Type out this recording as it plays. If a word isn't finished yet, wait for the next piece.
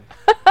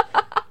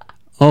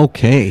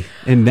Okay.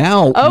 And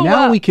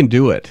now we can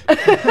do it.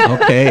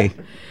 Okay.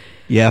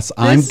 Yes,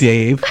 I'm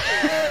Dave.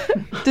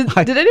 Did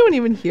anyone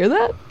even hear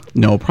that?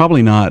 No,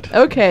 probably not.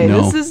 Okay.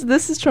 No.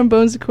 This is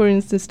Trombones,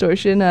 Accordions,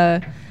 Distortion.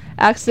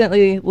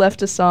 Accidentally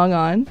left a song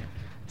on,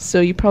 so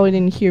you probably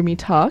didn't hear me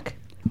talk.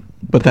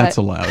 But that's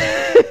allowed.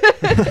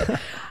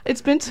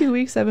 It's been 2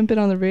 weeks. I haven't been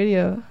on the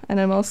radio, and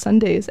I'm all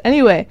Sundays.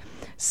 Anyway,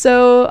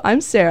 so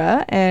I'm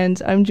Sarah,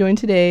 and I'm joined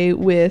today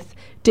with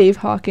Dave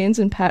Hawkins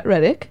and Pat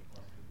Reddick.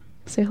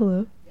 Say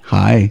hello.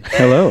 Hi.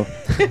 Hello.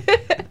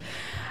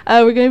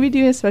 We're going to be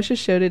doing a special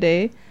show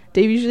today.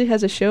 Dave usually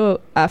has a show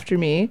after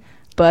me,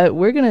 but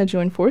we're going to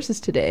join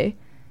forces today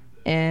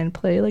and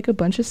play like a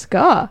bunch of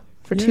ska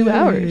for 2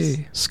 hours.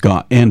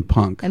 Ska and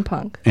punk. And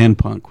punk. And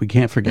punk. We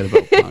can't forget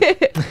about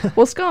punk.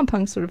 Well, ska and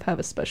punk sort of have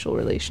a special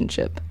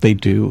relationship. They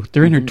do.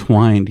 They're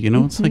intertwined, you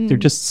know? It's like they're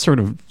just sort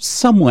of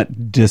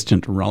somewhat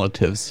distant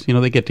relatives. You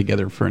know, they get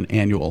together for an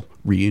annual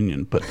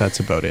reunion, but that's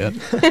about it.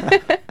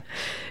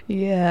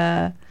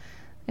 Yeah.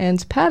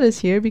 And Pat is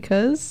here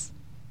because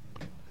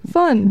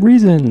fun.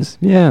 Reasons.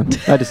 Yeah.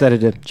 I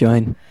decided to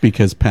join.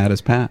 Because Pat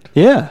is Pat.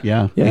 Yeah.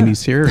 Yeah. And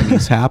he's here and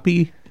he's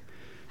happy.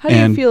 How do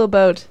you feel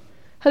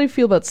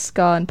about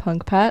ska and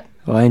punk, Pat?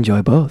 Well, I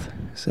enjoy both.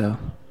 So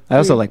I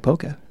also like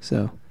polka.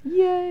 So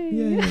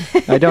Yay.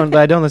 I don't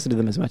listen to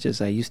them as much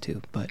as I used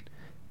to, but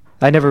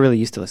I never really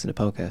used to listen to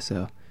polka,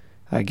 so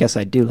I guess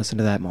I do listen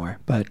to that more.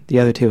 But the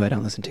other two I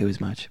don't listen to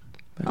as much.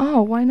 But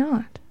Oh, why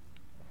not?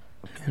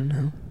 I don't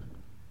know.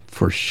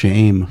 For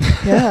shame.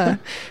 Yeah.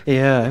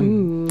 Yeah.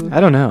 Ooh.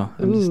 I don't know.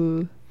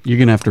 Ooh. You're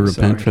going to have to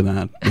repent Sorry. for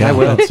that. Yeah, I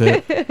will. That's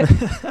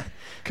it.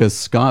 Because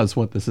ska is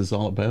what this is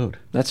all about.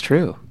 That's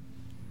true.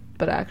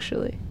 But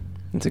actually,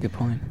 That's a good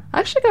point. I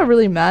actually got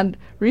really mad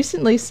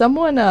recently.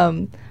 Someone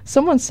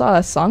saw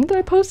a song that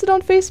I posted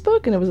on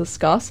Facebook, and it was a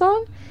ska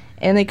song,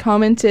 and they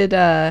commented,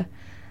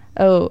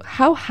 "Oh,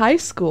 how high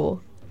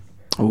school."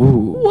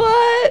 Ooh.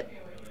 What?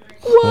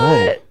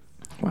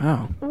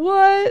 Wow.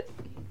 What?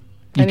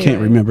 You Anyway.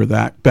 can't remember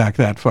that back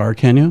that far,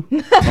 can you?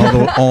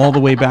 all the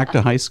way back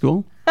to high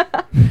school?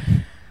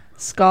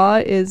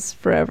 Ska is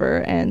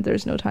forever, and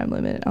there's no time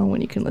limit on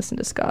when you can listen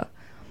to ska.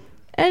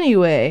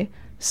 Anyway,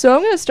 so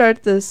I'm going to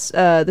start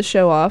the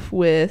show off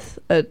with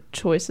a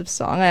choice of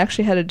song. I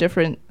actually had a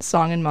different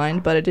song in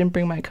mind, but I didn't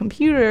bring my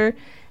computer,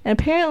 and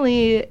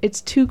apparently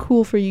it's too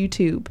cool for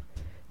YouTube.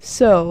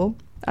 So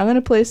I'm going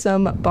to play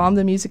some Bomb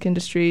the Music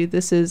Industry.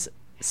 This is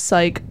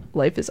Psych,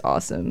 Life is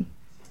Awesome.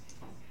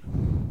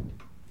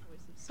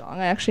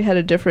 I actually had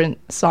a different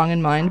song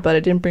in mind, but I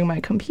didn't bring my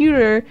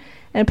computer,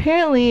 and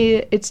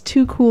apparently it's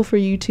too cool for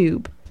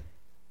YouTube.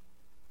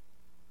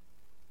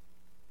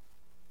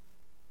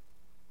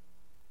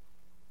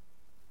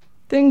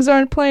 Things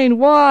aren't playing.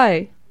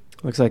 Why?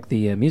 Looks like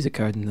the music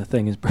card in the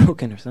thing is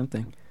broken or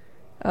something.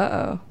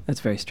 Uh-oh. That's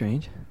very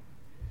strange.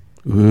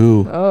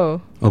 Ooh.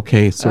 Oh.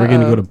 Okay, so we're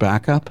going to go to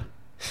backup?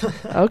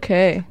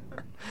 Okay.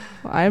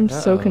 Well, I'm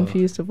so Uh-oh.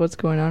 confused of what's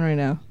going on right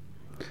now.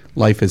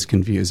 Life is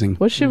confusing.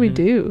 What should we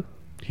do?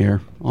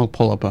 Here, I'll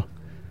pull up How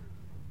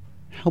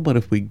about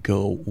if we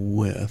go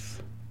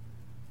with...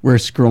 We're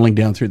scrolling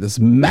down through this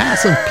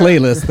massive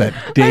playlist that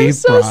Dave I'm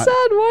so brought.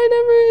 sad.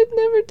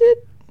 Why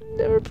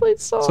never played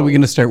songs? So we're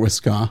going to start with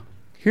ska.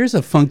 Here's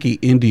a funky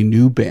indie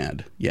new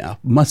band. Yeah,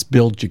 Must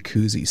Build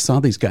Jacuzzi. Saw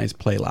these guys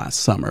play last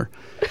summer.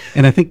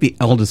 And I think the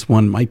eldest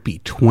one might be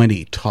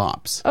 20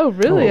 tops. Oh,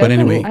 really? But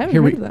anyway, I haven't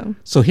here heard of them.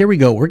 So here we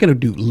go. We're going to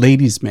do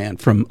Ladies Man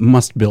from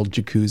Must Build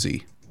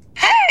Jacuzzi.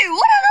 Hey,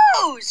 what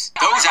are those?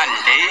 Those are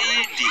ladies.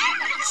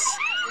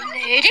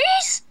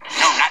 Ladies?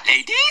 No, not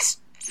ladies.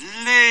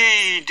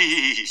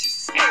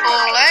 Ladies.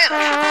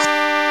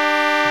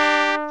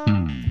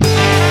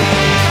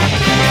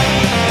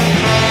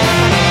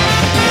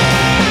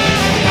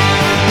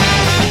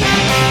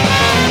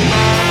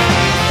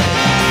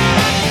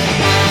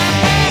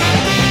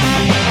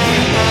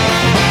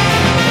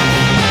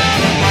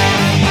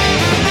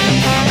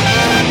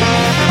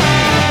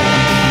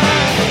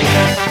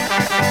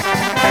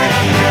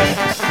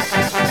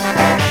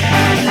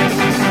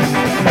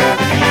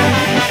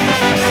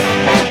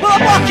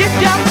 Walking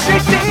down the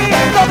street, see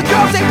all the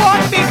girls they want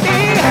to meet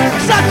me.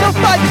 Such a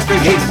fight, the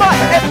street keeps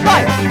fighting and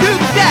fight to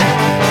the death.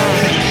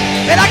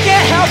 And I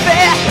can't help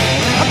it,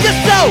 I'm just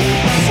so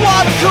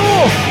suave and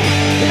cool.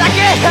 And I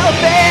can't help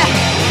it,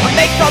 I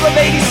make all the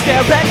ladies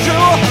stare and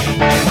drool.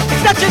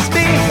 It's not just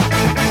me,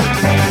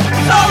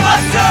 it's all of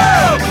us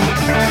too.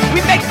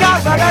 We make our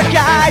other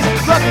guys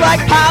look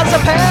like piles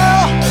of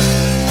hell.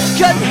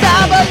 'Cause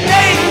I'm a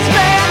ladies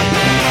man.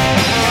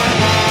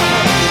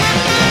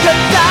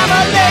 'Cause I'm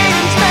a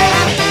ladies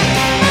man.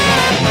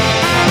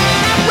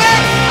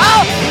 We're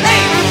all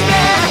ladies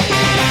man.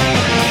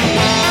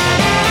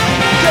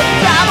 'Cause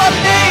I'm a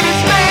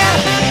ladies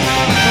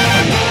man.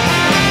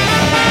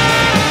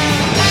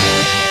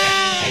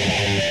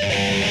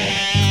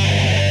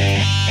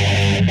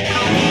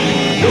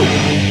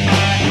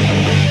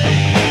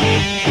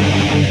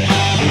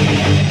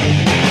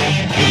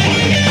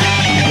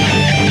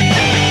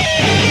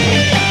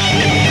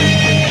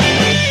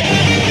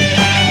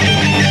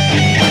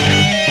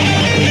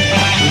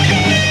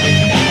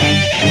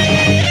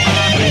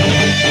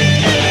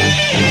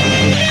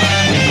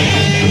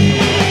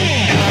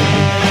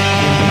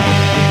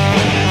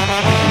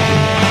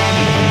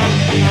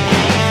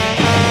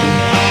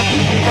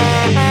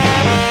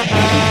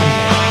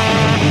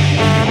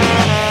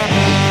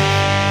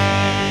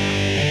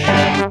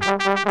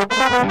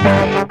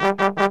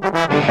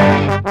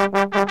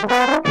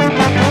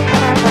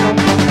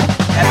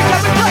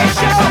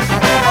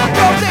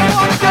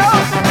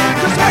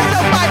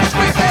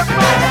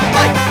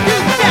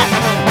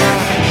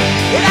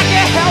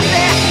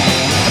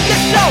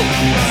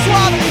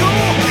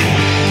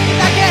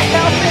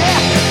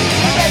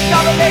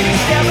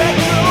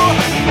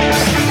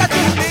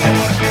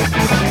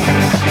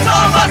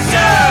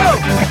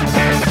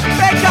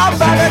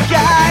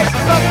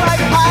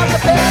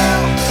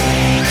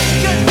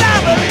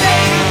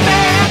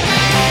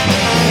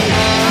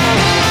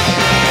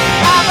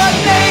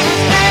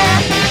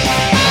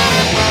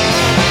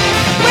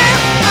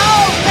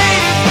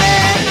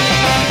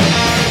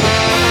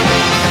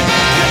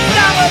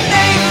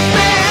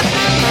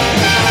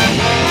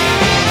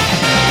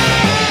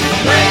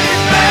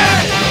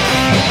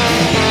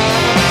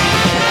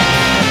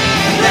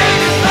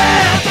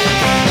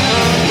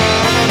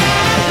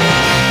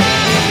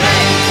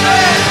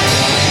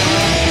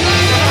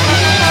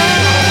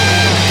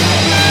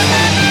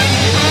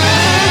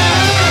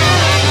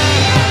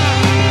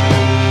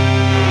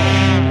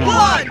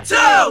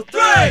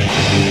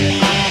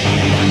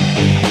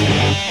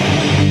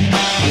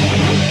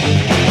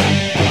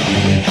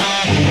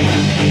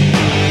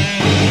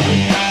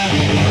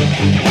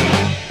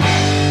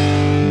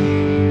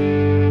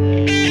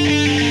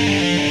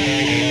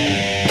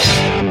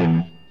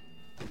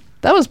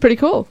 That was pretty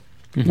cool.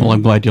 Well,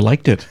 I'm glad you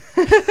liked it.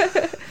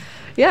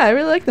 Yeah, I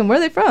really like them. Where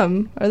are they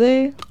from? Are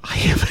they? I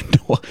have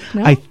no.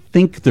 No? I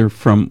think they're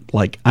from,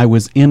 like, I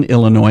was in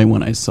Illinois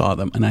when I saw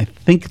them, and I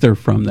think they're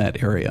from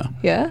that area.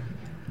 Yeah.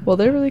 Well,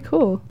 they're really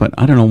cool. But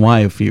I don't know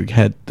why, if you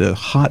had the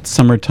hot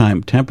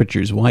summertime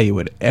temperatures, why you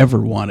would ever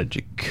want a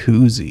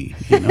jacuzzi.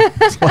 You know?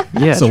 It's like-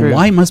 Yeah, so true.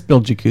 why must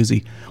build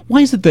jacuzzi?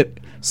 Why is it that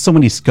so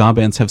many ska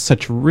bands have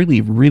such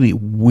really, really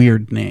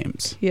weird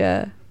names?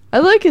 Yeah. I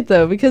like it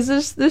though because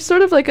there's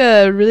sort of like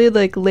a really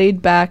like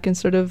laid back and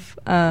sort of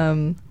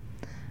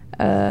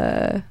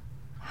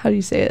how do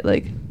you say it,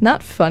 like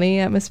not funny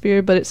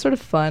atmosphere, but it's sort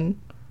of fun.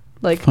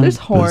 Like Fun, there's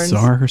horns.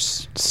 bizarre,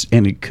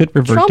 and it could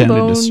revert down into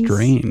Trombones.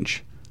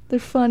 strange. They're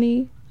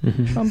funny.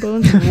 Mm-hmm.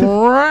 Trombones.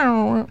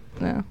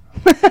 No.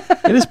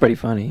 It is pretty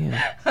funny.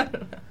 Yeah.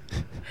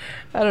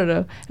 I don't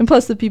know. And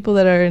plus the people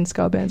that are in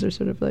ska bands are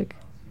sort of like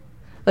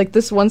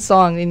this one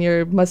song in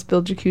your Must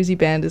Build Jacuzzi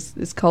band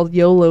is called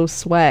YOLO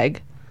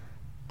Swag.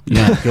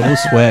 Yeah, Yellow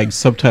Swag,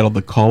 subtitled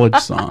The College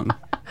Song.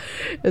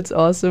 It's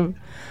awesome.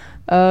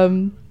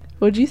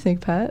 What do you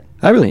think, Pat?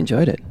 I really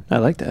enjoyed it. I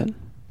like that.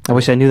 I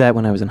wish I knew that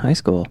when I was in high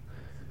school.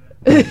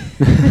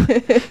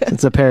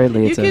 Since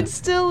apparently You it's can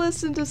still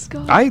listen to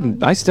ska.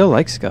 I still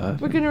like ska.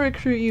 We're gonna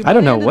recruit you. I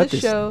don't by the know end of what the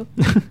this- show.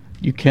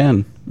 You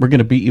can. We're going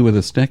to beat you with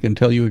a stick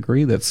until you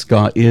agree that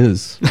ska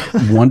is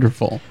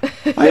wonderful.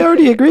 I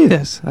already agree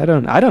this. I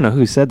don't know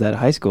who said that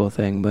high school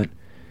thing, but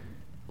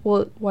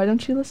Well, why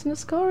don't you listen to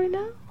ska right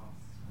now?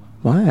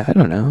 why? I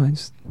don't know. I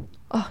just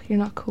Oh, you're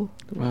not cool.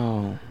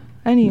 well,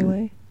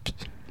 Anyway,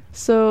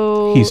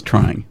 so He's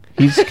trying.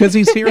 Because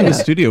he's here in the Yeah.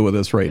 studio with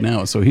us right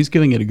now, so he's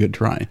giving it a good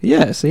try.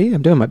 yeah. See,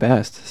 I'm doing my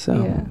best.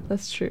 So yeah,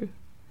 that's true.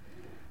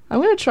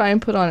 I'm gonna try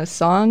and put on a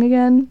song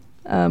again.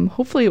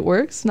 Hopefully it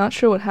works. Not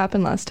sure what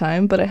happened last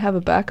time, but I have a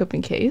backup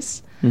in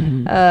case.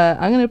 Mhm.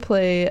 I'm gonna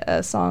play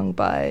a song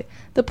by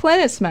the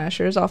Planet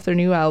Smashers off their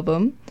new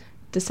album,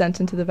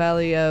 Descent into the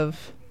Valley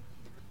of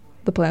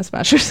the Planet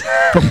Smashers.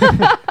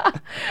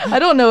 I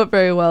don't know it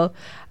very well,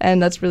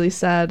 and that's really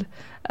sad.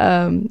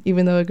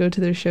 Even though I go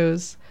to their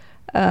shows,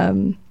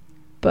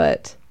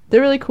 but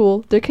they're really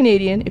cool. They're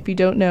Canadian. If you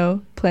don't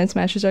know, Planet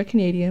Smashers are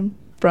Canadian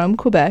from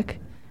Quebec,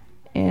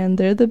 and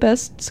they're the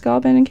best ska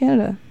band in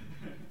Canada.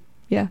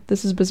 Yeah,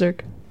 this is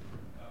Berserk.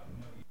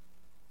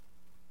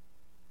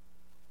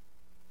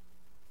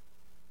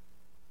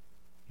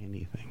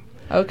 Anything.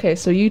 Okay,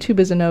 so YouTube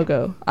is a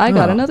no-go. I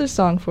got Oh. another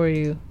song for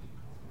you.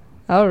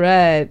 All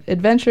right,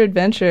 Adventure,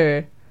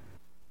 Adventure.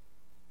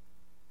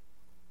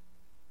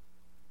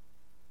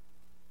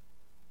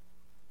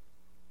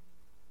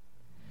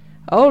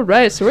 All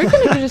right, so we're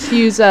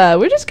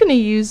just gonna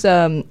use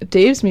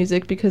Dave's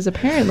music because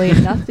apparently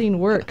nothing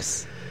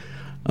works.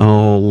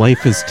 Oh,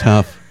 life is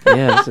tough.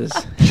 yeah, this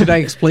is Should I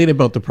explain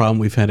about the problem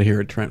we've had here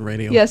at Trent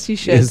Radio? Yes, you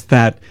should. Is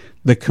that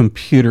the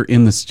computer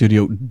in the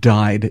studio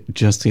died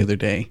just the other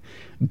day.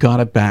 Got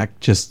it back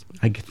just,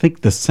 I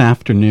think, this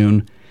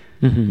afternoon.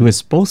 It was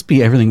supposed to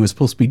be, everything was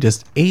supposed to be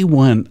just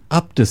A1,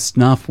 up to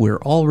snuff. We're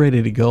all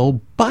ready to go.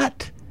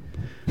 But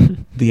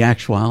the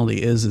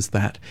actuality is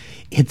that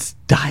it's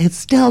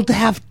still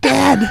half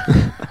dead.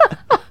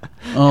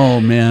 Oh,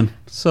 man.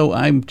 So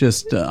I'm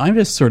just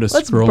sort of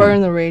Let's scrolling.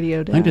 burn the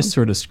radio down. I'm just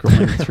sort of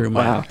scrolling through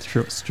my Wow.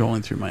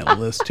 scrolling through my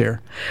list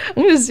here.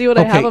 I'm gonna see what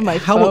I have on my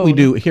how phone. about we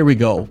do? Here we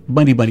go.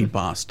 Mighty Mighty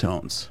Boss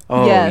Tones.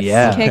 oh Yes,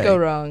 yeah. can't go Okay.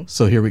 wrong.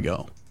 So here we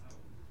go.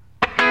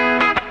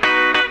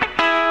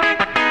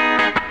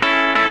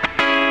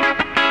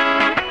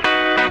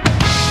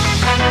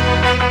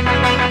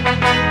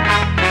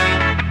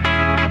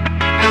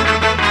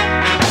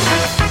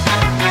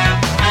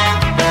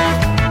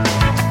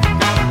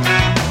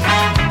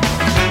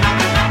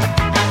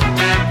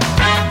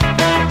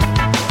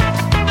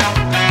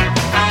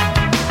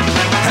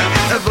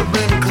 Ever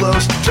been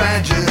close to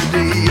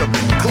tragedy or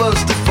been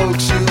close to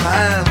folks who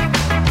have?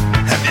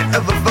 Have you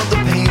ever felt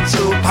the pain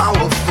so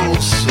powerful,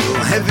 so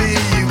heavy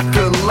you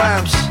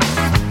collapse?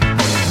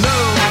 No,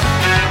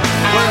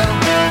 well,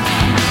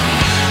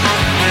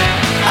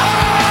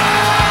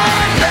 I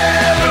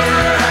never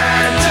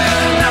had to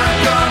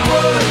knock on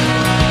wood,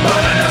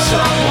 but I know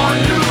someone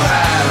who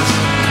has,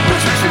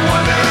 which makes me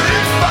wonder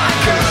if I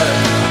could.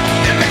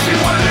 It makes me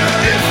wonder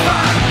if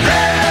I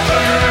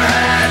never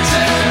had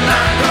to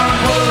knock on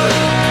wood,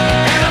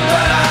 and I'm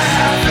glad I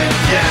haven't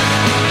yet,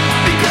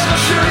 because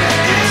I'm sure it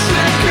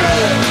isn't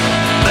good.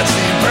 That's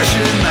the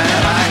impression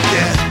that I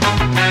get.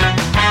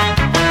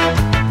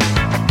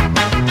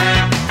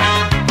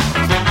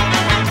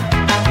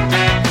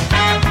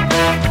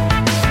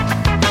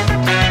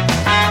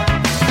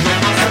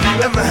 Have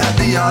you ever had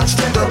the odds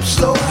stacked up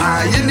so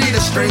high you need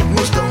a strength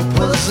most don't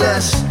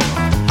possess?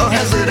 Or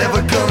has it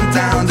ever come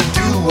down to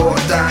do or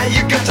die?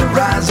 You got to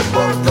rise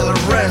above the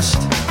rest.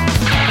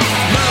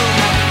 No,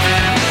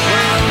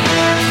 well,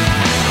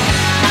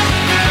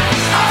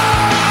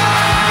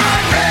 I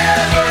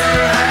never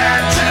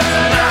had to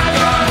knock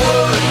on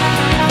wood,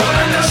 but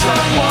I know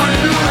someone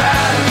who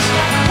has,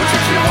 which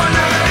makes me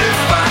wonder if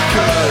I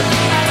could.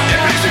 It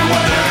makes me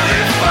wonder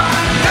if I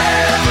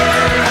never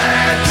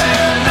had to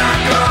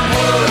knock on wood.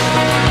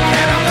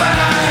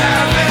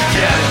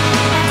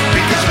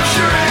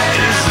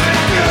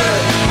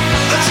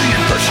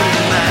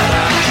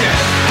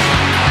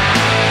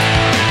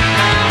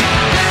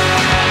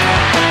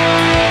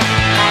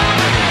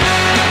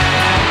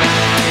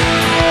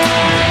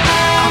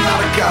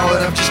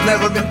 just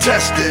never been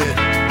tested.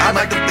 I'd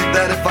like to think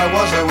that if I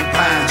was, I would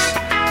pass.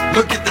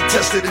 Look at the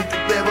tested and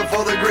think there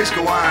before the grace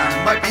go on.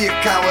 Might be a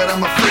coward, I'm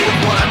afraid of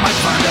what I might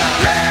find out.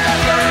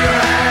 Never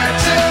had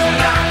to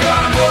knock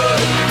on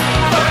wood,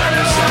 but I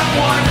know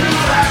someone who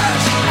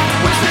has,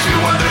 which makes me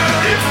wonder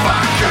if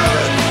I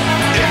could.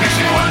 It makes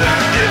me wonder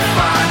if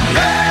I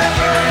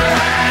never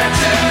had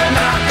to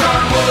knock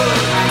on wood,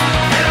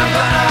 and I'm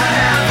glad I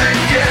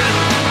haven't yet,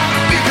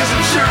 because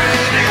I'm sure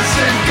it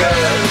isn't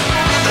good.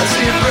 That's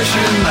the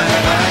impression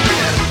that I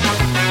get.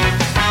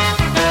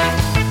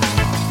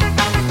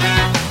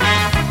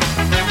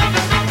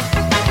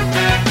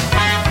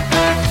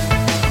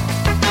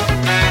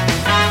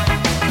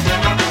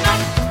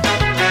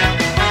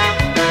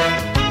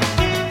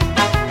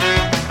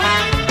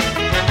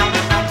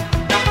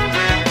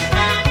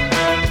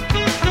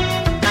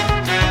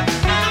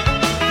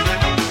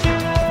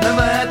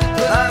 Never had to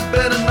put I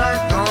better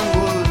knock on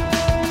wood,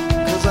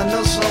 'cause I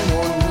know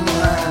someone who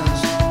has,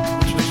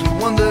 which makes me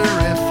wonder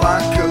if I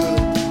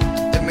could.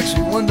 It makes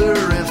me wonder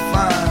if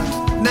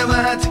I never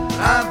had to put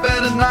I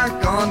better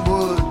knock on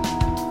wood,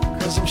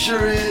 'cause I'm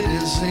sure it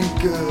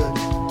isn't good,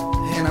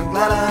 and I'm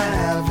glad I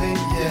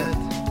haven't yet.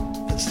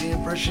 That's the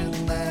impression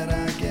that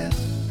I get.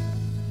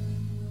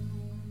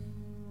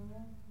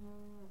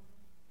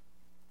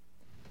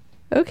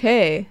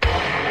 Okay.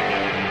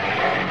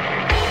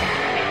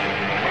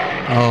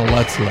 Oh,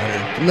 let's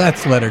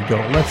let her go.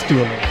 Let's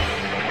do a little.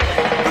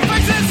 The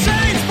faces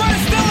change, but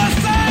it's still the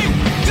same.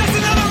 Just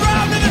another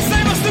round in the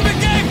same old stupid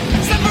game.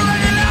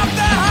 Separated out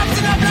the haves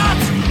and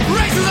have-nots.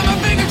 Racism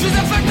and bigotry's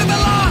affected the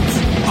lots.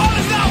 All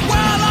is not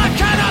well, I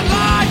cannot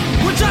lie.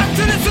 We're trapped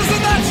in a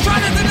system that's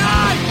trying to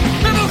deny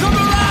biblical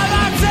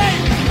morality,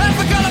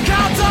 ethical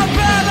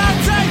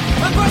accountability,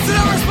 and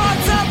personal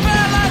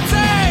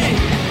responsibility.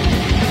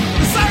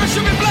 The siren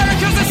should be blaring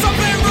 'cause there's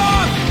something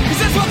wrong. Is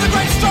this what the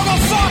great struggle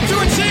sought to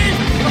achieve?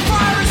 A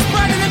fire is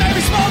spreading, it may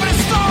be small but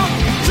it's strong.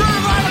 True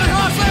revival and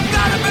hearts left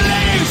out and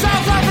believe.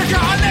 South Africa,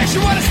 our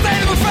nation, what a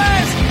state of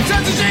affairs.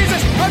 Turn to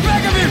Jesus, I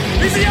beg of you,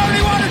 he's the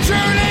only one who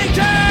truly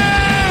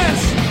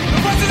cares. The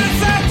president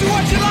said, do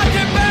what you like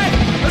and beg,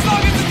 as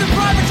long as it's in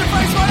private, your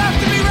face won't have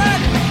to be read.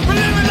 But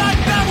living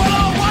like that, we'll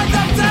all wind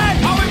up dead.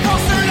 Are we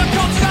fostering a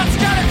culture that's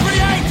gonna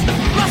create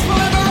lustful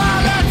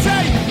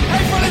immorality,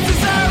 hateful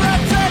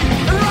insincerity,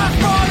 and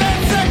wrathful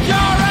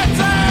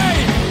insecurity?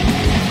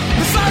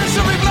 The siren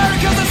should be blaring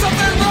 'cause there's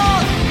something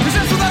wrong. Is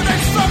this what the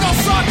next struggle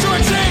sought to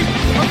achieve?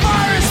 A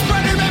fire is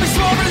spreading, maybe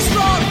small but it's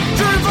strong.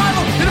 True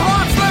revival in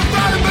hearts left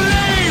out and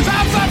believe.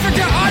 South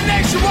Africa, our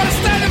nation, what a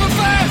state of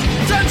affairs.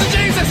 Turn to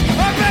Jesus,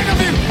 I beg of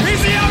you,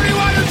 he's the only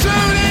one who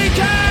truly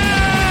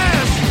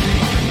cares.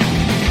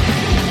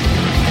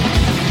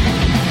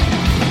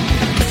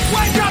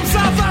 Wake up,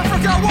 South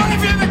Africa, what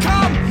have you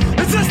become?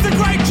 Is this the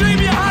great dream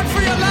you had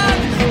for your land?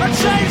 A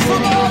change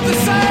from all the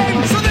same.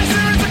 So this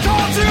here is a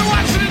call to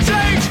action and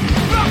change.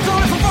 Not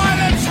calling for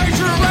violence,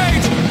 hatred and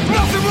rage.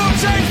 Nothing will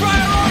change by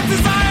our own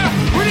desire.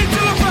 We need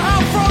to look for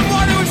help from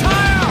one who is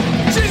higher.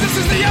 Jesus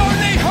is the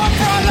only hope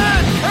for our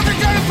land. Every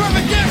good and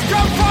perfect gift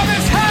comes from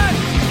his hand.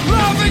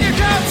 Loving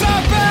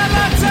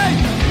accountability,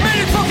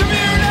 meaningful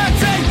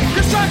community,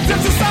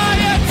 constructive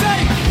society,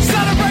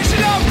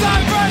 celebration of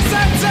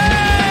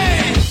diversity.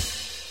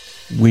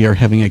 We are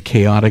having a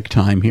chaotic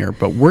time here,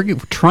 but we're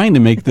trying to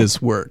make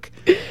this work.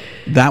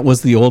 That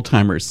was the Old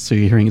Timers. So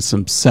you're hearing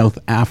some South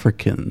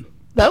African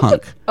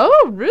punk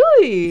Oh,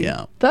 really?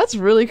 Yeah. That's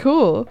really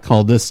cool.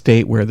 called This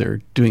State, where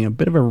they're doing a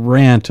bit of a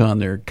rant on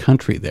their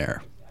country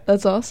there.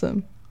 That's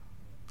awesome.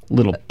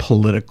 Little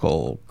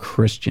political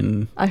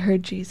Christian I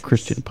heard Jesus.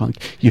 punk.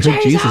 You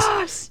heard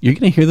Jesus. You're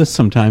going to hear this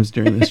sometimes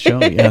during this show.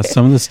 Yeah,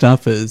 some of the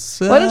stuff is...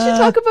 Why don't you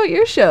talk about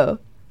your show?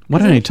 Why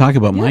don't I talk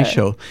about my Yeah.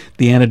 show?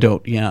 The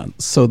Antidote, yeah.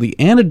 So the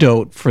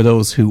Antidote, for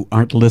those who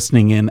aren't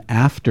listening in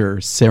after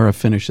Sarah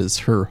finishes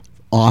her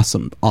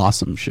awesome,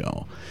 awesome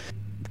show.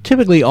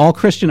 Typically all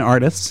Christian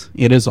artists.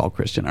 It is all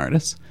Christian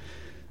artists.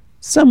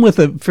 Some with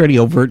a fairly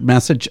overt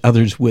message,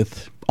 others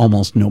with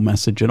almost no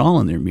message at all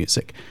in their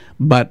music,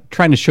 but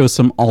trying to show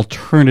some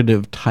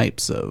alternative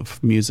types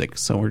of music.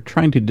 So we're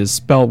trying to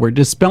we're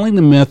dispelling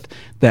the myth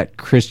that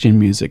Christian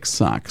music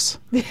sucks.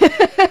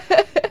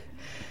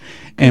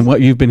 And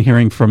what you've been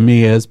hearing from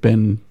me has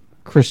been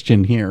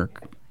Christian here.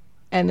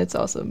 And it's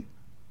awesome.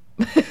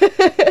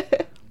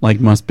 Like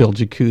Must Build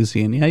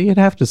Jacuzzi. And yeah, you'd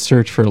have to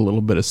search for a little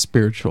bit of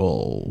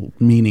spiritual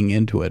meaning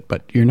into it,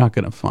 but you're not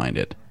going to find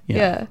it.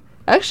 Yeah.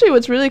 Actually,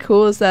 what's really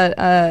cool is that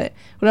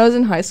when I was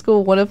in high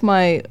school, one of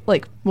my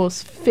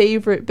most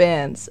favorite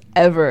bands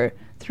ever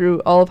through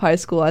all of high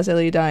school, As I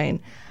Lay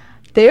Dying,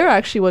 they are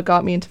actually what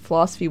got me into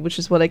philosophy, which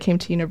is what I came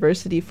to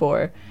university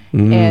for.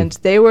 And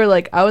they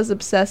were I was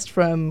obsessed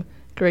from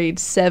grade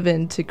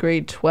 7 to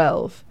grade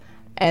 12.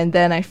 And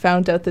then I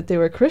found out that they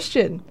were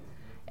Christian.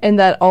 And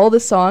that all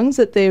the songs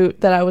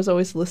that I was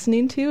always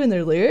listening to in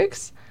their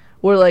lyrics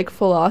were like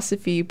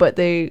philosophy, but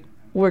they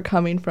were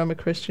coming from a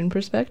Christian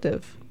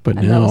perspective. But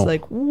and I was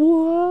like,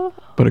 whoa.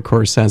 But of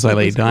course, As I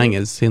Lay Dying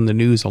is in the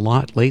news a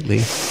lot lately.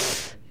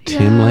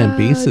 Tim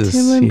Lambesis.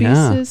 Tim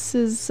Lambesis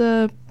is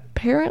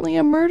apparently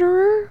a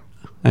murderer.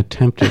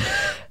 Attempted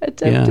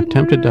to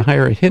murder.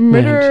 hire a hitman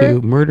Murderer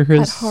to murder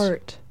his at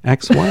heart.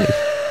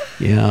 ex-wife.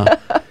 Yeah.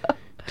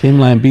 Tim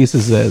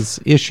Lambesis has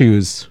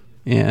issues,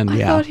 and I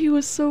thought he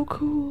was so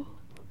cool.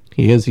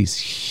 he is. He's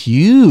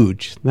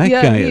huge. That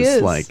guy he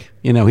is like,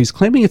 he's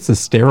claiming it's the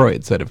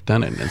steroids that have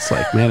done it. And it's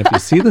like, man, if you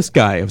see this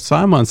guy, I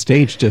saw him on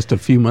stage just a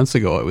few months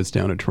ago. I was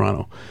down in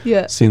Toronto,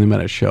 seeing him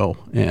at a show,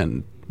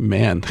 and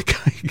man,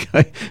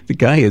 the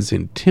guy is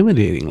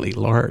intimidatingly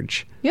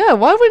large. Yeah,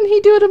 why wouldn't he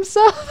do it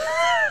himself?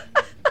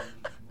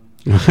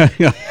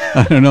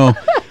 I don't know.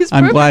 He's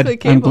I'm perfectly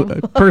glad.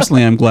 capable.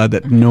 Personally, I'm glad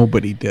that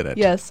nobody did it.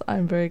 Yes,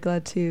 I'm very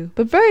glad too.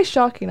 But very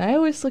shocking. I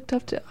always looked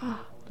up to.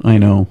 I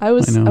know. I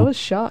was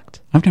shocked.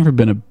 I've never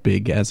been a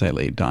big As I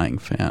Lay Dying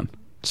fan.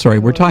 Sorry,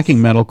 we're talking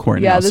metalcore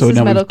now. This So is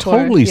now we've metalcore.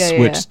 totally Yeah,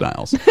 switched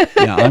styles.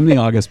 Yeah, I'm the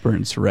August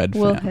Burns Red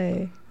Well, fan.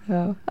 hey.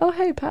 Oh,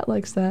 hey, Pat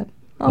likes that.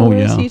 Oh, where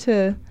is yeah. he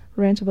to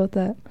rant about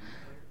that?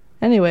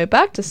 Anyway,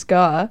 back to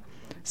ska.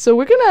 So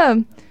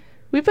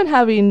we've been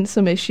having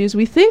some issues.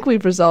 We think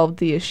we've resolved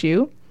the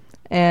issue.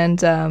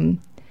 And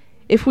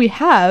if we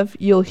have,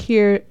 you'll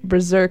hear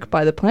Berserk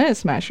by the Planet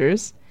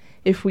Smashers.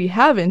 If we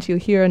haven't, you'll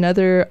hear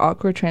another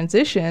awkward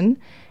transition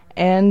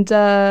and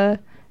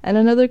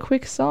another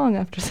quick song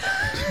after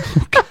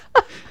that.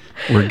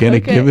 We're going to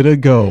give it a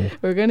go.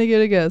 We're going to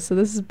give it a go. So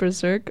this is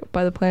Berserk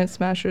by the Planet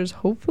Smashers,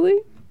 hopefully.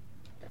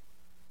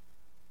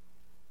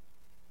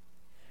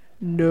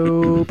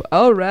 Nope.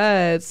 All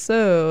right.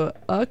 So,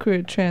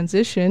 awkward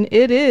transition.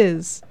 It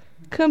is.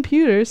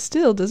 Computer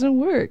still doesn't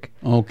work.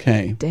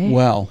 Okay. Dang.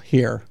 Well,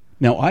 here.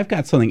 Now, I've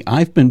got something.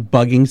 I've been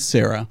bugging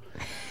Sarah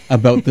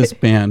about this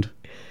band.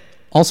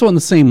 Also on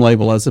the same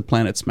label as the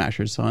Planet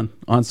Smashers on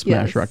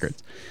Smash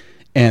Records.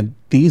 And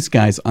these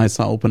guys I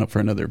saw open up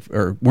for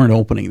weren't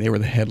opening. They were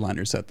the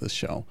headliners at this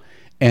show.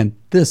 And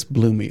this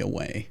blew me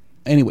away.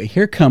 Anyway,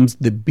 here comes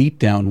the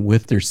Beatdown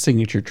with their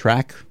signature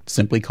track,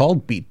 simply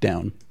called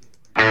Beatdown.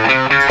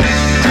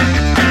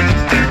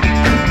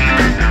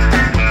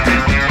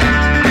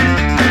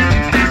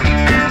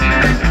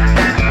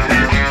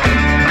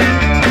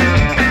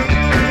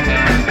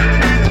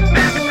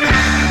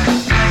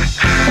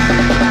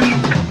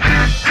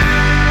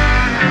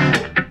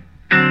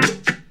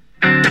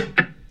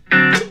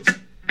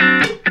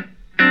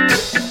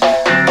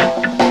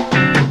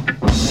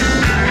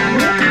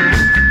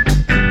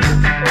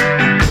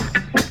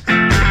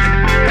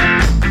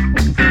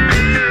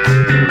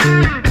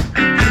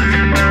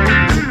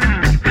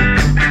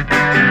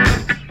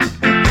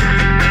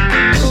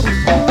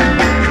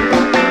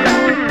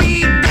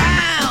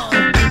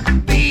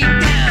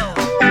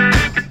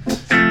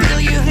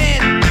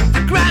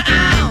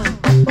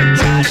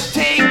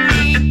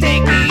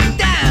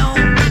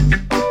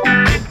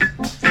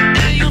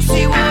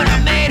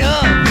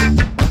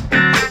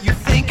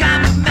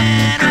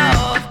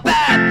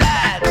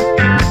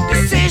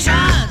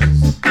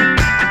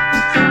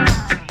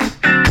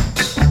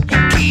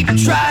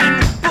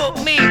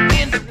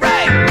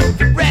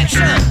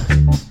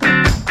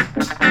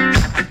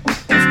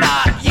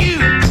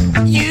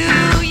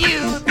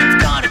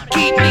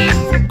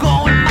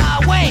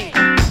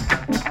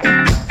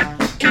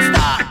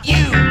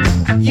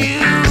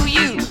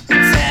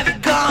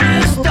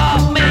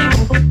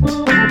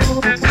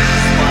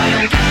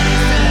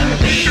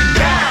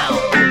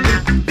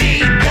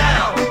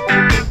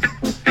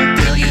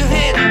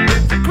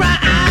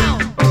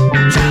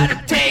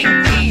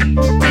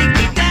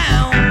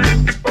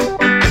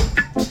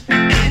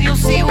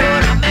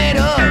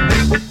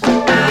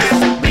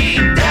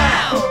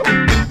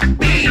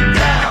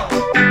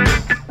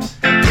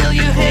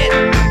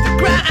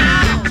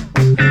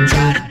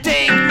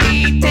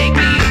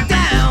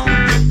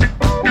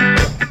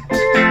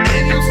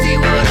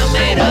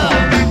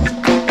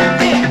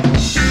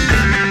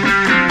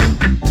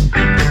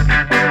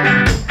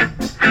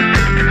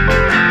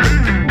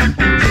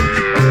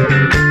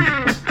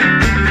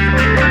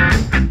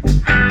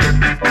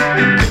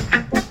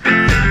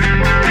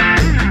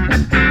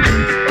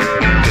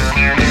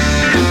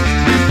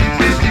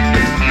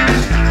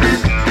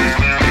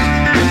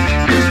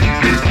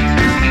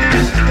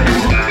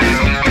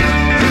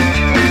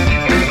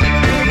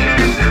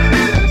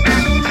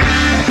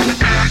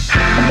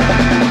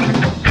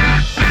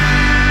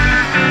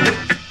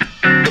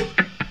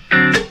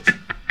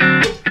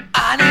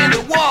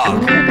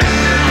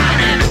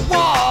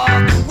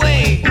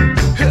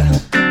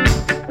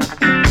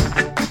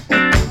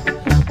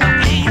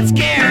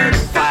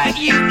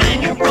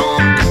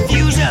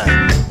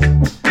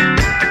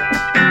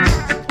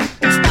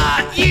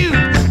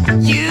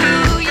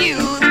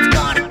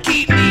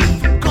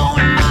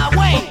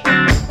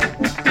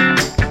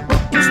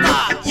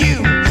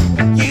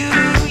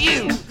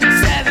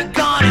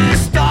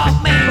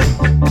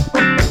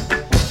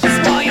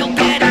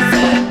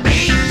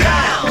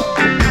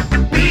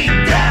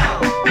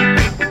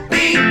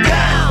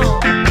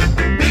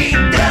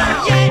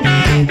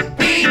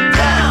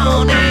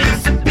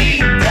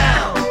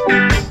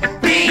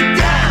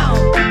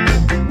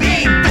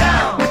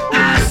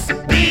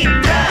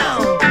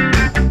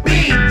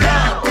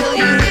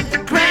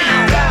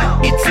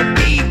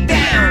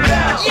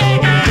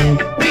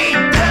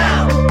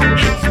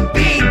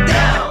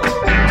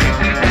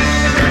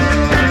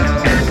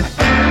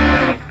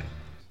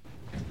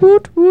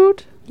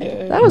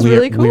 was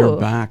really cool. We're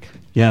back.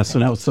 Yeah, so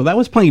that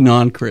was playing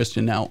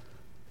non-Christian. Now, do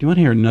you want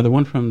to hear another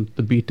one from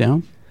the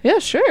Beatdown? Yeah,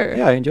 sure.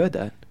 Yeah, I enjoyed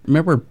that.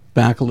 Remember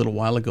back a little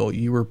while ago,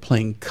 you were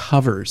playing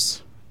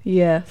covers.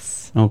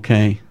 Yes.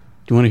 Okay.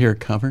 Do you want to hear a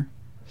cover?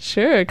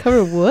 Sure.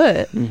 Cover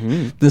what?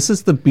 This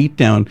is the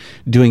Beatdown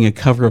doing a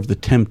cover of The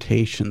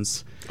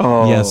Temptations.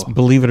 Oh. Yes,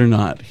 believe it or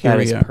not. Here That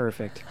we is are.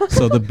 perfect.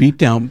 So the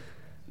Beatdown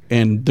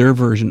and their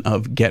version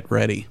of Get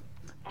Ready.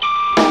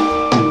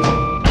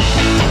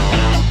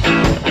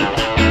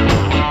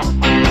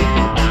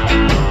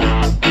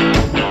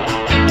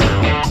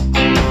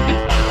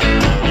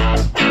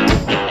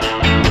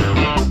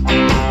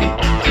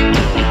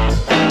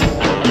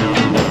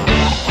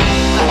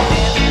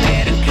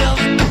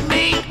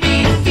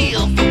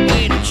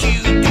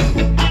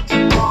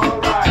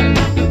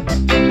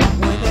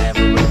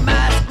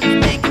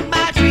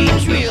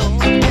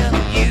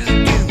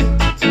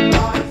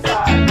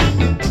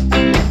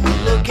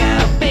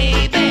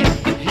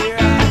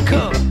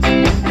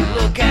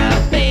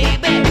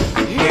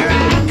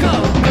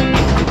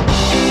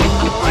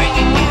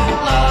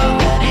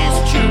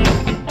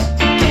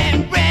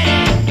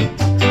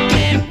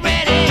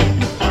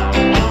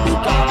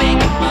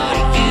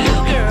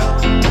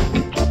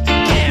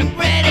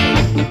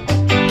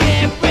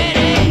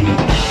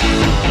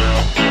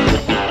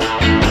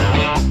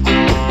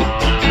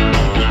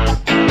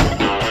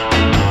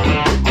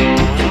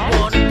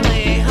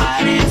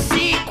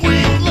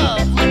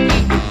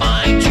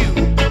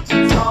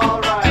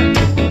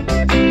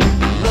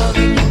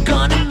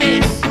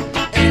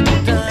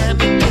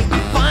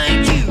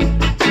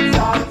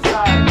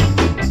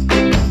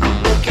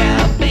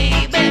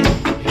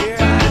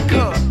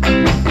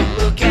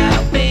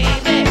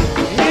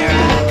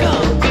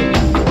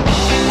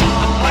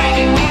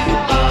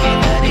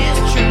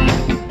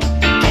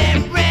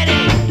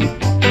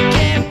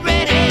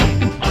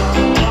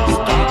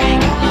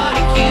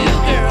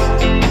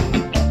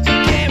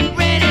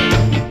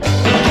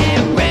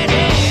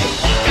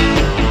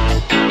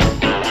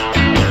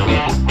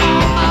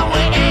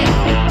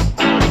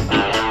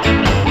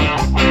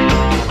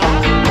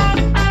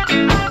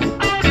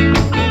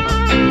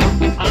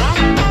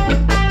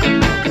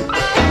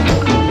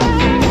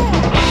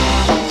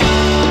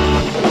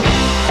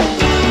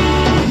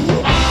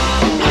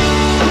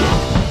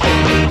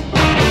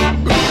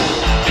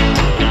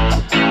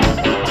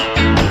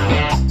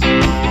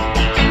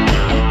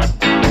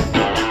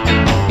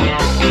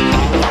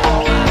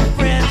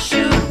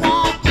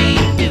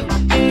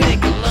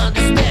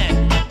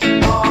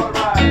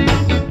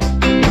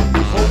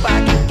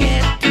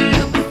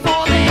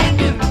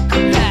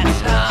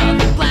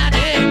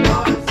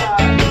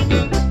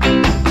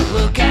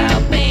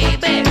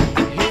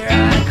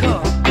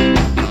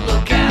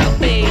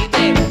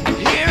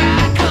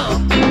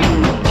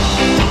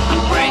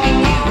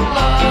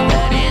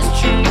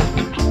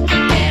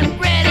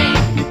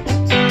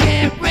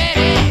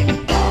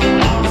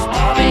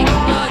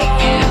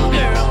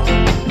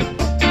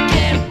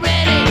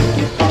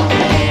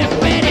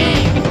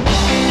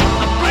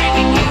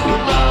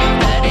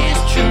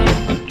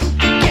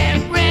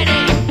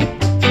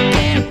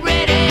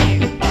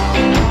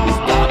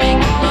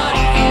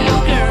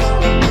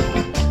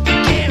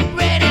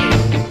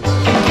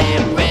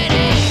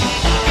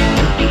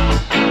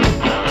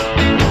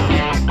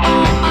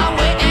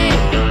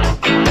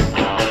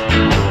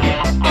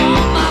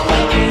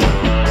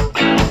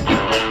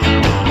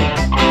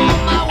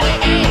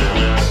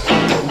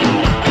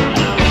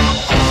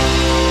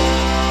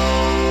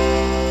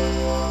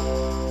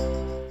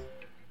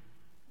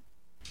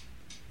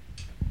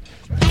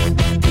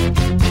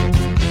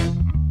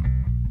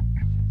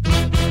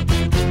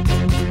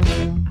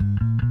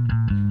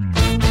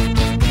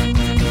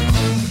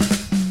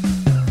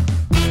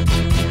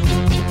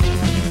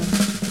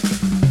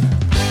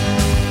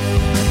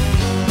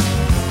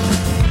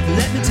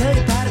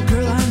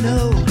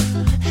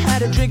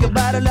 drink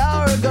about an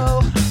hour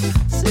ago,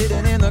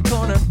 sitting in the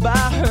corner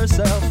by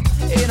herself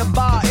in a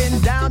bar in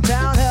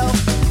downtown hell.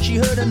 She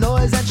heard a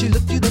noise and she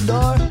looked through the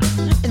door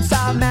and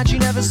saw a man she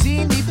never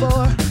seen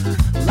before.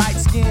 Light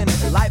skin,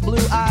 light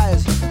blue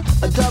eyes,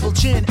 a double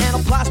chin and a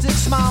plastic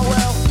smile.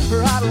 Well,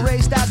 her heart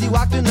raced as he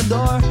walked in the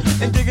door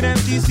and took an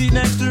empty seat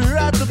next to her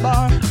at the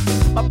bar.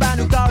 My brand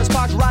new car is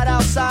parked right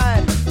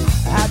outside.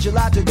 How'd you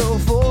like to go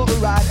for a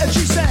ride? And she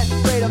said,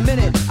 wait a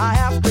minute, I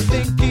have to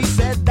think. He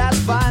said, that's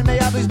fine, may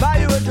I please buy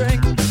you a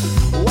drink?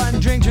 One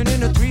drink turned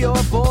into 3 or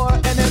 4,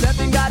 and then left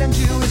and got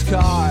into his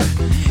car,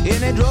 and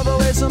they drove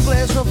away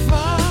someplace real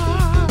far.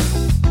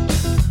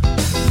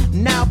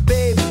 Now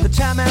babe, the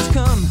time has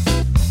come.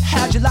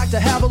 How'd you like to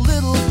have a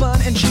little fun?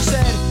 And she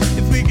said,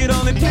 if we could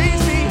only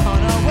please be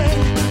on our way,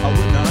 I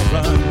would not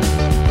run.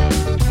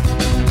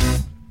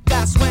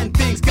 That's when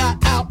things got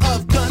out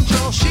of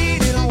control. She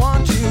didn't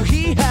want to,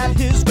 he had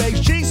his way.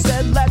 She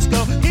said, let's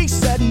go, he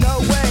said, no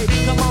way.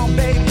 Come on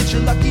babe, it's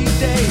your lucky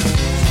day.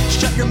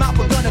 Shut your mouth,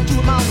 we're gonna do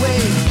it my way.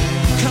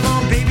 Come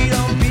on baby,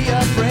 don't be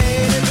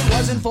afraid. If it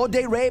wasn't for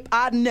date rape,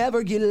 I'd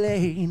never get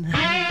laid.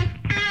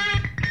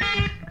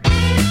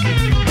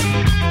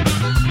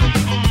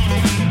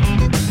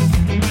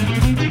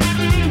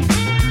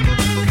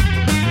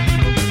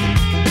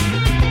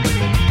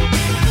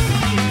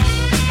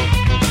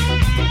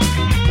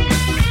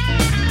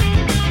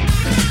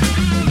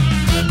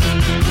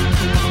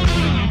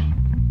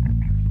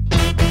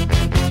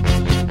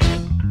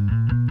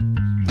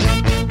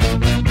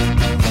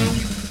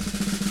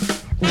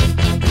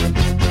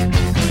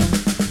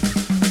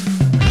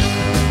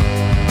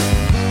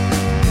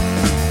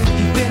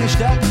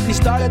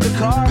 started the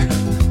car.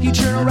 He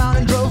turned around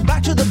and drove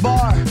back to the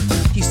bar.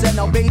 He said,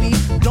 now baby,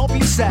 don't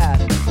be sad.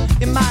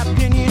 In my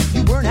opinion,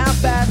 you weren't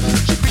half bad.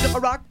 She picked up a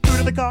rock, threw it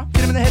in the car,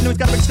 hit him in the head, no, he's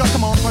got a big scar.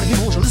 Come on, party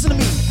people, listen to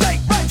me.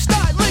 Think right,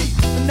 style, leave.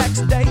 The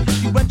next day,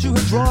 she went to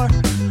her drawer,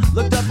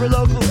 looked up her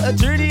local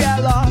attorney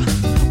at law,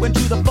 went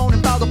to the phone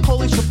and filed a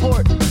police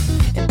report,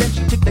 and then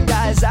she took the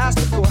guy's ass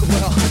to court.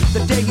 Well, the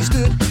day he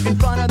stood in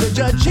front of the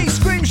judge, he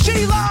screamed,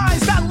 she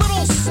lies, that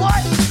little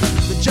slut.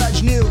 The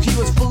judge knew he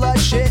was full of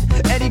shit,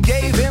 and he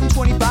gave him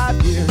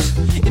 25 years,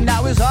 and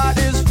now his heart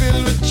is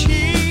filled with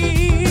tears.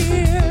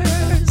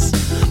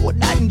 One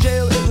night in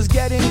jail, it was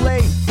getting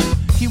late.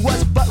 He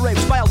was butt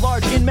raped by a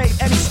large inmate,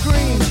 and he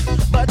screamed,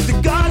 but the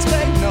guards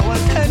paid no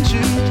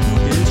attention to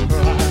his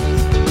cries.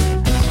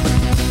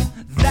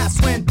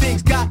 That's when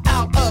things got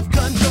out of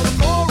control. The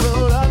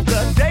moral of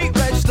the date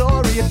rape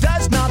story, it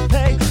does not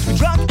pay to be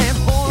drunk and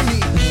horny,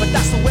 but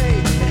that's the way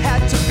it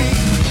had to be.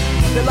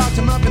 They locked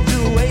him up and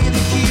threw away the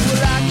key.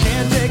 Well, I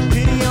can't take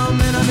pity on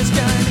men of this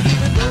kind,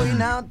 even though he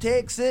now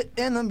takes it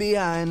in the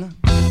behind.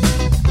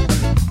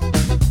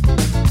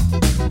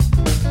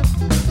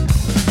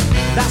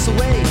 That's the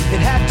way it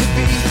had to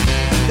be.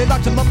 They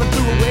locked him up and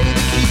threw away the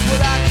keys.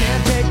 Well, I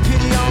can't take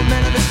pity on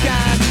men of this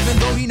kind, even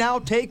though he now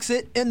takes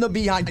it in the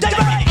behind. Take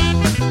a break!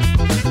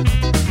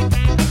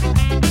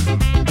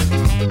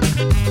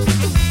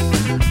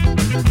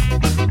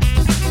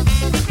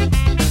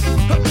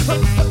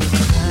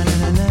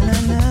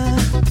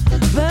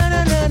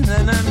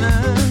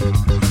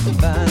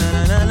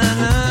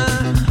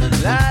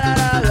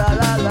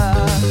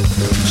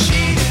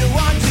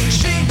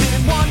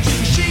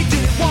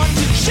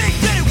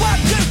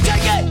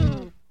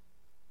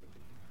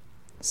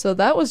 So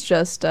that was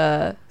just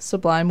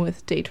Sublime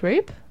with Date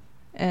Rape,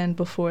 and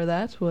before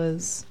that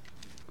was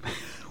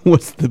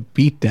the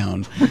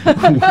beatdown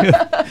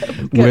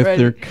with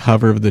their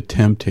cover of The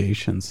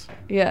Temptations.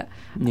 Yeah.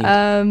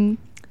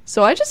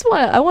 So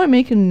I want to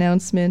make an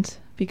announcement,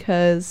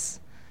 because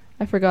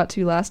I forgot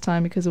to last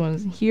time because I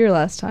wasn't here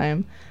last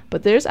time,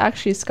 but there's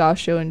actually a ska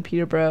show in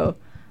Peterborough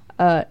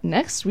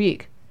next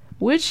week,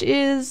 which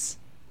is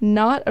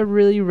not a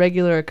really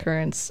regular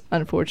occurrence,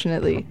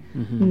 unfortunately.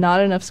 Not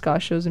enough ska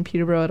shows in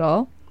Peterborough at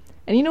all.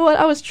 And you know what?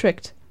 I was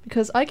tricked,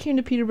 because I came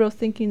to Peterborough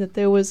thinking that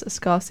there was a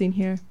ska scene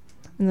here,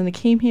 and then I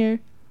came here,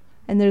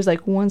 and there's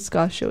like one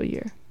ska show a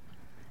year.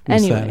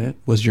 Was that it?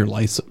 Was your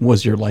life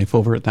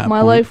over at that point?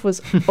 My life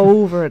was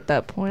over at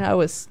that point. I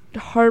was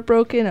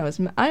heartbroken.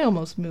 I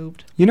almost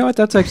moved. You know what?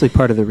 That's actually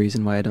part of the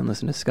reason why I don't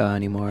listen to ska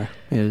anymore.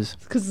 Is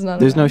because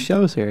there's no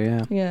shows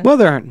here. Yeah. Well,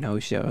 there aren't no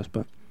shows,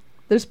 but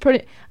there's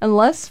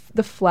unless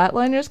the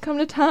Flatliners come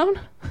to town.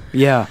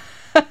 Yeah.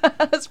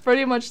 That's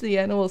pretty much the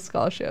annual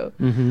ska show.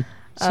 Mm-hmm.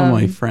 Some of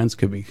my friends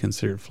could be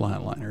considered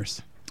Flatliners.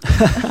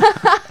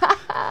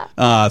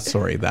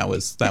 Sorry, that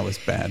was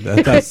bad.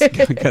 That's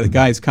the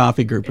guys'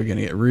 coffee group are going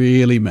to get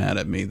really mad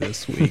at me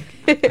this week.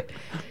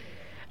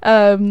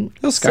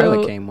 Il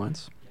Scarlet came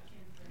once.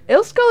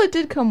 Il Scarlet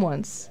did come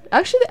once.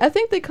 Actually, I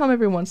think they come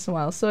every once in a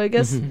while. So I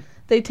guess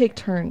they take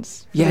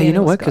turns. Yeah, you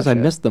know what? Because I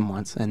missed them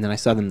once, and then I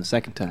saw them the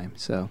second time.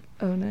 So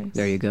oh, nice.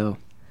 There you go.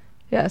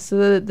 Yeah.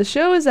 So the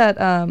show is at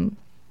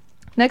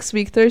next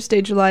week,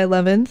 Thursday, July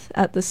 11th,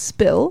 at the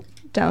Spill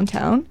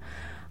downtown.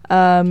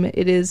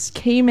 It is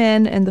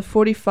K-Man and the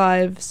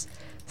 45's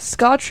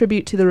ska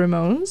tribute to the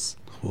Ramones,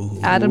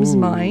 Adam's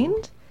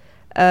Mind,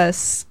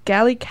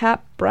 Scallycap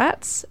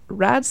Brats,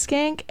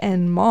 Radskank,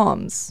 and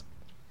Moms.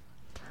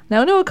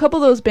 Now I know a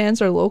couple of those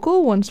bands are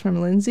local. One's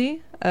from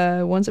Lindsay,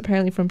 one's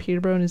apparently from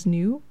Peterborough and is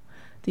new.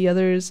 The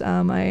others,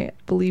 I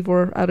believe,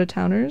 were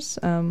out-of-towners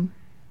from,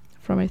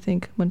 I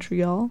think,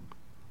 Montreal.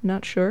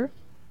 Not sure.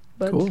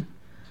 But cool.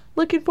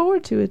 Looking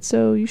forward to it,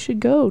 so you should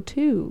go,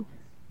 too.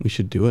 We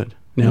should do it.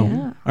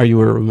 Now, Are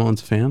you a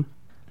Ramones fan?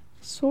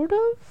 Sort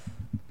of.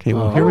 Okay,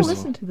 well, I don't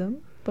listen to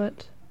them,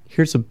 but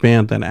here's a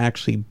band that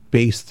actually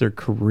based their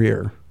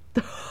career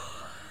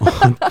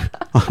on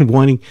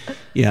wanting.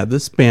 Yeah,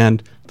 this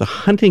band, the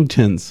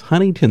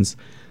Huntingtons.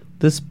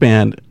 This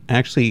band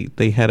actually,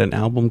 they had an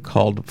album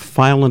called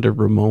File Under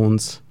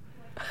Ramones,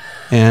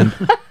 and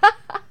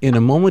in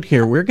a moment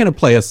here, we're going to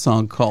play a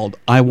song called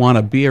 "I Want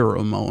to Be a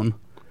Ramone."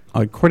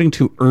 According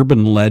to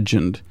urban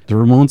legend, the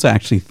Ramones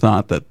actually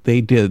thought that they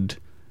did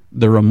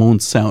the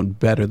Ramones sound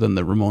better than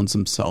the Ramones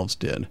themselves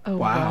did. Oh,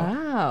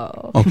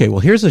 wow. Okay, well,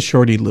 here's a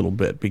shorty little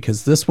bit,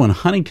 because this one,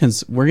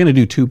 Huntington's, we're going to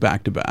do two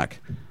back-to-back.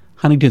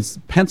 Huntington's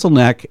Pencil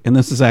Neck, and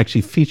this is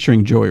actually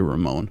featuring Joey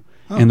Ramone.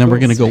 And then we're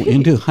going to go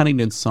into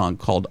Huntington's song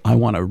called I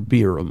Want to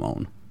Be a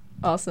Ramone.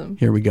 Awesome.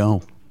 Here we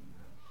go.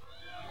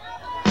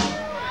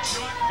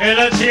 Hey,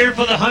 let's hear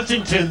for the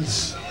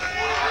Huntingtons.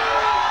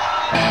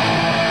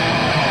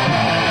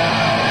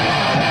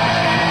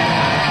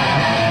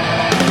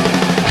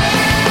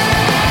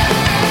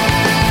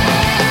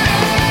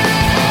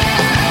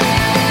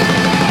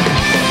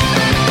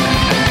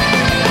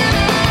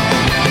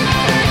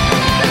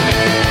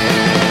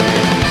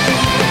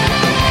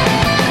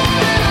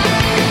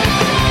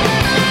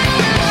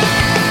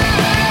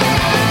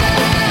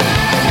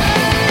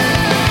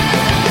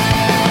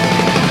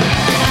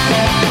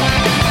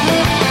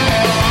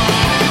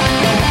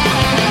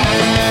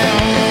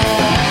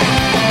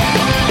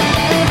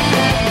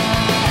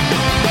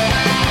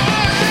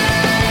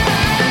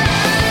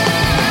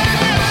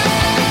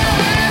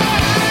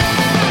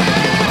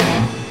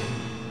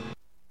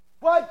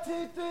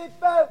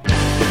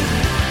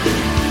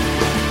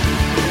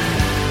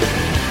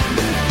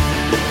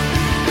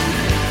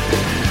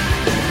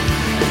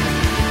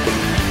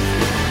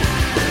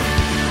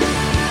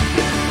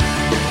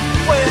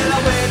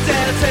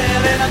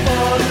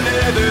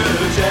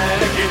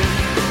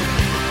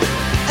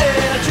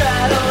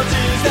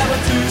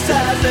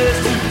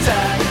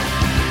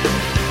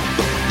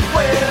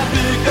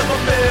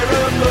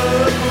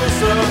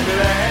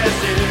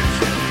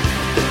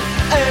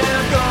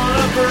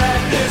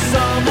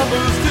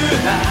 troubles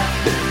tonight.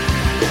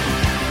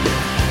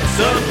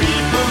 Some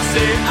people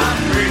say I'm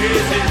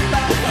crazy,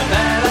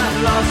 that I've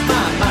lost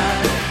my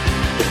mind.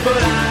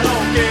 But I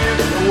don't care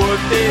what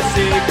they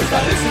say, 'cause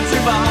I listen to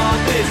my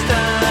heart this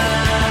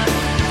time.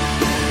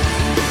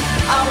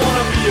 I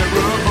wanna be a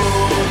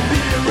Ramon,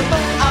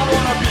 I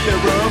wanna be a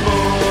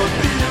Ramon,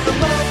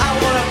 I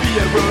wanna be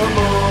a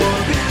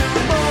Ramon,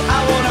 I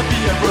wanna be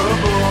a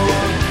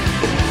Ramon.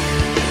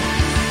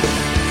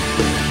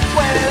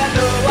 Well, I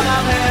know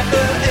I'm at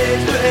the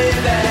age, but hey,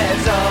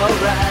 that's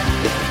alright.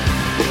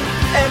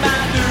 And my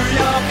New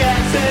York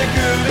accent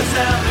couldn't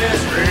sound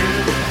less real.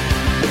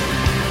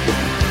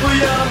 Well,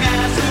 young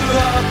guys who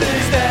all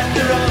think that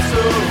they're all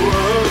so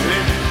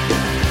ugly.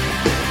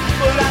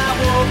 But I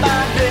want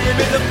my name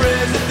in the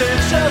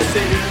presidential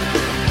seat.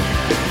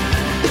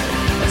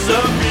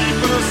 Some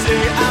people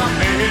say I'm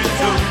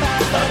mental,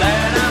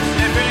 that I'm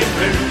sniffing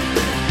blue.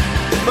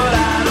 But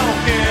I don't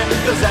care,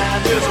 'cause I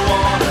just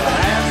wanna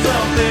have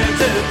something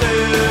to do.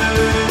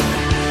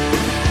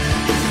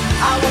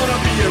 I wanna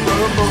be a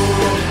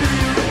Ramon,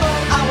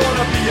 I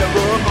wanna be a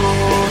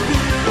Ramon,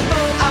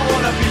 I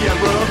wanna be a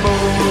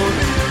Ramon,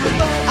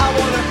 I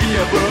wanna be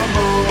a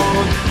Ramon.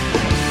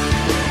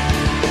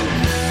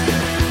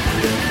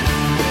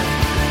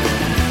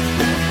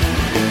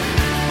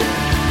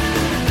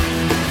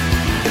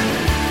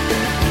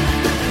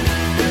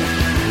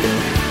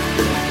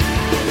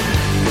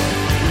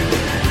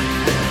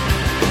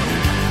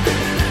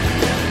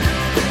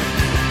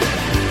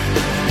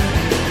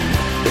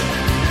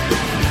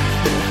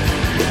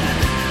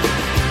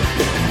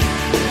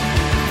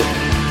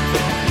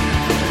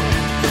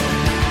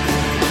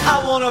 I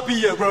wanna be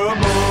a Ramon,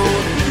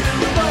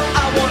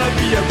 I wanna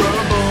be a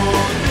Ramon,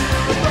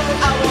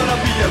 I wanna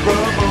be a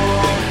Ramon,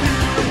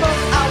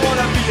 I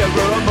wanna be a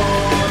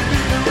Ramon,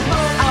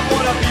 I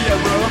wanna be a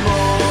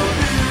Ramon,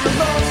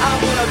 I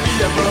wanna be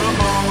a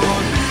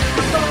Ramon,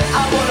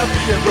 I wanna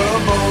be a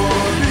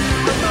Ramon,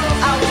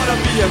 I wanna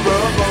be a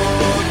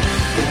Ramon.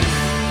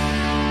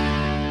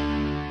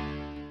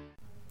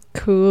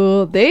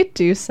 Cool. They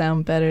do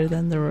sound better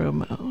than the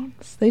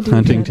Ramones. They do.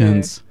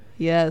 Huntingtons. Better.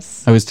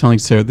 Yes. I was telling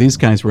Sarah, these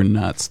guys were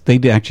nuts. They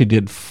actually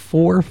did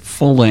 4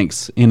 full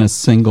lengths in a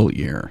single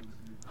year.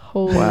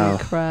 Holy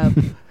crap.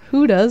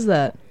 Who does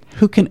that?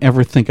 Who can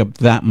ever think of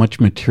that much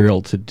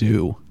material to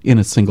do in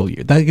a single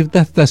year?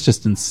 That's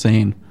just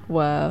insane.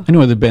 Wow. I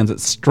know other bands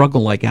that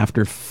struggle like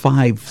after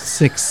 5,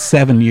 6,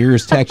 7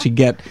 years to actually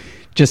get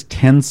just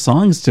 10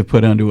 songs to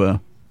put onto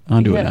an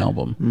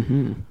album.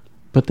 Mm-hmm.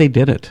 But they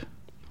did it.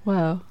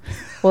 Wow.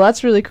 Well,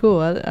 that's really cool.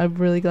 I'm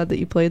really glad that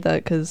you played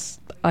that, because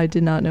I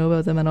did not know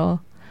about them at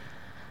all.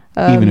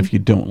 Even if you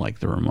don't like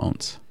the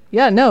Ramones.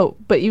 Yeah, no,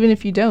 but even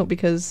if you don't,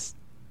 because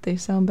they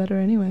sound better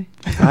anyway.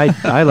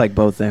 I like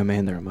both them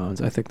and the Ramones.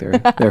 I think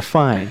they're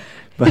fine.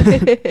 But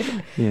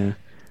yeah.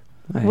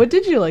 What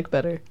did you like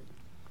better?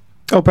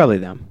 Oh, probably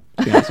them.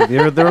 To be honest with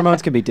you. The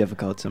Ramones can be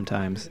difficult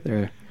sometimes.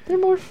 They're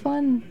more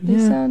fun. They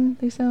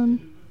sound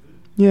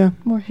yeah,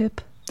 more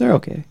hip. they're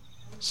okay.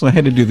 So I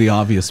had to do the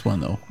obvious one,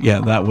 though.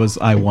 Yeah, that was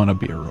I Want to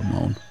Be a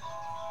Ramone.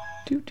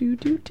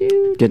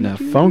 Getting a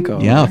phone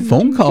call. Yeah,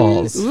 phone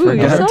calls. Ooh,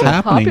 Forgot you're so it's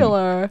happening.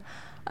 popular.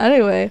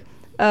 Anyway,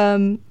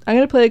 I'm going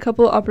to play a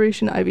couple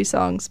Operation Ivy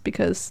songs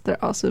because they're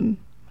awesome.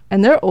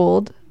 And they're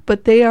old,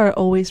 but they are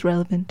always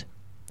relevant.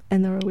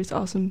 And they're always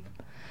awesome.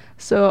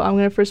 So I'm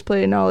going to first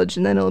play Knowledge,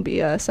 and then it'll be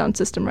a Sound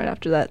System right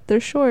after that. They're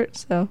short,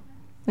 so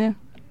yeah.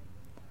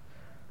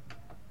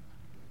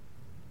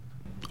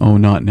 Oh,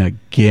 not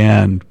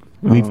again.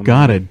 We've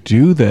got to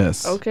do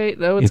this. Okay,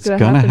 no, it's gonna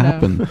gonna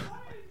happen.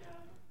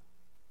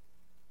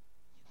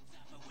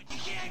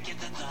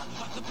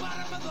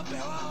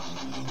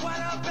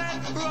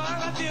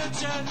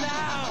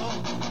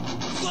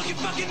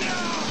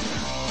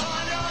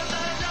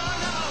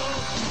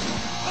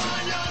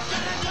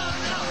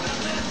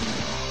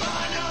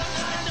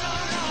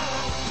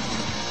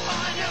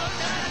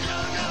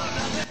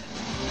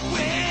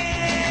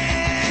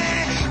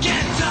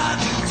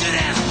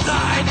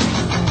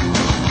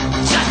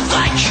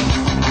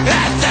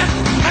 now.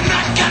 I'm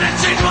not gonna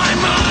change my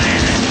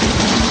mind.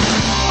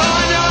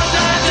 I know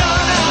that I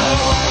don't know.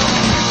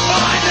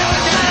 I know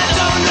that I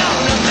don't know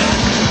nothing.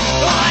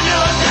 I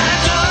know that I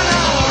don't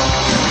know.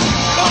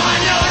 I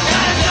know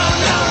that I don't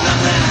know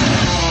nothing.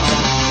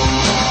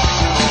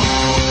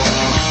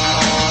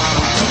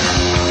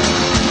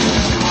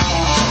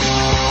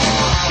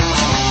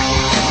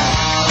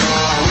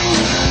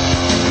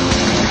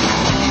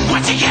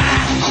 What you gonna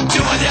do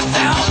with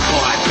yourself,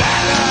 boy?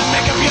 Better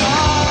make up your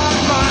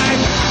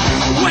mind.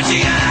 What you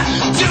gonna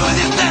do with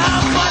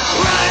yourself? But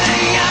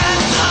running out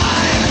of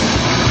time.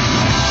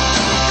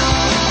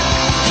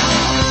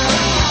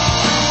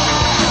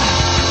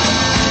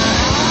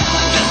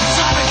 This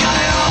time I got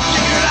it all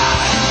figured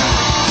out.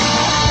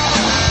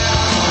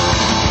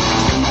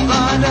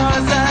 I know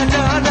that I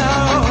don't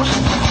know.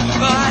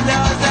 I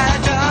know that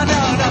I don't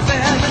know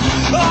nothing.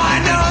 I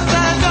know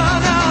that I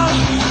don't know.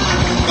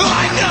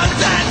 I know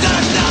that I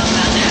don't know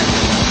nothing.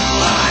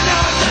 I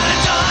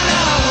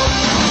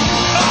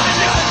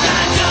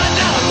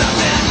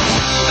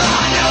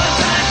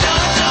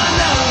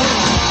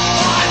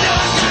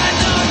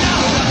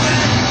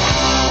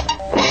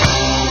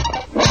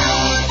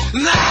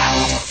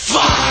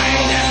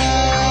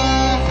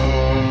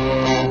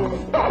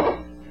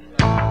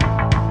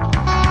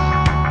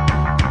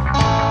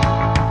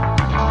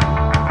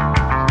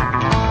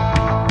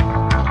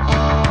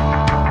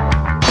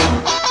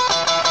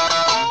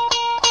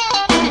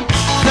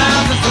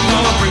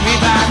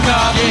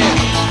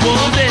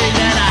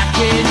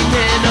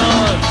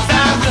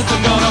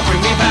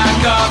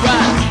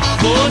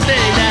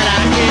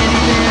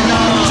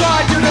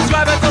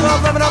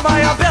limit of my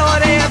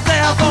ability. And say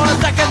for a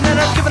second that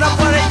I've given up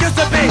what it used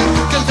to be.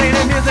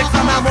 Containing music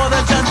somehow more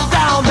than just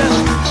sound. This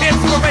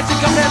inspiration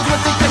comes in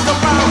twisting things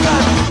around.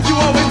 Cause you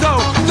always know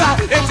that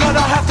it's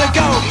gonna have to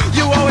go.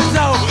 You always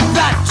know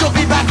that you'll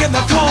be back in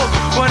the cold.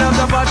 One of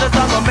the bunches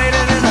of them made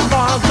it in a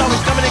song. So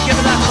he's coming and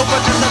giving that hope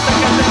for just a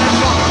second and it's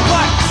gone.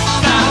 But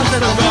sounds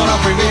that are gonna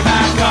bring me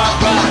back up.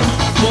 Right,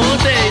 one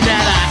thing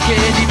that I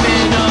can't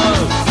depend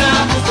on.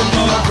 Sounds that are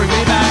gonna bring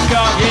me back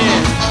up.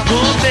 Yeah,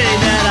 one thing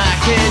that I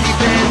can't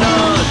depend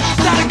on.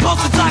 Static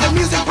pulse inside of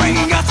music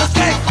bringing us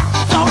escape.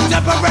 So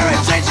temporary,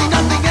 changing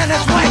nothing in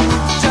its way.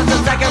 Just a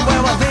second where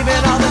we're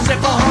leaving all this shit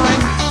behind.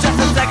 Just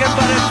a second,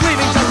 but it's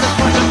leaving just as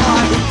point of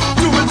time.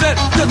 To resist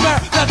despair,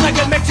 that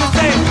second makes you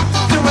sane.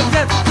 To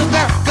resist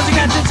despair, cause you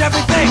can't change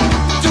everything.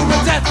 To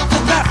resist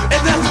despair,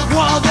 in this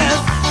world is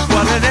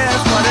what it is,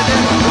 what it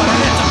is, what it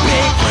is. A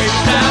big great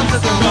sound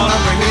system gonna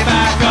bring me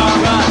back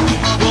alright.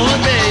 One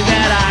thing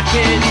that I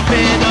can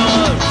depend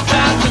on.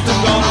 Sound system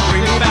gonna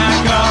bring me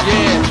back up,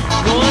 yeah.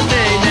 One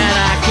thing that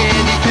I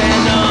can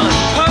depend on.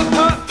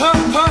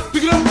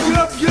 Pick it up, pick it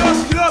up, get up,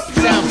 get up,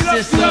 get up, get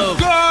up, get up,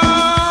 go!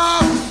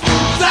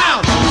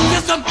 Sound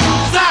system,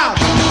 sound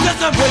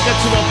system. Wake up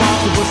to my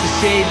boss, what's the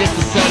shade, that's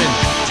the sudden.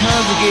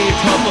 Times are getting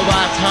tougher,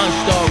 my tongue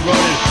start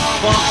running.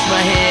 Fox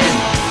my hand,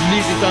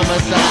 music on my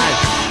side.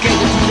 Get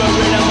to the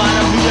rhythm,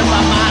 I'm music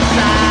by my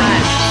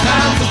side.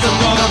 Sound system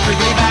gonna bring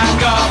me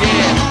back up,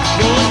 yeah.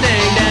 One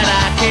thing that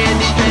I can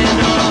depend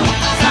on.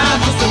 Sound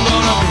system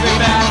gonna bring me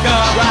back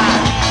up,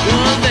 right.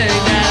 One thing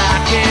that I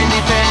can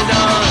depend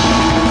on.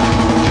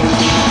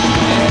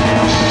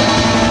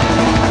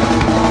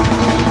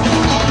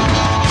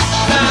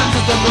 Sound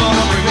system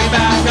gonna bring me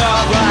back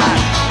up, right.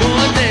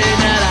 One thing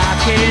that I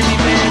can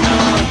depend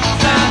on.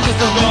 Sound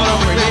system gonna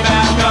bring me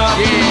back up,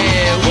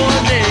 yeah.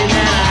 One thing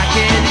that I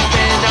can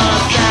depend on.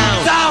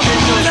 Sound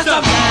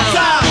system,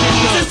 sound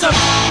system.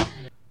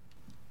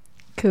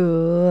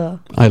 Cool.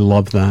 I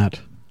love that.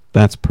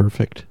 That's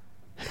perfect.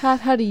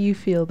 How do you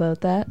feel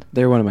about that?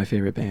 They're one of my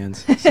favorite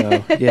bands.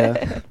 So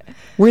yeah,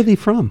 Where are they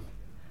from?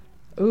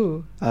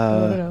 Ooh, I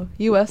don't know.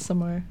 U.S.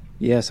 somewhere.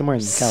 yeah, somewhere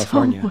in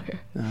California.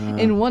 Somewhere.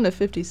 In one of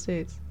 50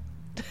 states.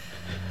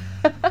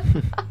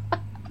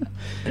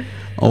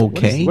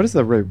 Okay. What is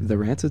the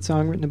Rancid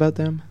song written about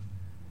them?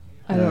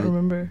 I don't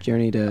remember.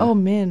 Journey to. Oh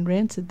man,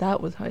 Rancid,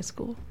 that was high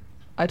school.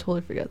 I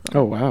totally forget that.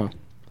 Oh wow.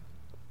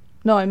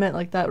 No, I meant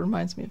like that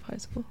reminds me of high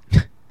school.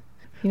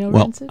 You know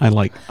Well, Rancid? I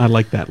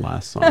like that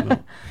last song. Though.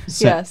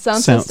 Yeah,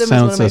 Sound System is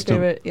one of my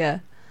favorite. Yeah.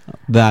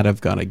 That I've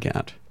got to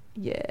get.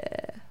 Yeah.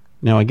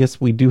 Now, I guess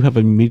we do have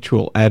a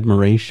mutual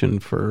admiration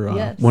for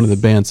Yes. one of the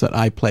bands that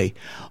I play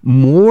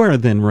more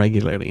than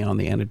regularly on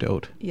the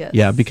Antidote. Yes.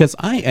 Yeah, because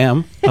I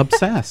am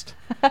obsessed.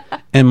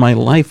 And my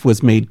life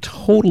was made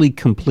totally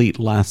complete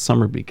last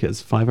summer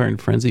because Five Iron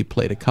Frenzy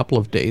played a couple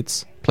of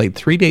dates, played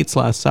 3 dates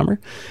last summer,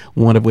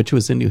 one of which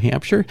was in New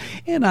Hampshire,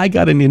 and I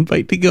got an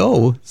invite to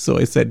go. So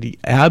I said,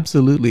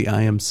 absolutely,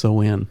 I am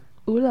so in.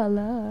 Ooh la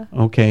la.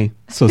 Okay,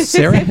 so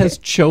Sarah has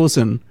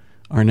chosen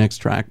our next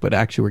track, but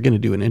actually we're going to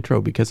do an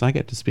intro because I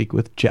get to speak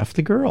with Jeff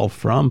the Girl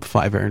from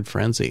Five Iron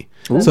Frenzy.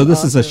 So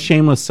this is a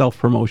shameless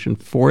self-promotion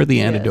for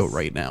the Antidote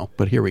right now,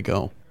 but here we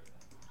go.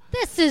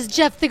 This is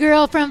Jeff the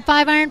Girl from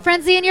Five Iron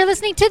Frenzy, and you're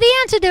listening to the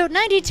Antidote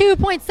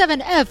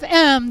 92.7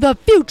 FM, the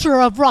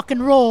future of rock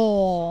and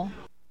roll.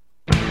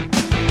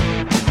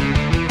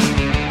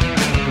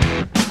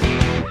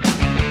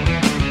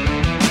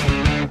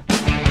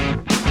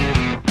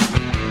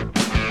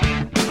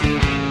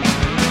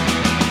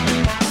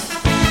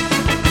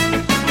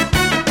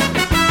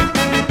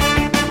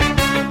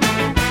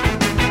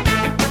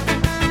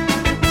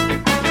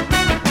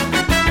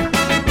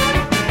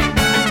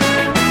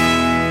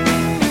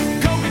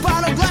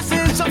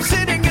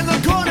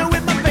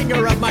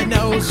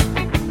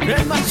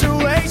 And my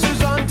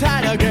shoelaces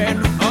untied again.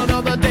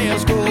 Another day of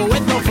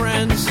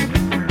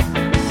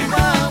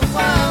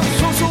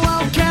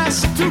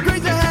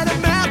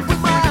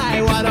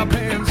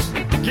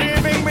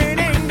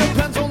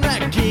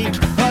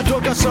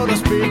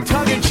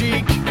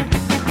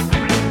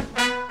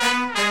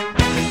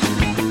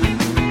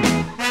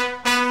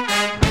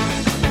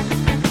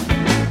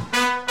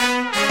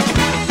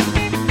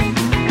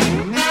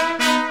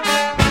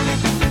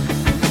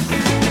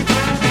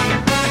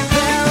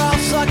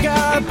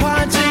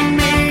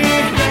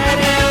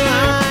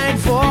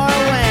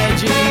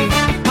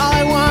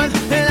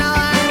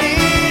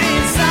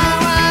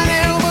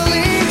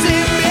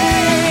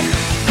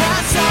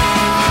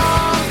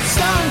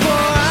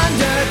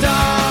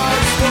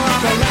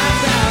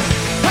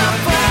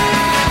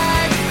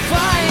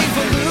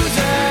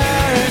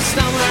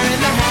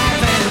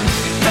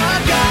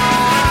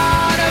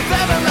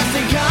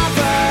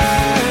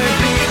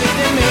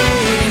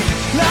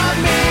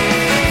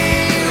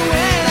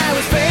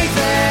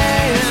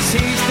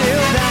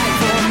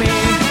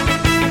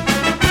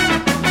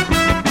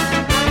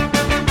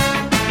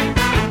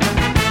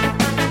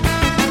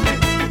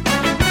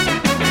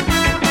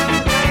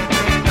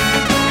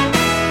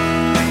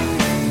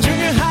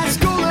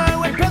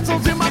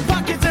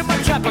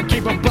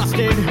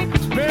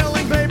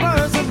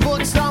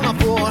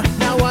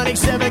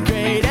my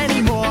grade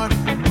anymore.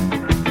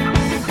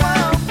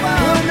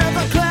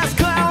 Another class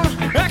clown,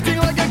 acting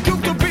like a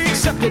goof to be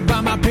accepted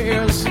by my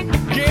peers.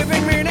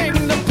 Giving meaning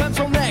to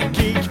pencil neck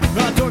geek,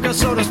 a dork,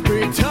 so to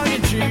speak, tongue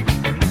in cheek.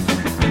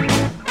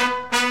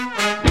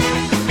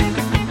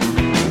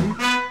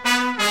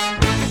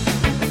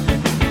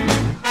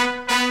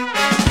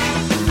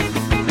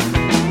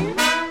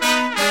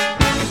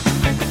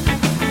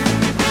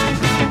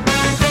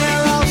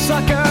 They're all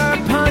sucker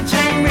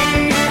punching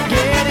me,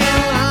 get in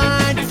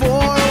line for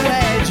a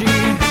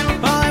wedgie.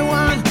 All I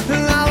want,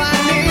 all I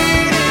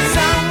need is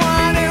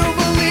someone who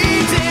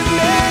believes in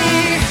me.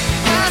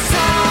 A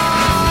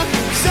song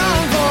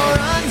for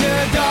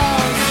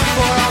underdogs,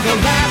 for all the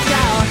left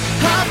out.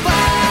 A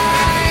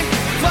fight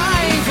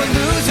for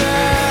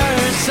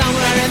losers,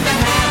 somewhere in the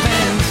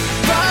heavens.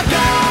 For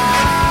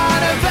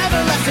God of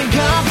everlasting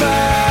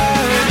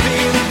comfort,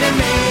 believed in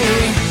me,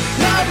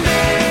 loved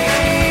me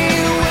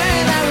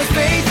when I was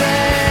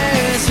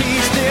faithless. He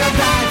still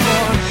died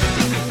for.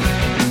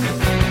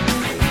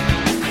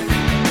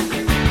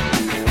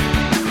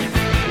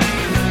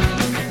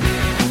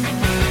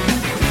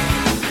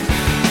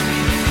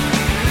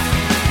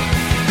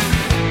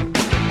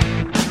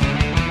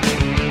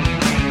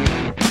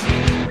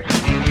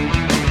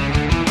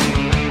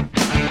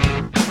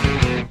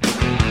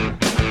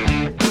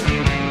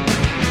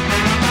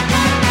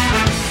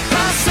 A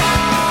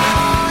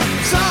song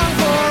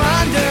for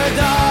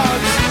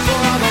underdogs, for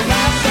all the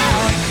left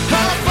out. A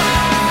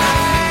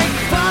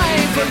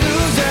fight for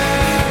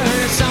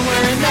losers,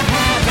 somewhere in the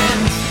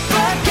heavens.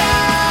 For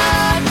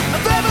God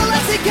of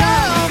everlasting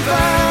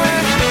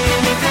comfort,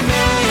 believed in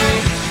me,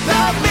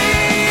 loved me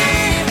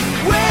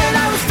when I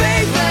was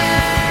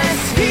faithless.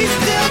 He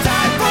still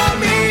died for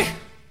me.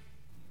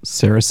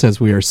 Sarah says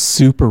we are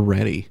super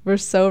ready. We're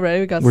so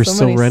ready. We got We're so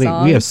so many ready.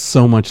 songs. We have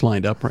so much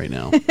lined up right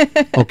now.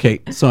 Okay,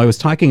 so I was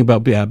talking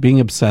about being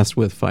obsessed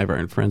with Five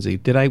Iron Frenzy.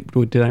 Did I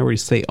already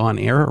say on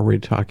air, or were we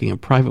talking in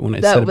private when I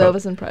said that about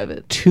was in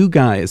private. two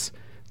guys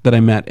that I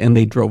met, and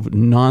they drove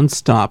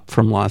nonstop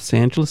from Los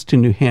Angeles to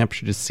New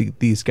Hampshire to see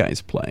these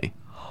guys play.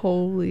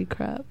 Holy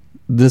crap.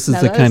 This is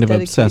Now the that kind is of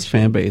obsessed dedication.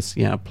 fan base.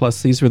 Yeah.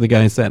 Plus, these were the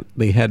guys that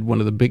they had one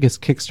of the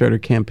biggest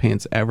Kickstarter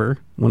campaigns ever,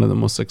 one of the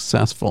most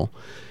successful,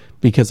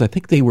 because I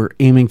think they were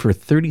aiming for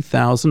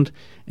 $30,000,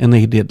 and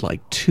they did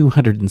like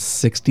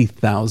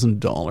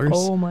 $260,000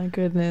 Oh my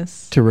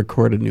goodness. to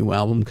record a new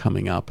album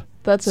coming up.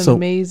 That's So,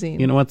 amazing.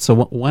 You know what? So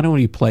why don't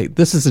we play?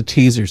 This is a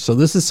teaser. So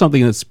this is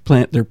something that's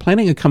they're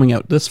planning on coming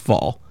out this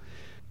fall.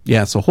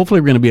 Yeah, so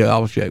hopefully we're going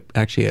to be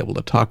actually able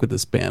to talk with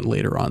this band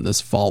later on this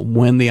fall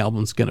when the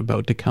album's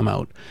about to come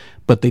out.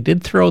 But they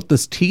did throw out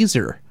this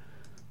teaser.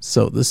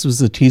 So this was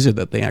the teaser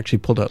that they actually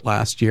pulled out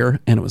last year,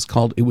 and it was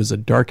called "It Was a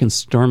Dark and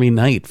Stormy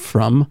Night"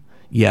 from,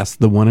 yes,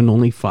 the one and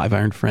only Five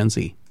Iron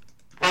Frenzy.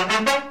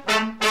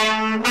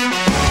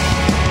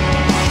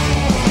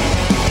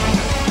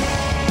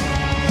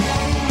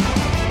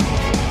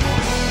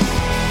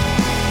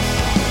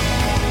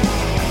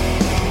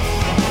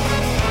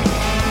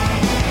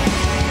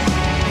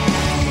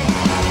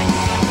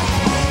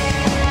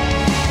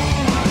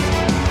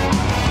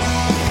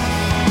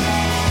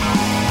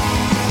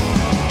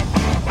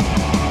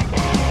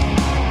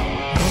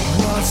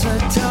 Was a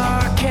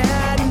dark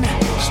and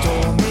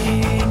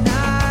stormy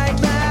night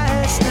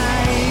last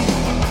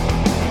night.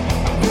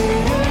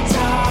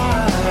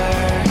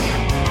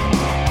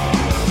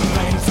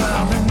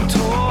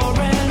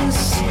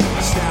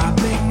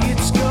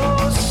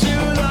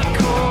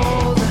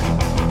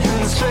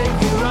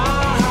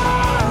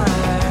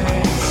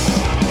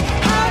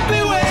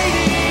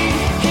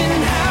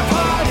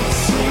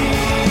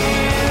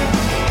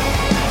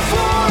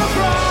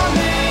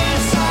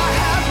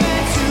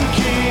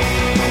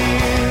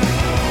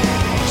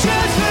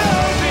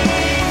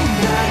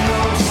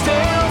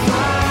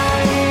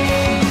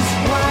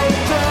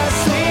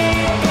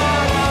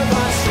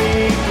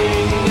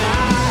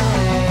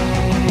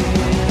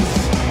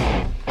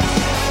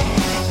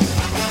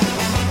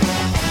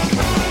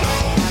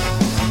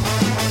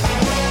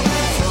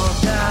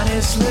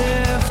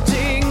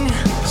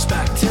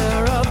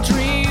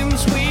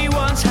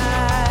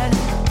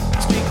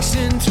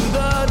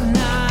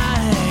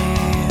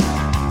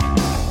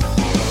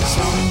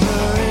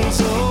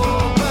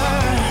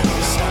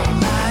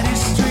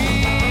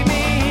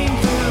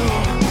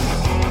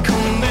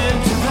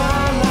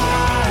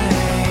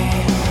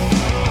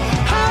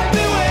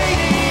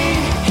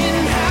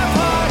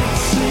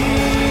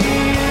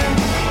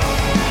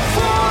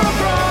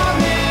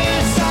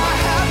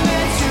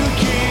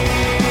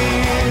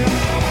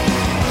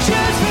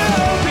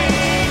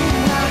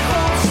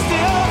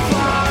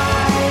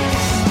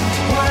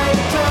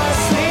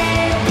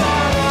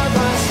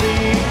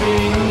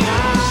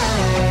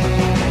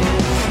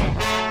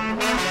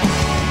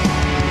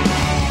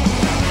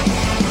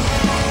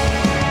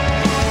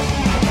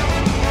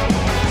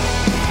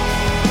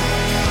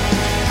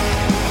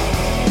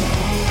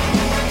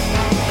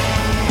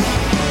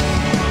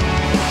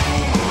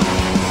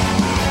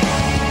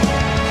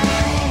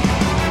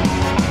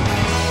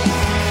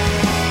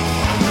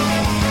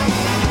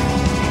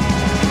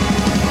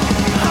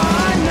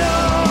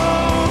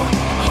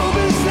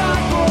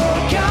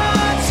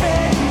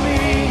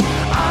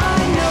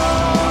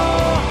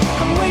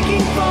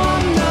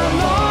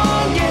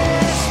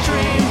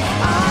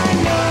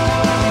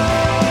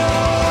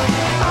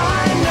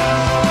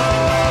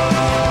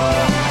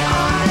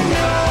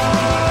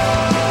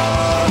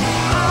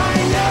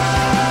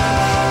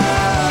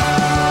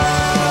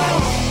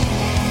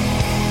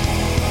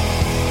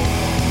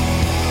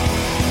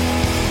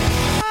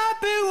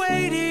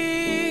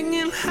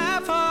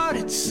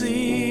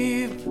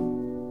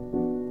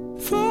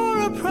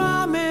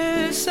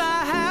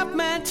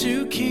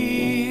 you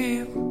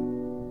keep.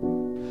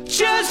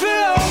 Just for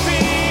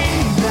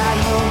hoping that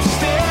hope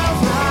still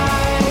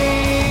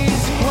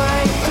flies.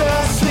 Wipe the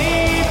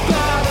sleep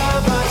out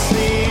of our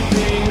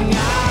sleeping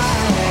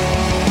eyes.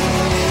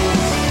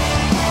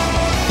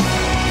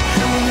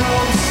 And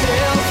hope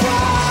still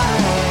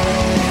flies.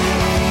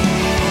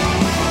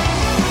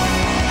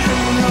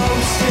 And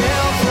hope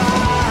still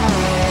flies.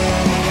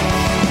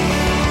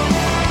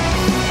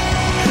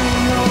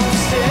 And hope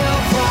still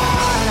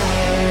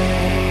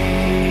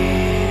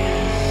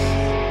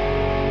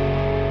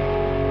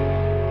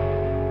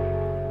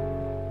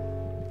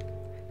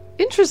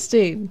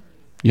Interesting.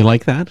 You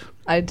like that?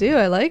 I do.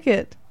 I like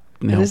it.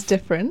 No. It is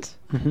different.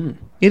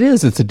 It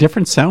is. It's a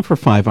different sound for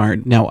 5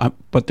 Iron. Now,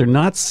 but they're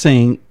not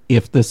saying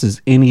if this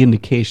is any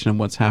indication of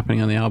what's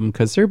happening on the album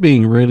because they're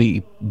being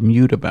really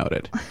mute about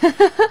it.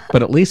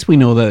 But at least we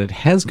know that it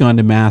has gone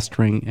to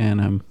mastering, and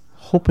I'm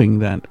hoping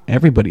that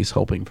everybody's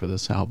hoping for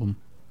this album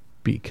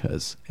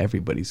because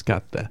everybody's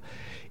got the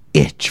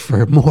itch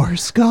for more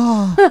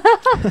ska.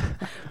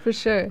 For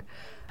sure.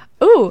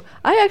 Oh,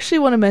 I actually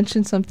want to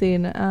mention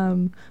something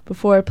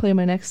before I play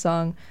my next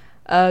song.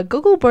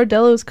 Gogol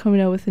Bordello is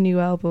coming out with a new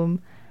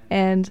album,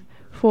 and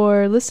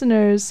for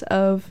listeners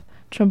of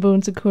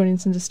Trombones,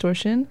 Accordions, and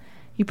Distortion,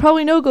 you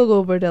probably know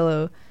Gogol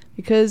Bordello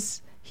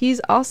because he's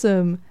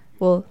awesome.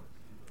 Well,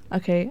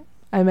 okay,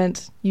 I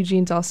meant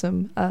Eugene's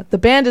awesome. The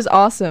band is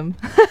awesome.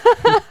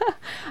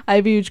 I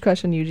have a huge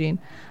crush on Eugene.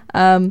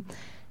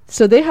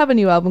 So they have a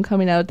new album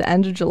coming out at the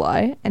end of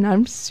July, and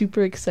I'm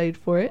super excited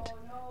for it.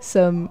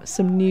 Some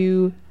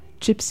new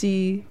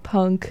gypsy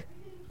punk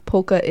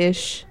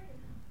polka-ish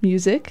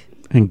music.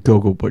 And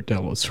Gogol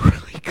Bordello's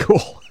really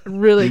cool.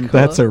 Really cool.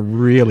 That's a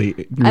really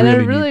and I'm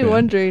neat really band.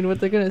 wondering what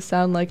they're gonna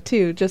sound like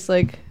too. Just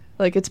like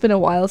it's been a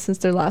while since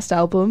their last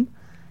album,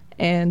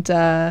 and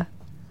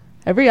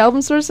every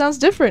album sort of sounds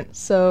different.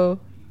 So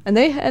I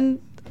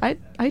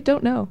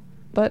don't know,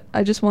 but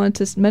I just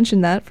wanted to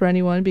mention that for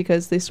anyone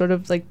because they sort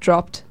of like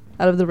dropped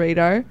out of the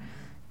radar,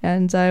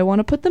 and I want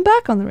to put them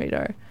back on the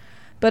radar.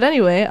 But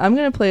anyway, I'm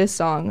going to play a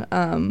song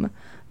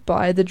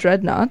by the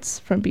Dreadnoughts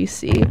from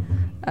BC.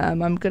 I'm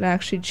going to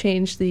actually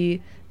change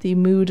the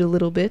mood a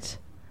little bit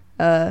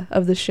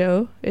of the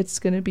show. It's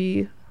going to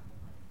be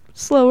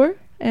slower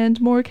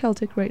and more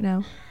Celtic right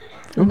now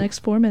for the next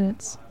 4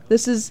 minutes.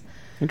 This is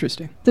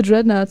Interesting. the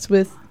Dreadnoughts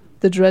with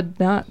the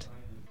Dreadnought.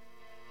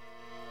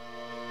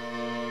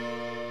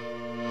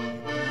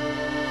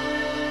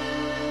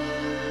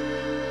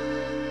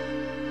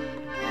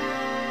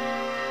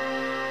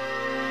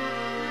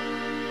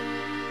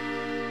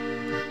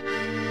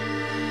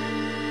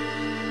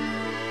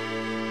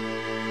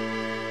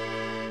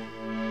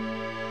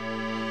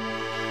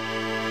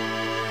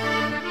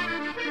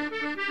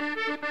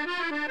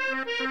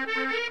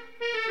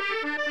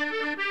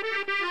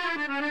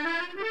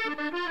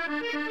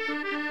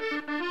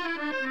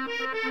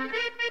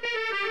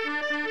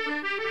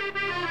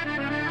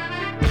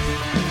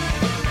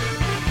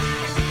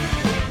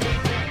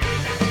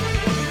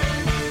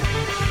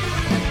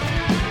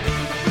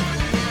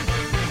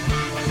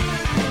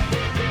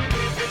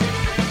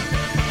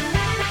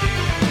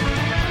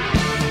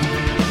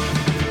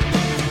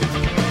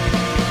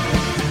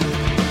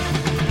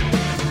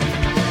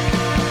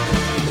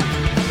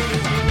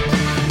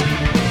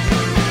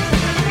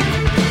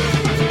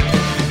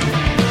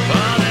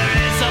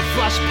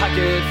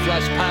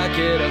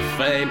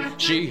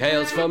 She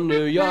hails from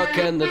New York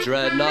and the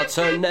Dreadnought's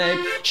her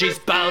name. She's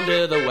bound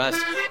to the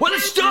west where the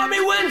stormy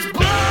winds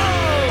blow.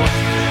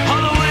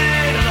 All the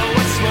way to the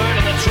westward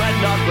and the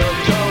Dreadnought will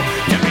go.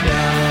 Derry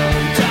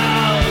down,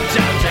 down,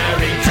 down,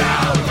 Derry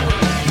down.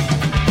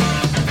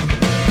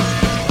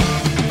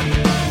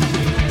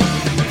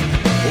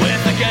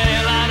 With the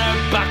gale on her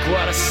back,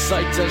 what a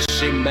sight does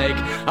she make.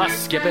 A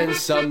skipping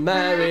so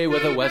merry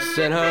with the west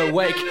in her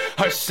wake.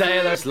 Her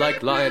sailors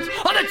like lions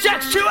on the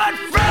decks to and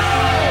fro.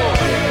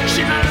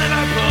 She ran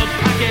Liverpool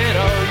packet,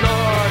 oh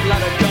Lord,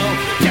 let her go.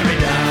 Derry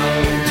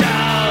down,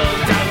 down,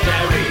 down,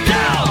 Derry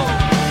down.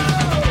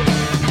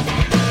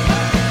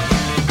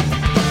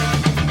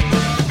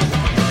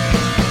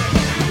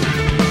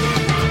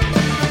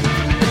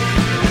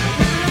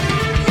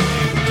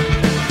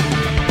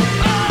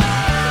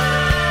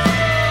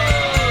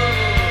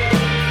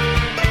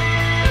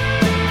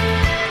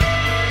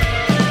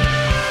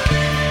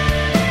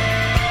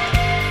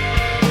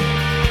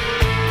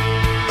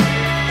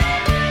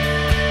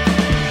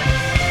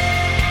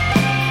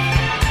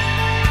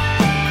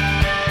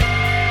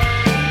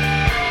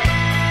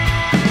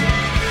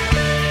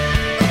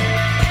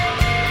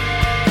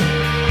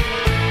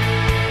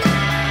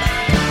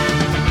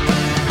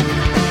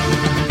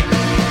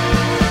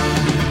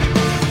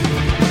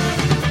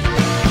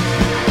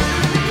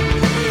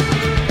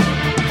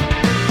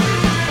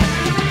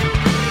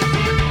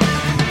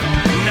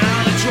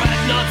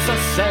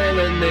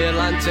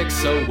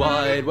 So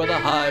wide, where the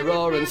high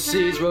roaring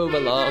seas rove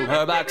along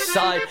her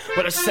backside,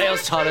 where the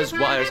sails taut as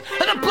wires,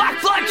 and the black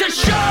flag to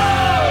show.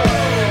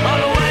 All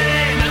the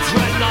way, the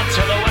Dreadnought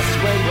to the west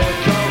wind will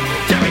go.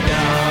 Derry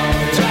down,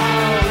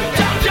 down,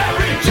 down,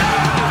 Derry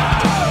down.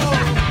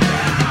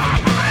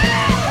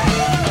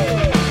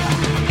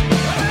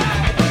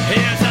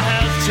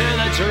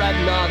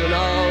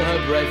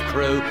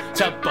 do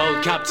to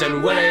bold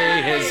Captain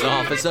Willie, his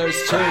officers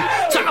too.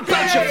 Talk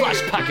about your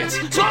flash packets,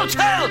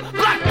 swallowtail,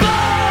 black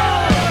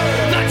blood.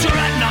 The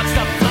dreadnoughts,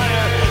 the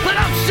fire, but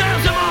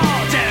outsails them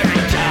all.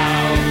 Derry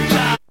down,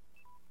 down,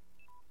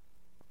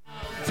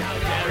 down,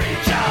 Derry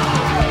down.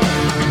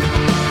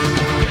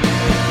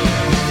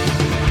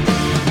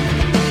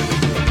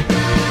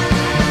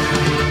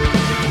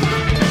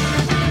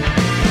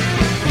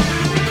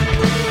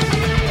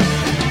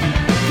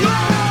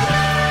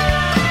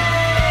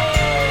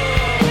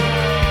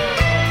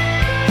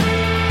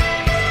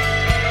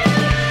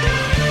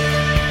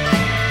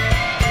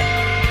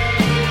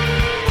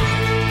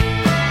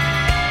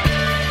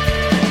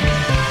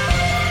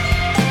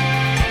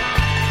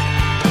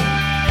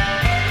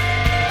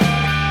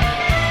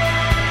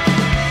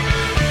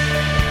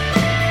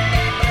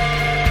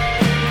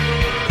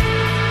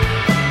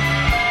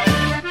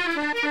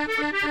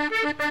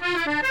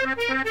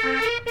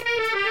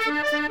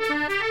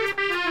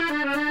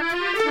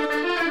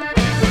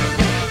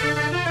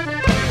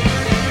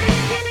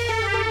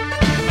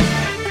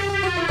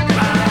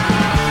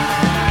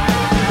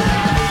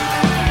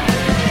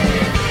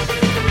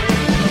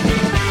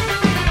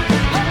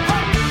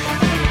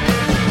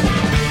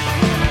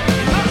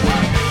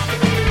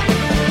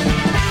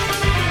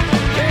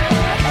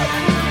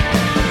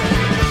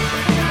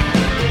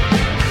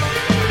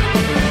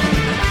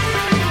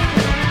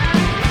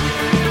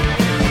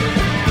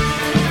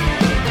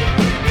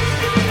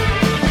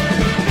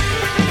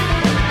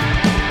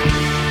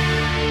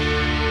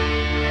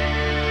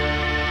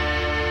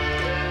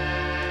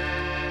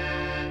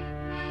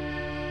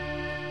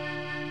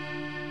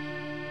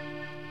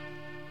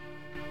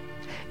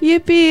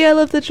 Yippee, I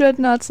love the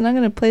Dreadnoughts, and I'm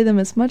going to play them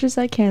as much as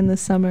I can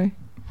this summer.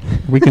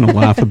 We're going to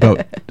laugh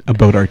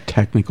about our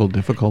technical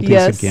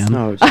difficulties again.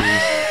 Oh,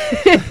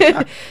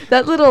 jeez.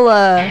 That little,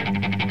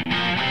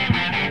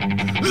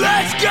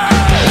 Let's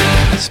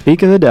go!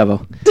 Speak of the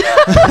devil.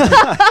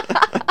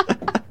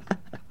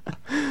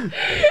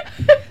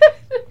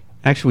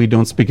 Actually, we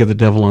don't speak of the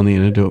devil on the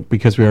Antidote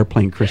because we are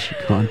playing Christian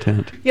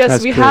content. yes,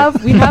 That's we true.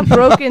 have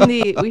broken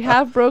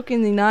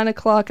the 9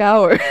 o'clock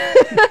hour.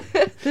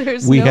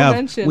 There's no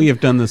mention. We have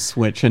done the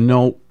switch, and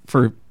no,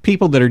 for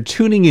people that are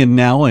tuning in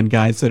now and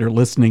guys that are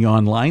listening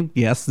online,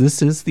 yes,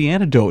 this is the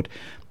Antidote,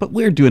 but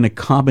we're doing a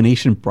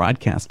combination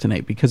broadcast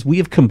tonight because we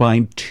have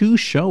combined two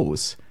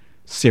shows.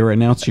 Sarah,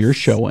 announce your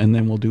show, and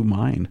then we'll do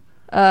mine.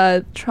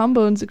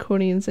 Trombones,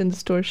 Accordions, and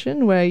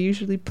Distortion, where I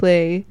usually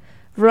play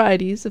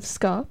varieties of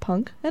ska,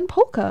 punk, and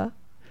polka.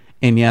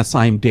 And yes,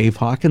 I'm Dave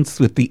Hawkins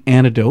with the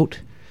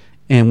Antidote,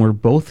 and we're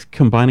both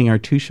combining our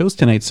two shows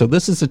tonight. So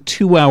this is a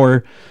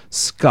 2-hour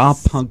ska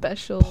punk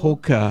Special.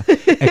 polka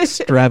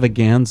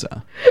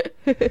extravaganza.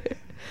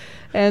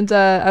 And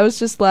I was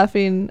just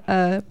laughing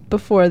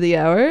before the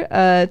hour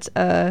at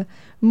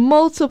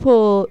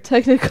multiple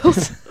technical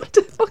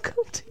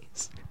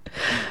difficulties.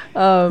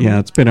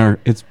 Yeah,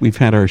 we've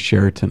had our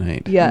share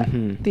tonight. Yeah,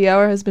 the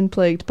hour has been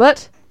plagued,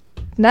 but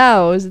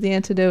now is the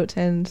Antidote,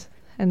 and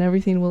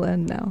everything will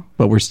end now.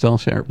 But we're still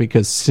sharing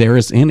because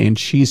Sarah's in and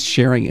she's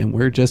sharing, and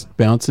we're just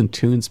bouncing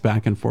tunes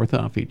back and forth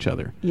off each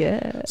other.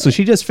 Yeah. So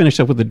she just finished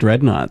up with the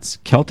Dreadnoughts,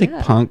 Celtic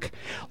punk.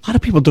 A lot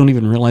of people don't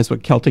even realize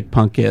what Celtic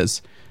punk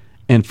is.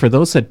 And for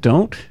those that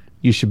don't,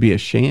 you should be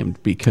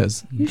ashamed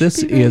because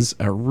this is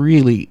a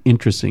really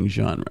interesting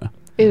genre.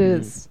 It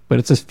is. But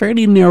it's a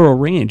fairly narrow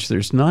range.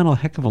 There's not a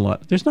heck of a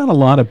lot. There's not a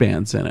lot of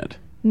bands in it.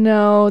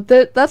 No,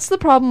 that's the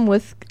problem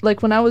with,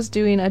 like, when I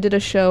did a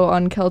show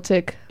on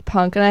Celtic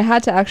punk, and I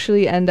had to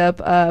actually end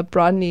up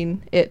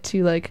broadening it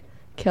to, like,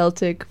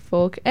 Celtic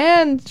folk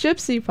and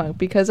gypsy punk,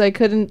 because I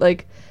couldn't,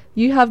 like,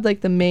 you have,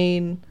 like, the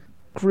main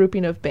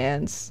grouping of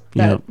bands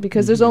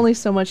because there's only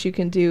so much you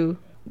can do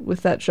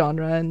with that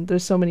genre, and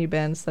there's so many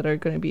bands that are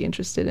going to be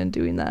interested in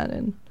doing that,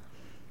 and,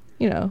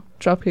 you know,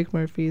 Dropkick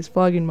Murphys,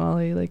 Flogging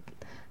Molly, like,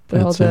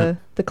 all the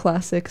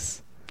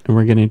classics. And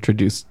we're going to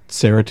introduce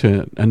Sarah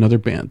to another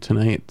band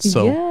tonight.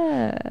 So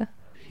yeah.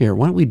 Here,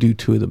 why don't we do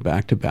two of them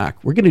back to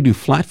back? We're going to do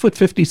Flatfoot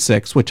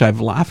 56, which I've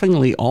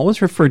laughingly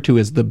always referred to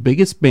as the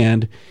biggest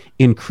band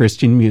in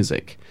Christian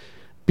music,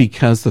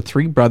 because the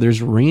three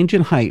brothers range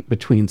in height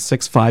between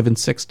 6'5" and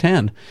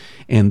 6'10",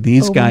 and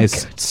these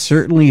guys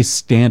certainly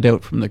stand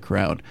out from the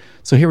crowd.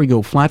 So here we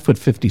go, Flatfoot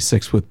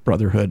 56 with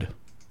Brotherhood.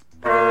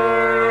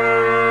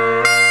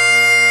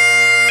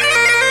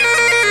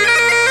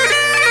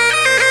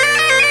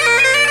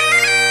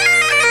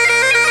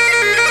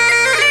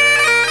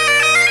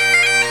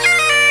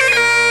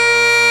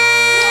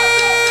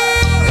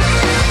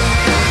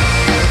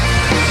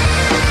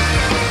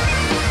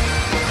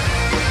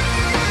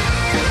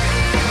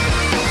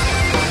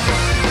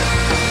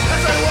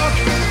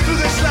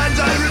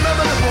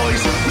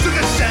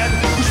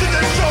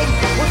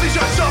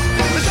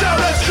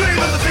 Scream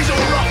and the things all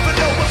rock, but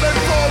no weapon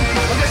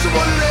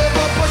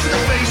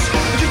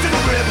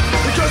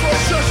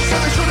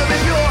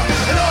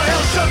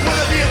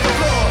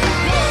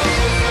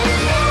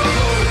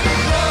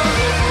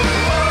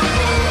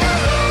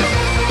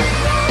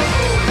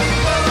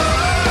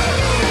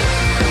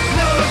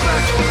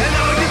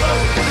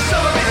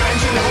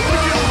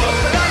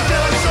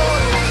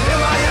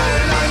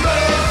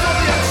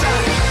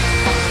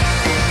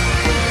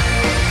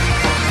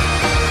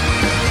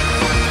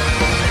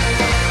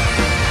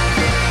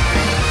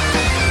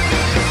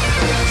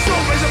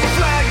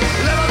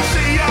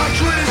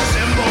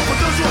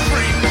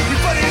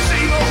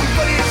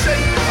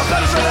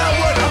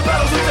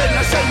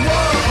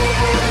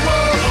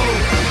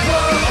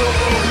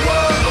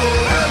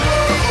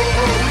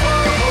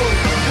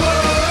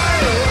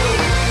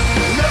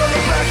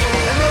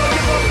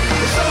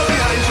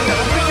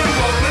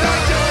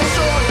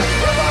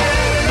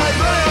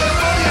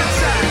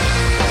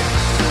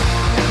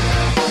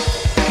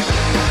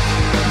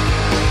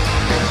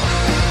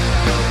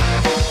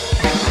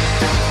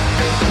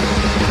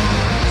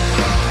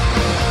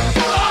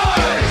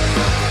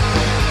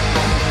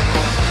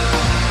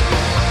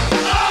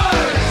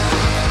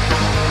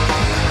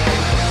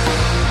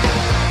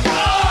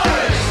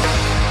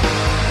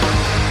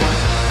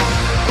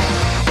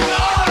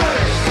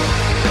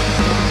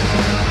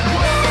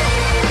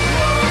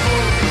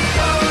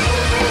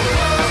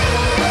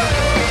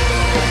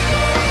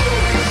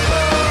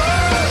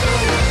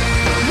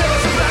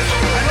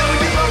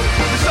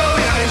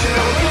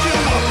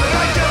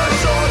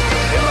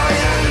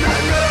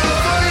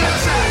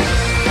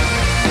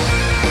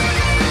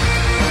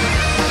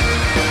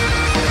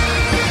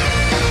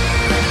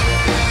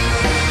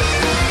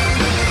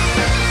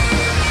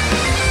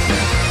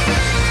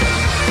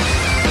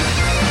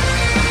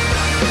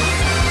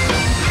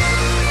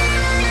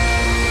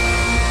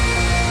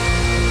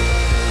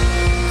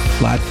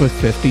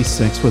Flatfoot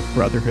 56 with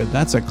Brotherhood.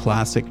 That's a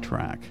classic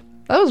track.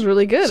 That was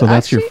really good. So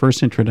that's your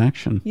first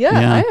introduction.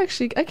 Yeah,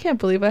 I can't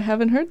believe I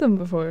haven't heard them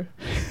before.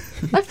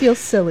 I feel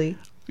silly.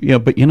 Yeah,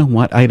 but you know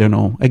what? I don't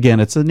know. Again,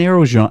 it's a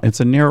narrow genre.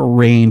 It's a narrow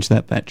range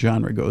that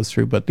genre goes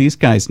through. But these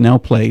guys now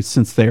play,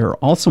 since they're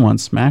also on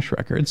Smash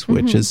Records,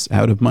 which is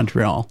out of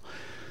Montreal.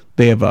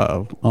 They have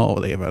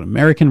an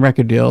American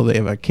record deal, they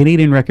have a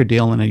Canadian record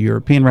deal, and a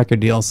European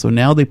record deal. So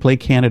now they play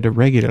Canada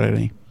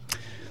regularly,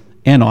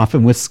 and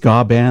often with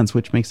ska bands,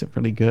 which makes it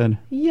really good.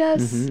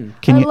 Yes,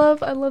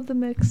 I love the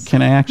mix.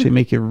 Can I actually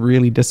make you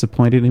really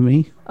disappointed in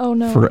me? Oh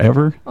no!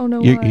 Forever? Oh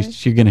no!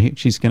 She's gonna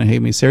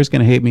hate me. Sarah's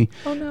gonna hate me.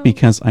 Oh no!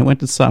 Because I went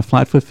to saw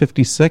Flatfoot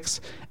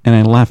 56, and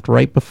I left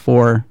right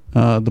before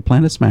the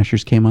Planet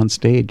Smashers came on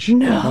stage.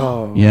 No.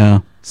 Oh. Yeah.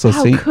 So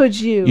how could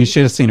you? You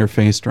should have seen her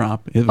face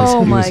drop.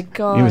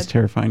 God! It was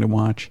terrifying to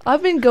watch.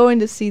 I've been going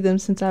to see them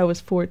since I was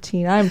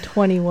 14. I'm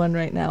 21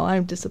 right now.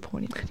 I'm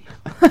disappointed in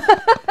you.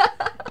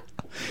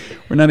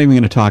 We're not even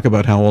going to talk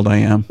about how old I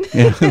am.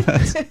 Yeah,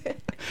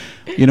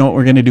 you know what?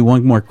 We're going to do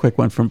one more quick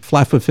one from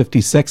Flatfoot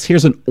 56.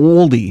 Here's an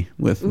oldie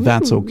with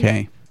That's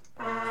Okay.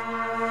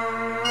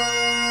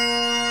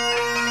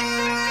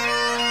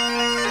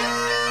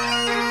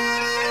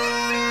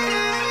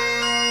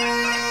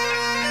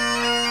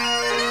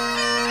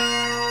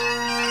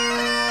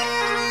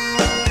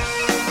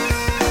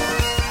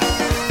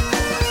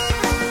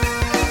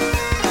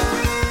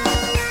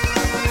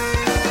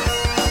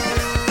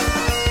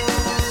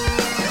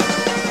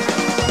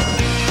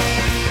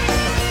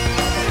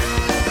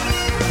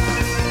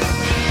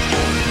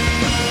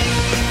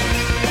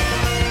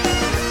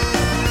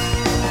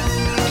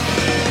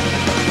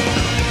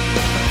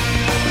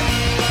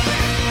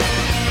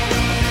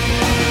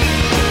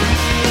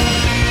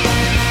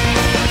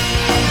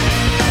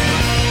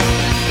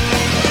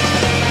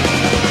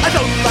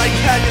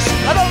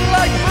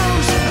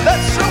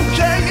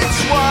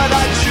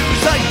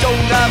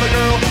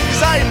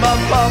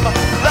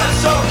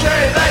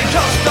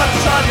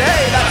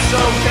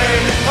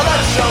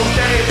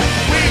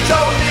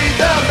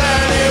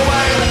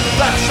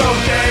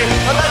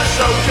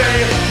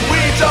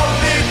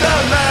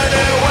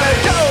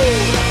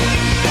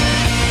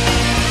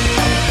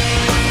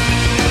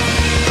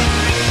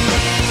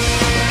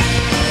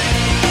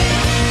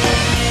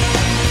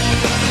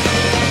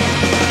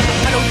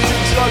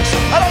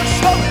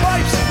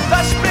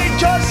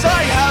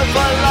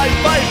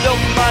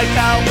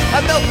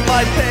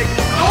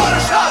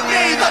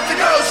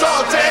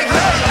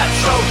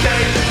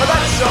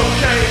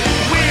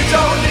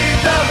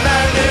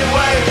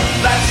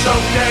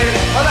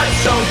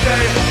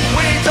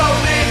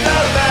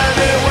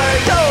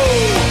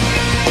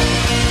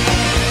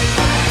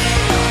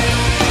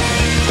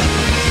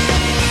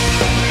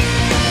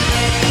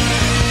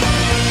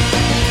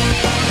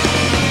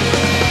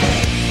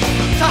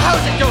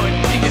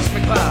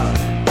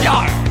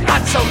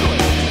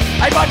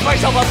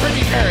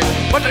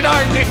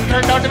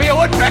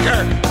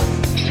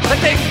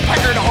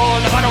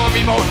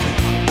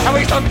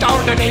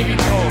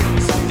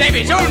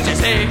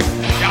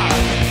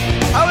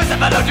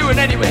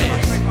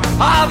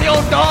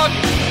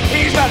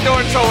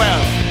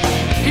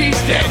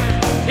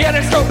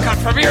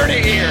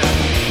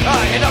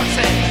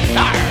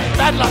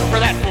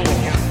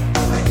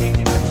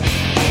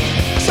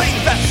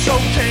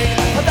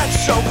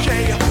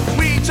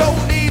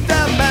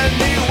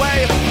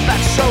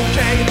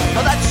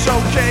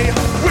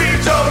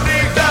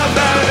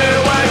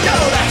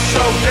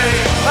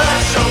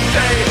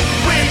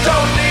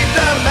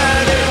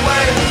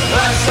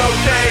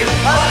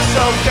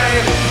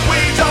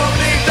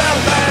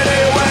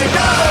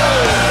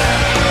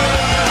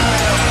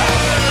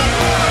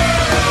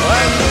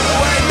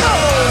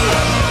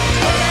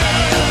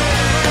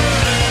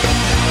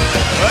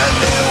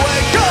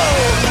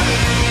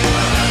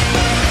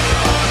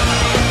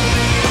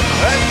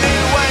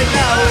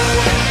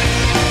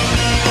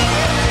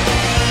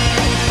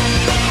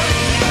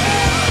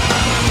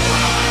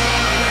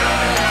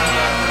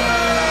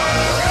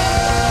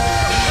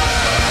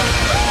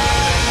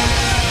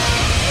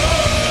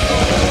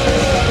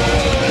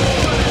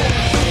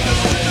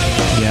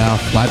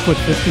 Flatfoot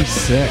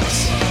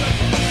 56.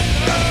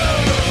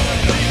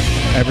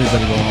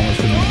 Everybody will almost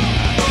remember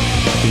that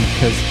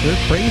because they're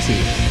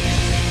crazy.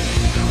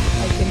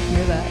 I can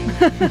hear that.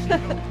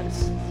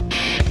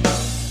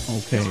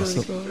 Okay, really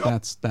so cool.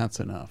 that's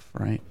enough,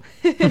 right?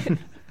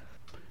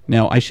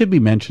 Now, I should be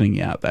mentioning,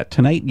 that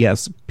tonight,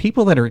 yes,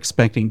 people that are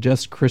expecting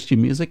just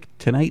Christian music,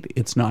 tonight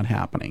it's not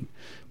happening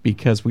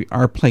because we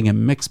are playing a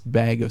mixed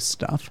bag of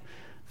stuff.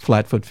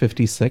 Flatfoot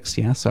 56,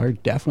 yes, are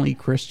definitely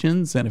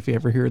Christians, and if you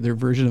ever hear their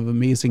version of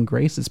Amazing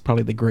Grace, it's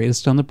probably the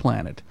greatest on the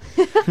planet.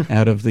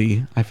 Out of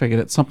the, I forget,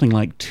 it's something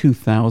like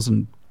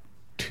 2,000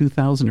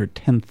 or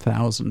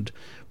 10,000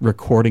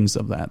 recordings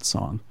of that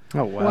song.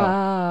 Oh, wow.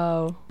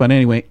 Wow. But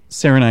anyway,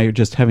 Sarah and I are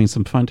just having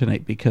some fun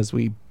tonight because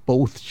we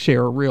both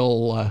share a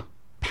real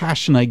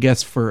passion, I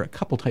guess, for a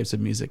couple types of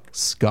music,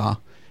 ska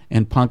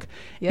and punk.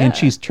 Yeah. And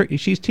she's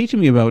teaching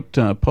me about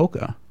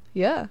polka.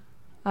 Yeah.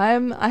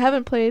 I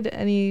haven't played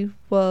any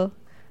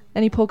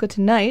polka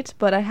tonight,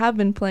 but I have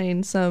been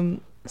playing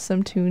some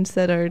tunes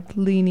that are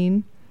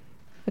leaning,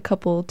 a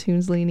couple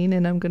tunes leaning,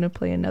 and I'm gonna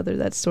play another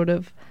that's sort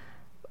of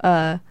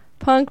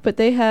punk, but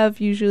they have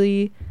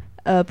usually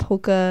a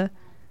polka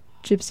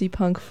gypsy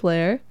punk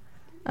flair.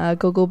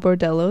 Gogol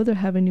Bordello, they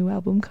have a new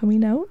album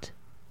coming out.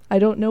 I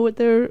don't know what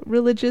their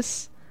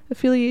religious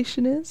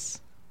affiliation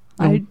is.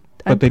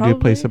 But they do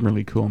play some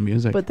really cool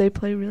music. But they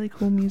play really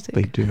cool music.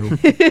 They do.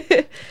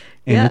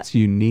 And it's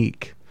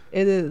unique.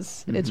 It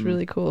is. Mm-hmm. It's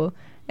really cool.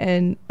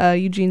 And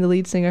Eugene, the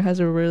lead singer, has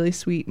a really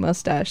sweet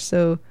mustache.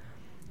 So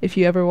if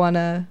you ever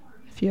wanna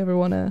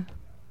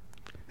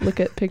look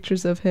at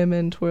pictures of him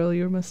and twirl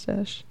your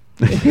mustache.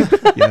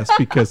 Yes,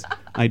 because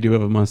I do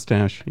have a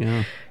mustache.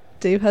 Yeah.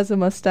 Dave has a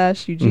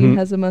mustache. Eugene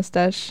has a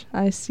mustache.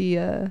 I see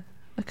a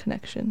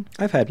connection.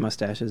 I've had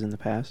mustaches in the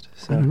past.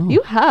 So. I don't know.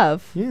 You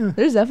have? Yeah.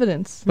 There's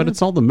evidence. But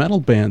it's all the metal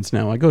bands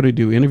now. I go to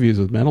do interviews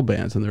with metal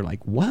bands, and they're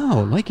like, wow,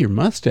 I like your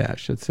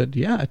mustache. I said,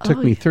 yeah, it took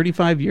me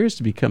 35 years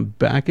to become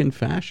back in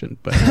fashion,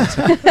 but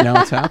now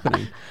it's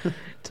happening.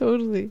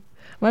 Totally.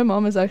 My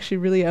mom is actually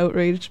really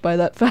outraged by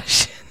that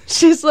fashion.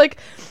 She's like,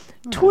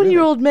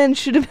 20-year-old men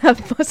shouldn't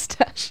have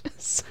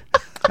mustaches.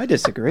 I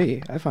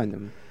disagree. I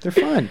find they're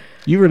fun.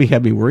 You really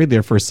had me worried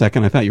there for a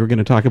second. I thought you were going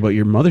to talk about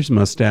your mother's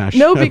mustache.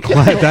 No, because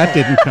I'm glad that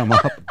didn't come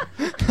up.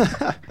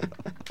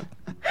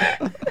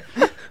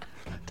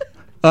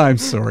 I'm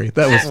sorry.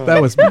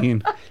 That was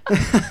mean.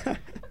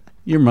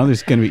 Your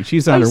mother's going to be.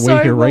 She's on her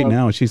way here right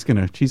now. She's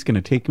gonna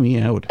take me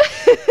out.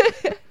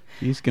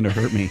 She's gonna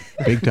hurt me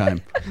big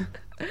time.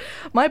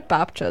 My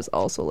Bapcha's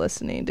also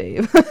listening,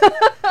 Dave.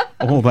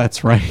 Oh,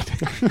 that's right.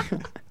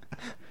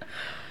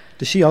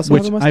 Does she also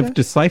have a mustache? I've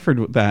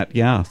deciphered that,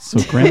 yeah. So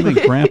grandma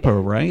and grandpa,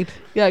 right?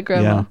 Yeah,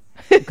 grandma.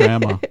 Yeah,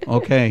 grandma.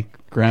 Okay,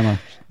 grandma.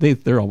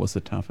 They're always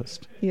the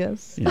toughest.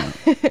 Yes. Yeah.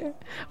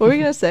 What were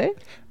you going to say?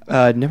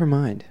 Never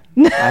mind.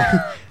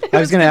 I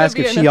was going to ask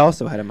if she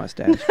also had a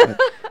mustache. But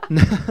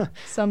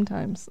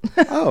Sometimes.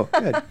 Oh,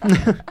 good.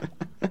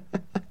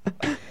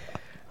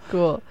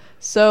 Cool.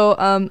 So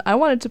I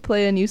wanted to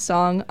play a new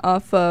song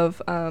off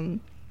of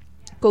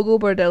Gogol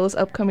Bordello's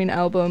upcoming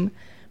album,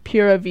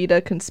 Pura Vida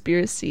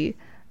Conspiracy.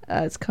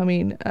 It's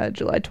coming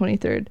July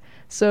 23rd.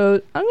 So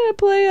I'm going to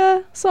play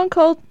a song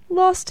called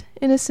Lost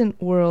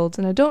Innocent Worlds,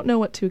 and I don't know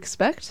what to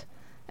expect,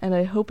 and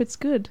I hope it's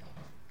good.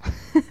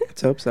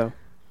 Let's hope so.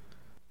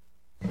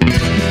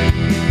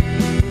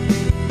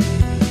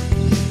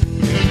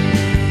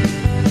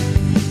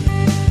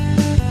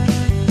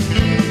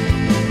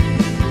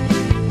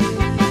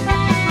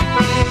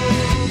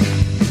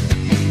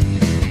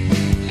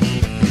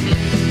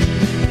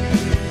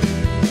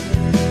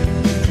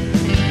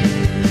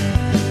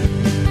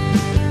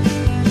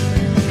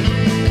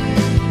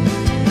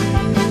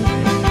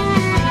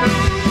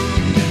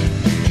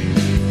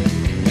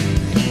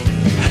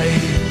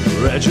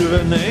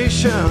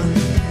 Rejuvenation,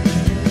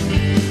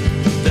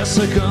 the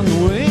second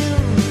wind.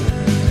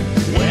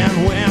 When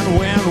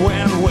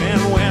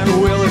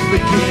will it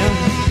begin?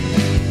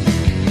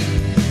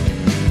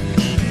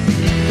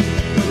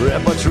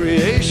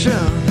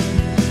 Repatriation,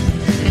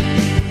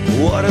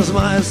 what is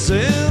my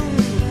sin?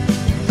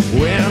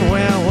 When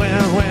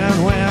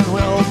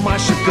will my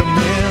ship come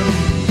in?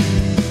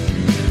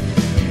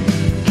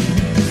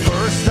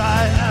 First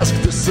I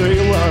asked the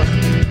sailor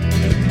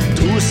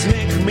to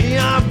sneak me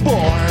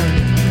aboard.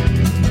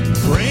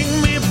 Bring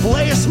me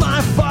place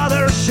my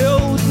father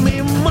showed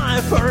me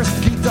my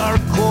first guitar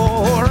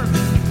chord.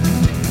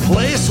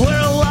 Place where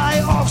a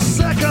lie of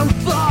second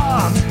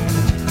thought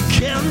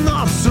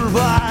cannot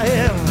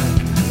survive.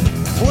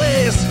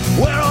 Place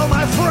where all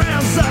my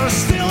friends are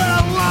still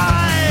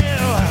alive.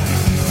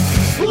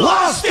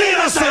 Lost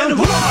innocent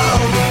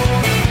world,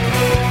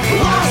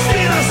 lost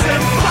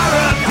innocent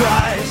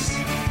paradise.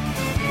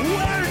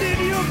 Where did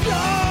you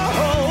go?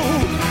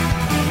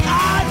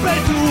 I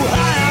paid too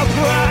high a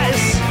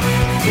price.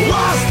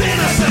 Lost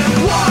innocent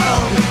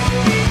world,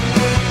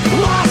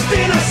 lost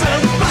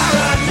innocent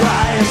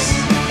paradise.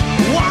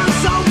 Once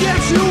I'll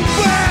get you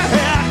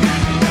back,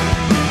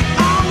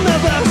 I'll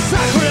never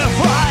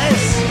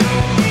sacrifice.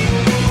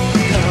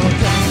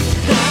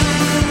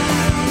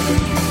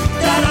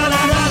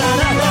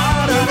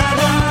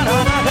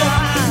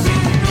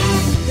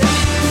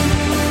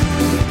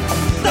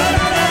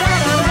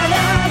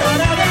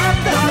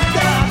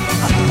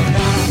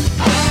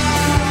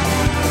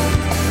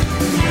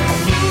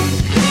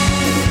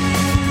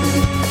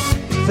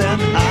 Then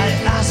I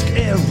ask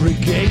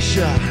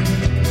irrigation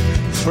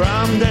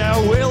from their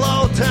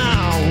willow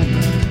town,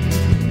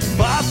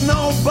 but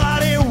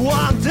nobody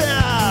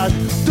wanted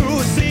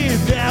to see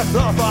death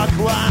of a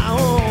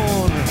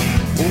clown.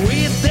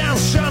 We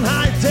dance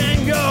Shanghai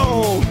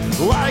tango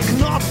like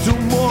not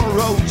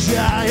tomorrow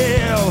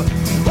jive.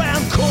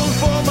 When Kung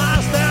Fu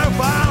Master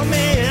found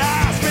me,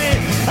 asked me,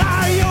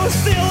 are you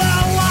still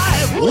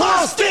alive?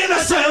 Lost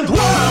innocent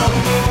world,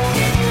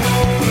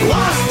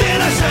 lost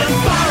innocent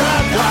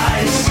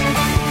paradise.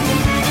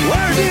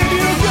 Where did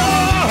you go?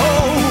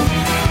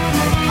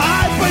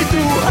 I paid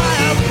too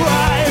high a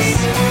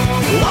price.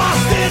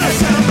 Lost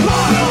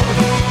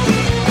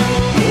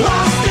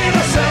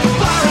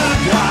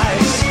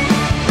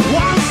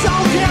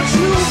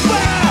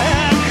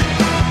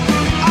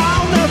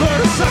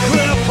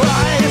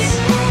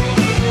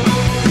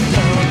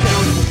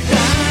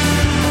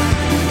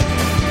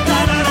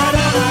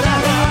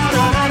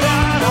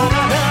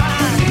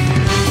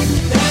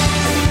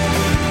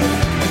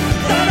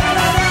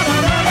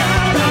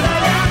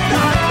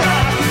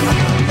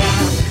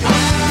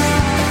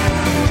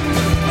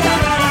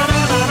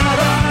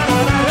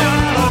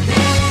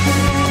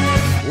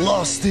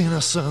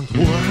innocent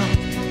world,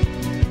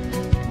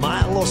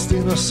 my lost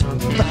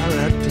innocent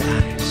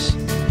paradise.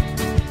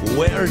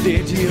 Where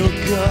did you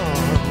go?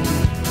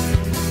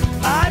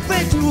 I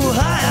paid too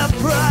high a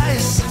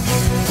price.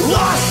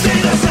 Lost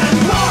innocent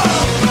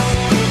world,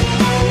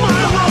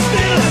 my lost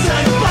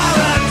innocent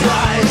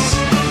paradise.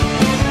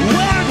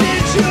 Where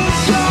did you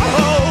go?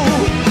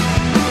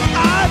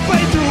 I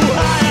paid too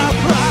high a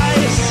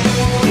price.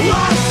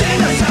 Lost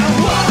innocent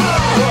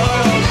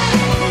world,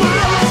 my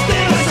lost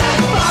innocent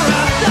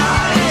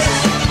paradise.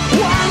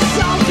 Once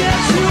I'll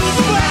get you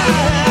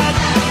back,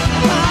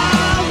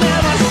 I'll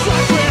never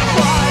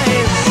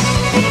sacrifice.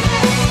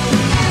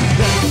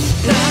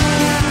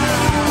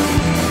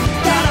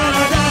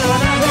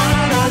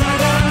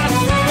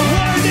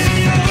 Where did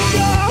you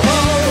go?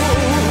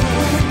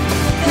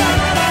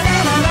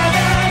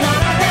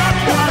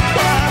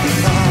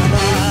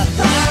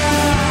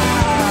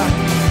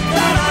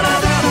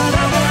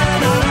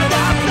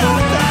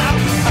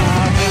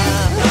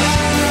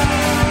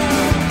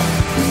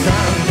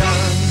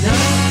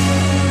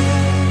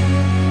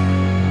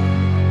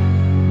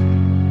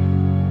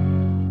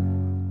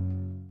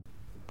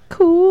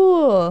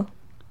 Cool.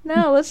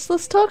 Now let's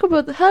talk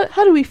about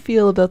how do we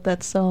feel about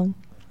that song,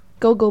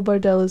 Gogol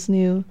Bordello's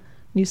new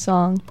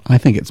song. I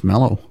think it's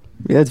mellow.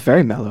 Yeah, it's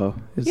very mellow.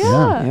 It's,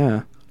 Yeah.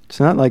 yeah. It's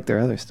not like their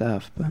other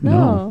stuff. But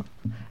No.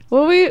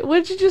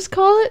 What'd you just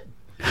call it?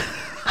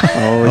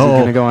 Oh, is it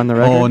going to go on the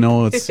record? Oh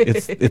no, it's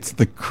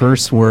the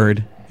curse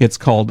word. It's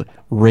called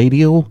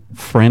radio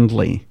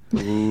friendly.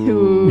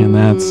 And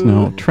that's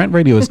no. Trent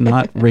Radio is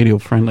not radio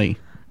friendly.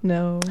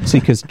 No. See,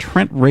 because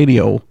Trent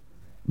Radio,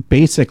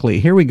 basically,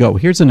 here we go.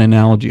 Here's an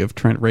analogy of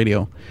Trent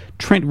Radio.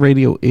 Trent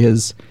Radio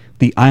is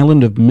the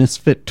island of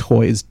misfit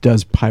toys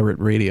does pirate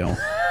radio.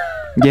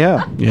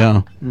 Yeah.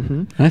 Yeah. Mm-hmm.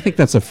 And I think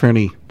that's a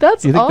fairly...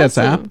 That's you think that's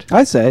awesome. apt?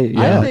 I say,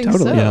 yeah, I think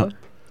totally. so. Yeah.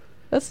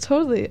 That's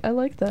totally. I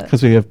like that.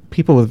 Because we have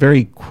people with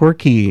very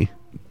quirky,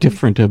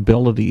 different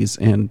abilities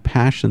and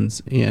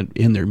passions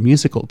in their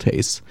musical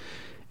tastes.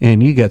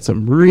 And you get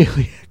some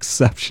really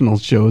exceptional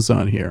shows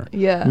on here.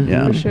 Yeah,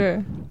 Yeah. for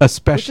sure.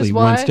 Especially Which is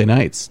why- Wednesday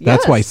nights.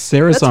 That's why Yes,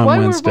 Sarah's that's on why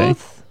Wednesday. We're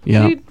both,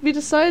 Yeah. we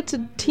decided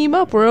to team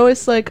up. We're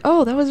always like,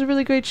 oh, that was a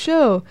really great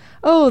show.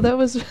 Oh, that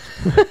was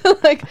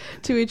like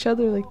to each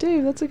other, like,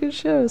 Dave, that's a good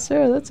show.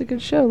 Sarah, that's a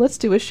good show. Let's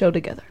do a show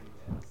together.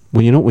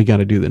 Well, you know what we got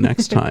to do the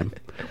next time?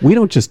 We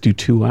don't just do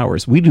 2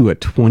 hours. We do a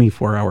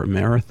 24-hour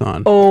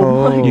marathon.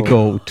 Oh, my You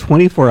go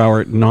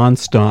 24-hour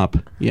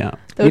nonstop. Yeah.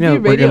 That would be we're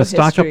radio gonna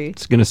stock up. history.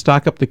 It's going to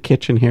stock up the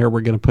kitchen here.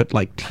 We're going to put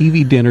like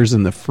TV dinners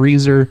in the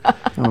freezer.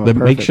 Make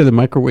perfect. sure the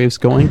microwave's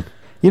going.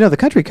 You know, the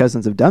Country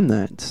Cousins have done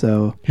that,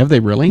 so... Have they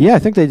really? Yeah, I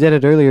think they did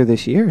it earlier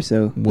this year,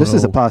 so this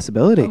is a Whoa.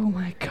 possibility. Oh,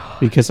 my God.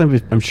 Because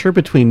I'm sure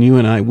between you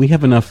and I, we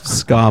have enough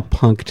ska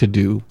punk to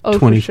do Oh, for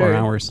 24 sure.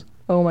 hours.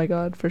 Oh, my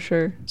God, for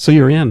sure. So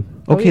you're in.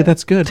 Okay, yeah.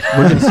 that's good.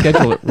 We're going to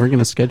schedule it. We're going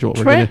to schedule it.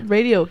 Trent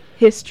Radio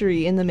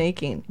history in the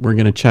making. We're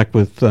going to check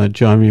with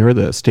John Muir,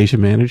 the station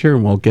manager,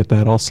 and we'll get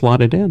that all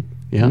slotted in.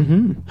 Yeah.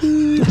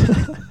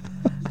 Mm-hmm.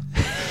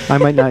 I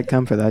might not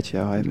come for that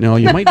show. No,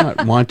 you might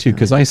not want to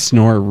because I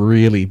snore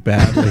really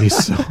badly.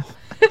 So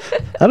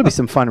That'll be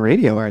some fun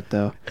radio art,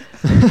 though.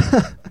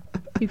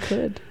 You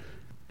could.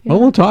 Well,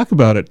 we'll talk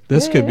about it.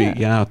 This Yeah, could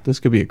yeah. be this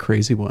could be a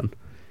crazy one.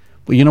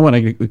 But you know what?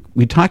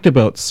 We talked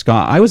about ska.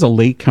 I was a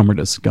latecomer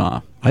to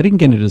ska. I didn't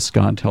get into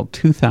ska until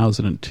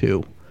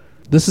 2002.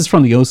 This is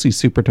from the OC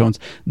Supertones.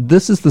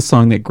 This is the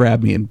song that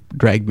grabbed me and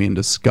dragged me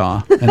into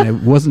ska, and I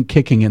wasn't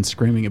kicking and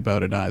screaming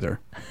about it either.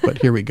 But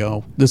here we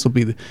go. This will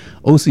be the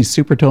OC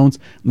Supertones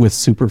with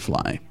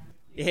Superfly.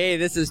 Hey,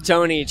 this is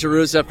Tony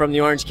Charusa from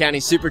the Orange County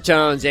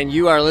Supertones, and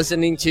you are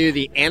listening to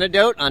The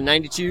Antidote on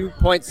 92.7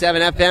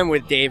 FM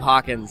with Dave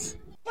Hawkins.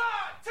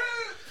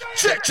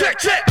 Check, check,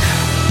 check.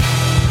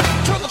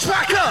 Turn the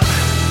track up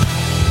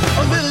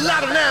a little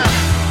louder now.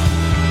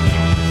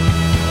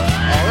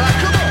 All right,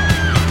 come on.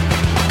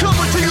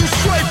 Coming to you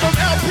straight from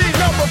LP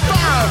number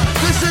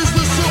 5. This is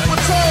the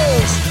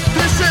Supertones.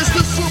 This is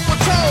the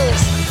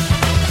Supertones.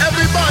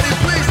 Everybody,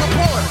 please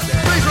report.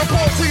 Please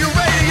report to your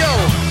radio.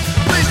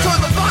 Please turn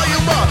the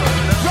volume up.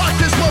 Rock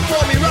this one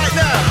for me right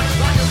now.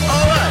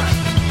 All right.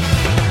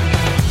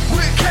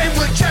 We came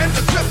with jams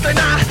and drifting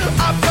out.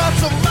 I've got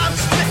some rhymes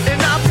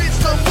spitting out beats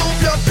to move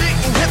your feet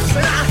and hips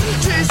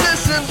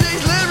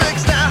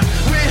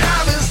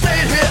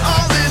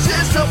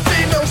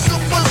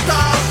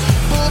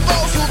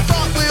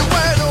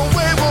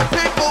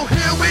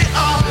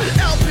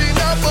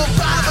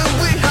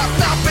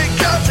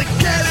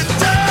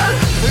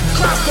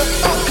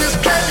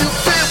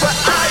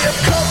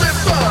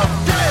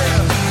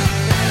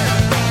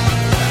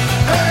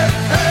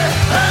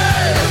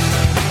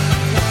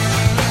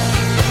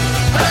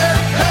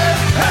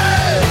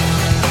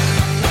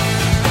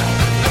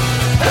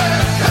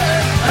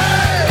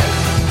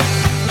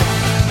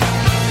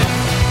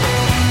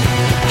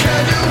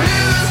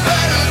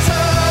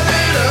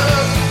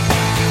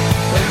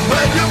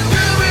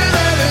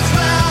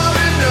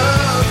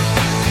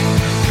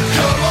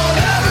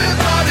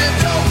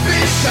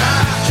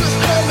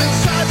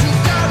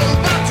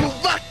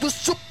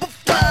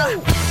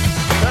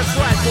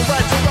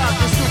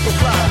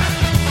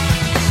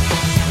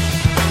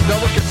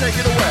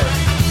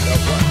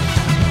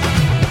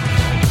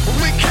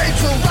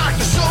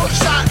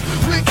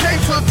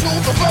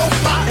the flow.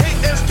 My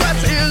hate is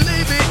stress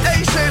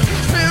alleviation,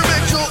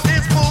 spiritual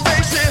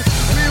inspiration.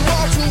 We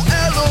want to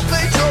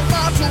elevate your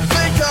mind to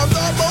think of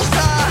the most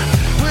high.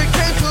 We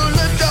came to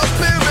lift your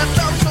spirit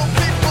up, so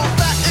people,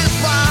 that is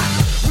why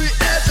we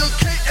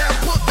educate and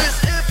put this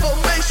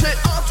information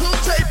onto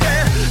tape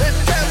and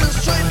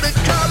demonstrate the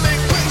coming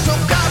grace of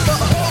God.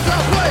 But hold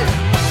up, wait.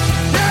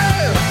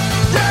 Yeah,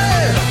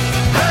 yeah,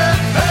 hey,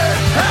 hey,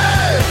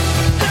 hey.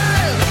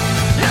 Yeah,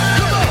 yeah,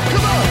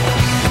 come on.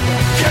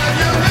 Can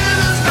you hear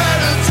this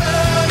better?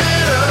 Turn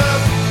it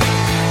up.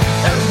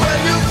 And when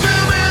you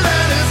feel me,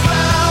 then it's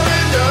loud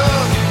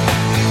enough.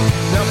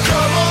 Now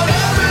come on,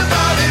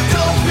 everybody,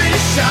 don't be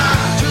shy.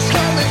 Just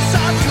come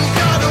inside, you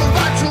gotta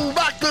rock to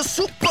rock the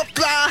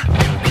Superfly.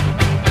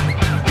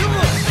 Come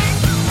on,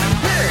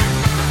 yeah.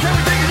 Can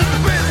we take it to the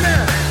bridge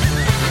now?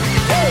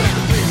 Oh,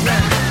 the bridge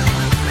now.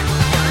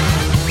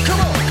 Come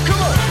on,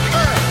 come on.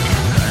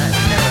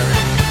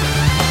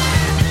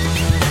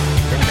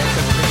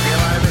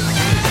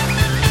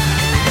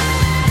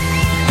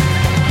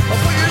 I'll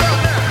put it up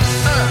now.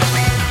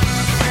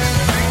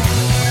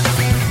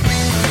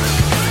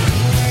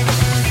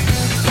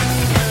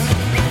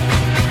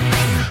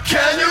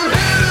 Can you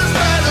hear this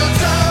metal?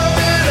 Turn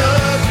it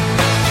up.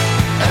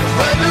 And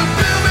when you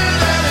feel me,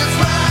 then it's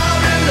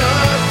loud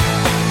enough.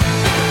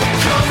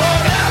 Come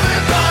on,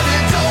 everybody,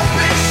 don't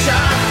be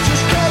shy.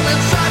 Just come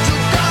inside, you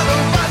gotta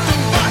rock to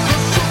rock the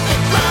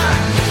Superfly.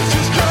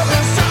 Just come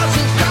inside,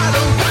 you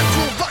gotta rock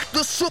to rock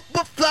the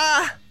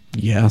Superfly.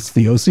 Yes,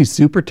 the OC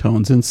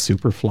Supertones and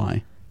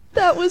Superfly.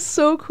 That was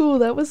so cool.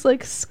 That was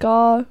like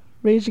ska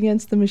Rage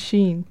Against the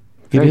Machine.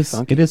 It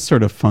is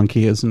sort of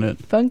funky, isn't it?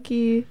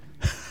 Funky.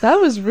 That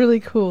was really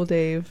cool,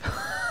 Dave.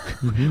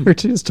 We're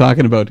just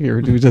talking about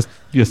here, we just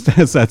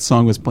as that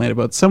song was playing,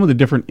 about some of the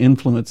different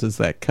influences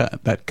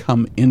that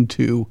come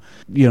into,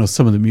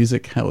 some of the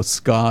music, how it's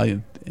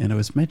ska, and I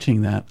was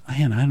mentioning that,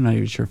 and I'm not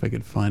even sure if I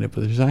could find it,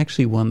 but there's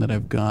actually one that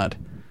I've got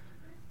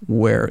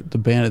where the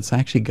band, it's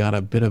actually got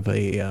a bit of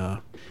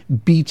a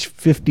beach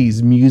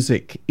 50s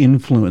music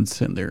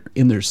influence in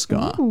their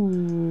ska.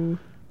 Ooh.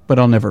 But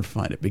I'll never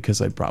find it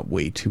because I brought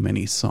way too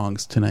many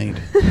songs tonight.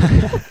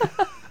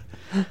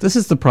 This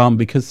is the problem,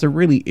 because there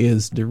really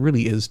is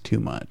too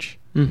much.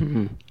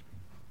 Mm-hmm.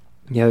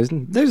 Yeah,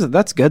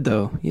 that's good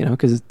though,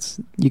 because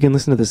you can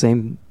listen to the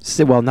same,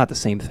 well, not the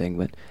same thing,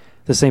 but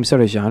the same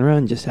sort of genre,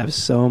 and just have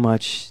so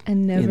much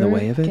and never in the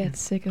way of it. Get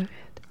sick of it.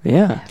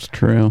 Yeah, it's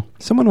true.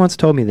 Someone once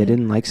told me they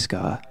didn't like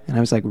ska, and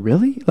I was like,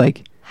 really?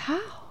 Like, how?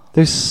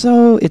 It's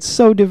so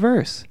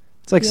diverse.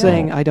 It's like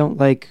saying I don't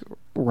like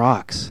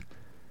rocks.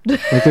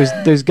 Like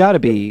there's got to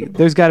be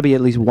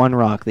at least one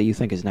rock that you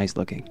think is nice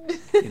looking.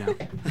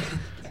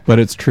 But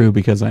it's true,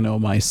 because I know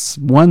my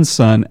one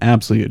son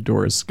absolutely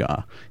adores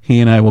ska. He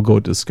and I will go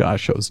to ska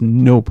shows,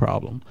 no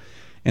problem.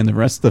 And the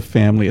rest of the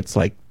family, it's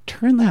like,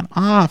 turn that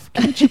off.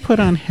 Can't you put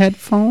on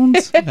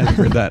headphones? I've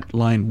heard that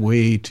line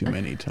way too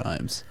many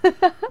times.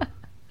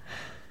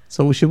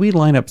 So should we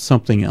line up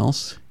something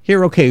else?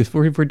 Here, okay, if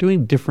we're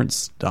doing different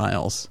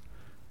styles.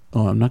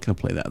 Oh, I'm not going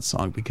to play that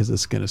song because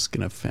it's going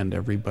to offend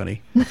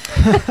everybody.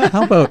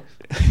 How about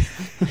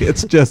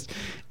it's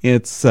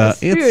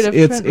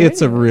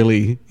a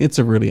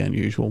really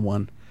unusual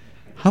one.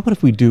 How about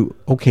if we do?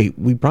 Okay,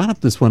 we brought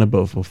up this one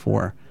above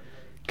before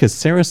because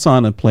Sarah saw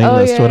on a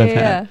playlist what I've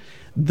had.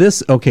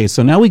 This okay,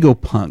 so now we go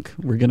punk.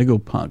 We're going to go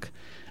punk,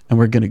 and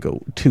we're going to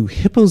go to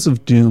Hippos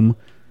of Doom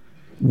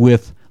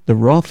with the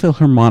Royal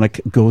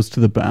Philharmonic Goes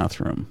to the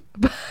Bathroom.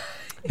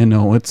 And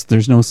no,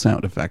 there's no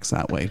sound effects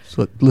that way.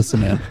 So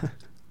listen in.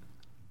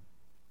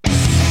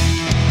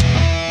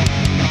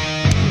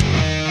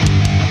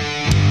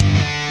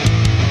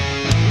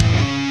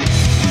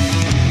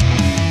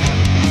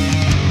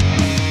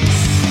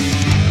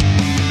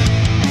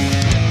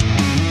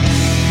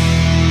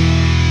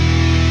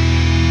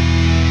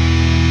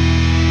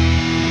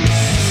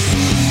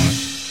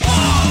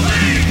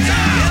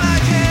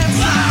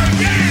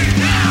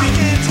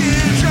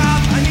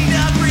 I need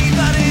to breathe,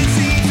 but it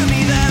seems to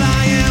me that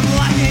I am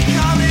lacking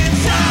common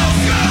sense.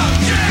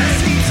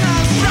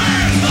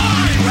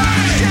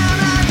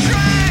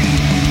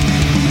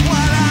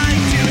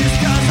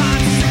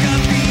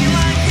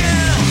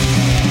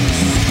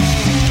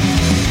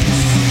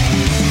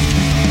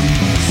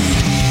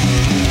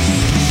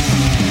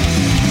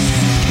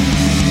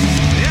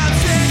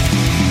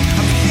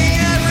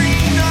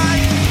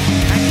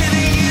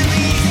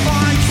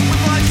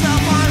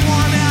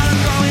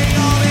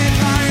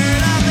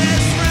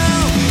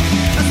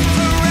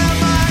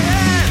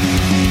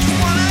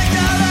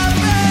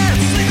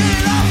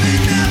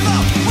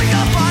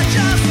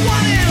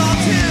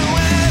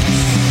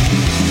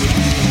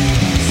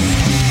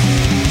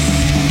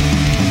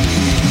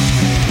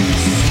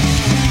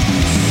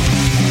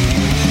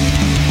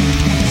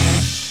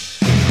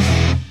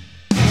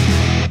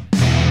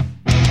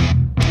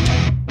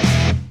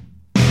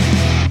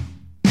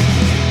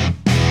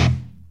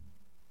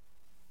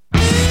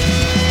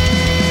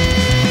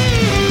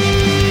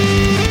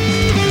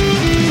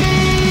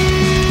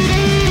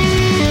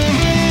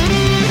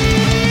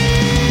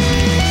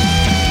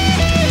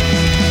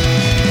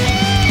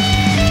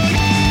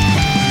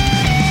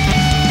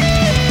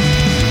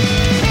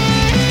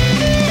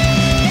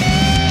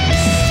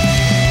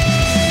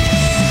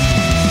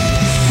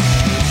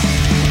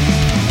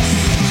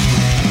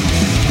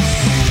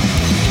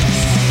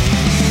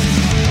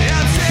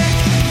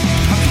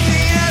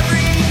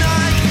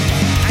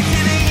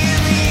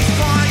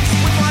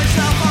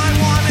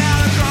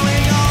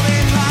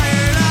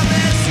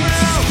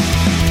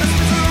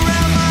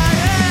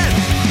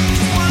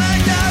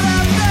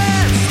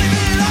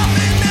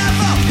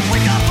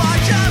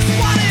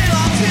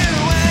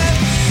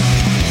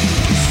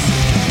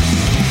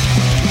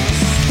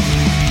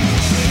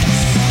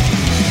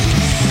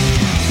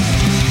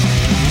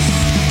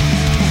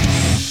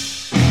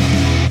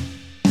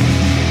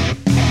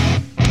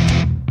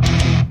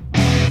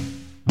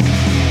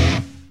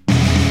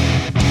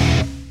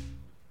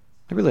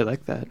 really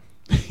like that.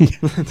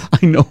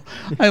 I know.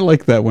 I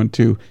like that one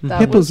too. That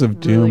Hippos was of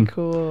Doom. really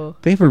cool.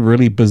 They have a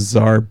really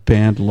bizarre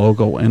band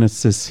logo, and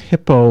it's this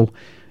hippo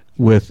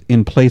with,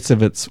 in place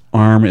of its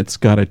arm, it's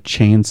got a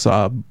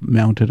chainsaw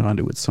mounted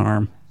onto its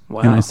arm.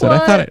 Wow. And I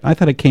said, I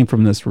thought it came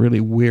from this really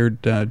weird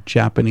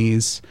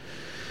Japanese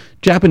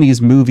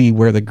movie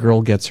where the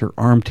girl gets her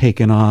arm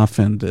taken off,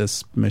 and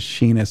this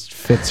machinist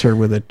fits her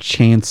with a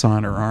chainsaw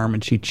on her arm,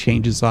 and she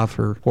changes off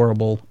her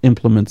horrible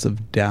implements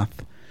of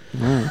death.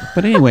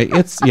 But anyway,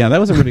 that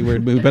was a really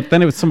weird movie. But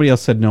then somebody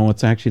else said, no,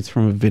 it's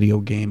from a video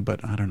game,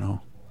 but I don't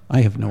know. I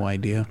have no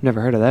idea.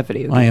 Never heard of that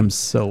video game. I am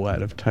so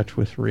out of touch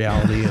with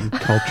reality and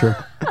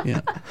culture.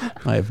 Yeah.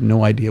 I have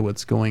no idea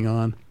what's going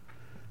on.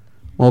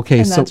 Okay,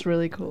 and so that's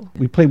really cool.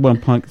 We played one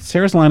punk.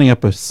 Sarah's lining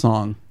up a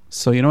song.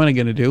 So you know what I'm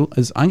going to do?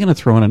 Is I'm going to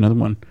throw in another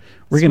one.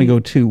 We're going to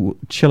go to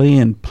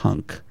Chilean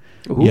punk.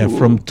 Ooh. Yeah,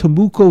 from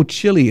Temuco,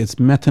 Chile. It's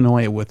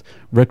Metanoia with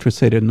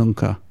Retroceder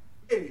Nunca.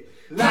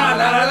 La la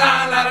la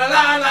la la la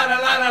la la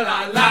la la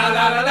la la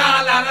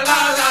la la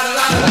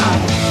la la.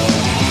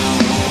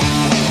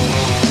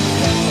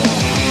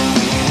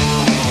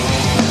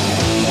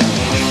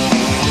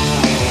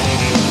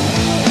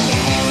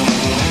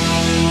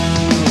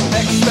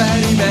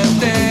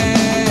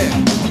 Experimenté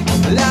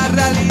la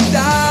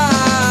realidad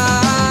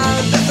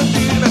de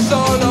sentirme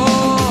solo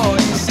y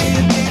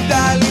sin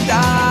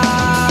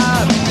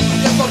vitalidad.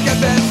 Tiempo que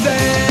pensé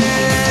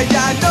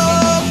ya no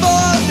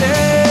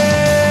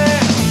podré,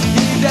 y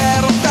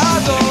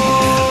derrotado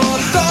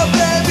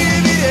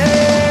sobreviviré.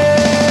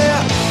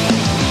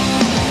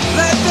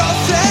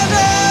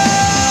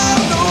 Retroceder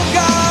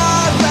nunca,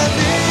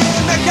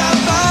 rendirme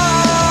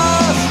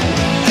jamás.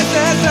 Ese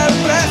es el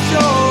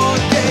precio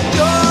que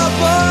yo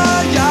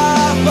voy a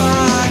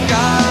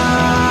pagar.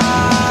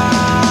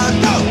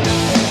 ¡No!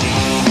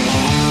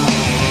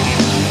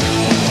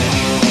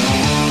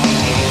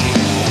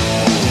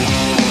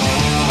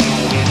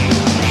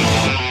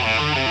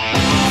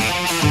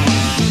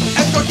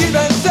 Escogí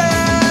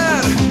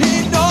vencer y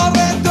no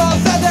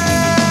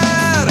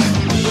retroceder.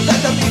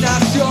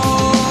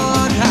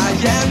 Determinación hay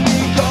en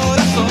mi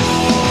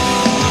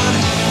corazón.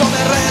 No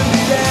me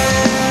rendiré,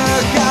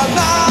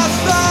 jamás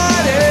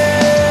faré.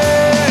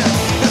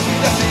 Es mi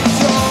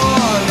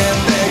decisión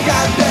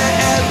entregarte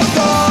el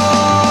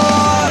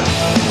motor.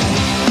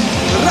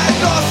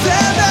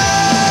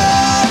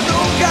 Retroceder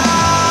nunca,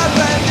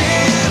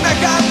 rendirme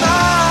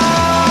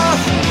jamás.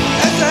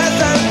 Ese es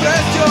el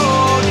precio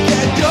que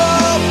yo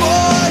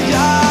voy a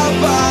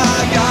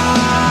pagar.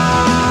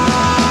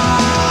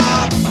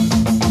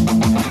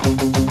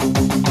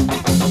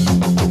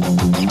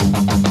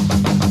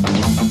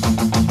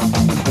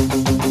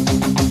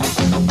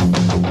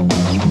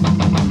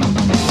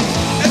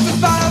 Esto es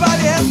para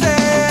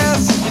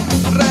valientes,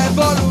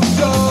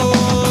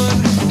 revolución,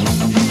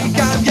 y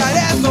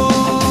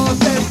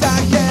cambiaremos esta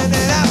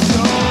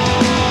generación.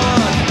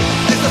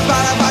 Esto es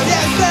para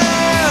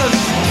valientes,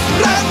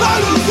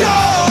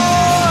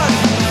 revolución,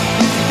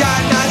 y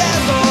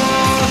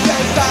ganaremos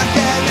esta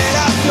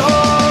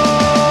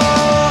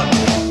generación.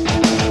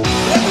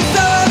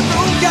 Retroceder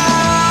nunca,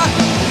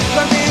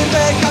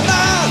 rendirme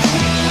jamás.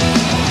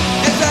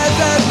 Ese es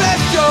el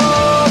precio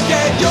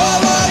que yo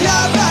voy a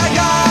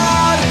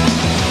pagar.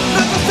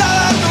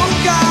 Retroceder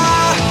nunca,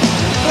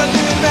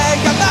 rendirme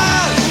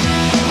jamás.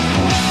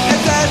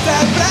 Ese es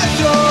el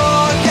precio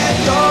que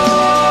yo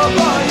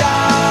voy a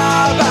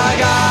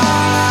pagar.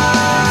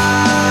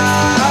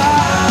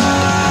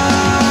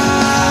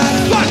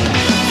 ¡Fuck!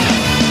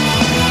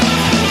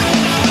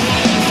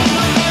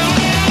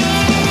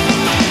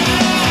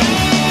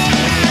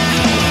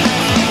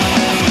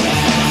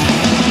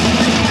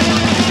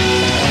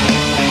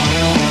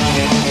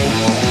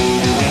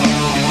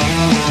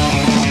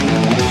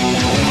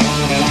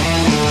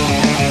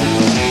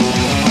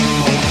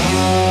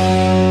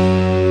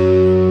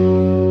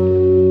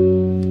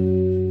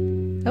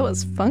 That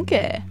was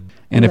funky.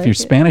 And I if your like it.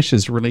 Spanish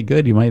is really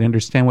good, you might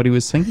understand what he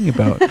was singing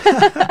about.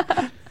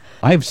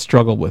 I've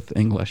struggled with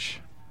English.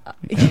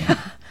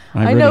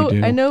 I really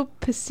do. I know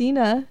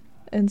piscina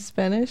in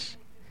Spanish.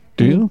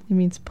 Do you? It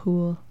means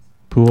pool.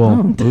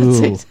 Pool. That's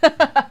Ooh. it.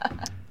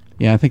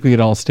 Yeah, I think we could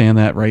all stand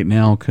that right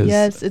now. Cause,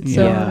 Yes, it's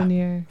so hot in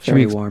here. Should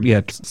we-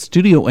 Yeah,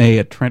 Studio A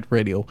at Trent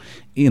Radio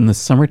in the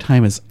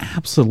summertime is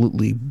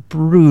absolutely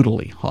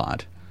brutally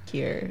hot.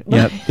 Here.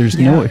 Yeah, there's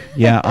no.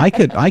 Yeah, I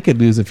could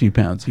lose a few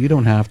pounds. You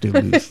don't have to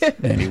lose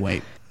any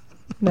weight.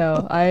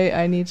 No,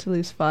 I need to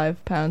lose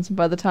 5 pounds. And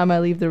by the time I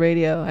leave the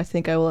radio, I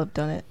think I will have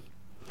done it.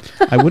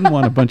 I wouldn't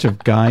want a bunch of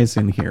guys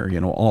in here,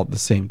 all at the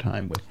same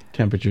time with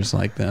temperatures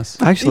like this.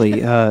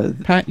 Actually,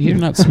 Pat, you're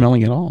not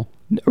smelling at all.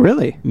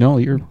 Really? No,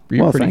 you're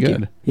Well, pretty thank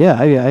good. you. Yeah,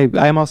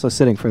 I am also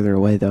sitting further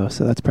away though,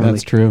 so that's probably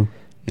That's true.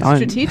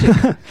 Strategic.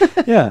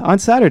 Yeah, on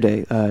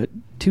Saturday,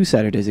 2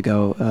 Saturdays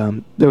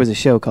ago, there was a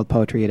show called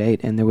Poetry at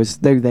 8, and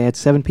they had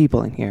 7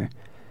 people in here,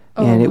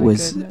 and Oh it my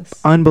was goodness.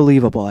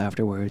 unbelievable.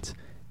 Afterwards,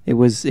 it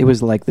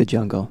was like the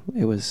jungle.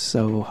 It was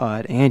so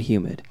hot and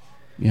humid.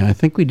 Yeah, I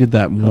think we did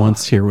that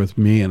once here with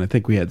me, and I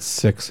think we had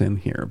 6 in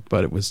here.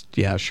 But it was,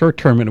 short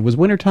term, and it was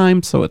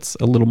wintertime, so it's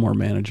a little more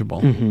manageable.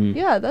 Mm-hmm.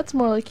 Yeah, that's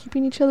more like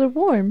keeping each other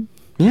warm.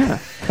 Yeah.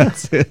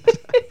 That's it.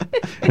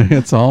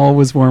 It's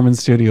always warm in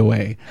Studio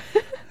A.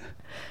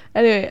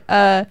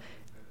 Anyway,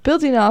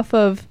 building off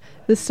of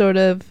this sort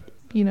of,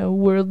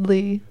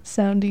 worldly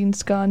sounding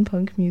ska and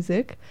punk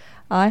music,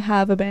 I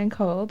have a band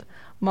called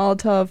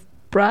Molotov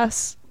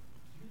Brass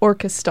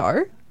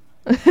Orchestra.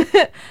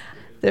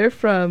 They're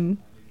from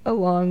a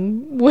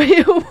long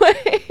way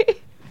away.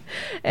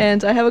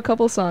 And I have a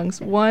couple songs.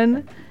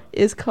 One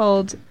is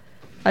called,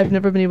 I've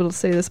never been able to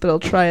say this, but I'll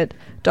try it,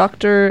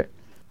 Dr.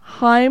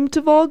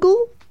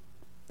 Heimtevogel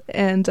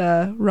and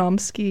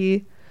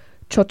Romsky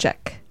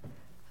Chochek.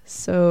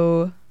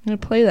 So I'm going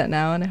to play that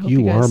now, and I hope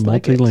you guys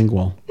like it. You are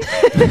multilingual.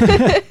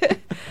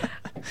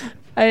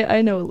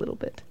 I know a little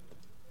bit.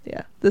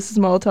 Yeah, this is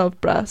Molotov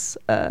Brass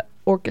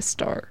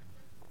Orchestra.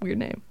 Weird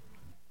name.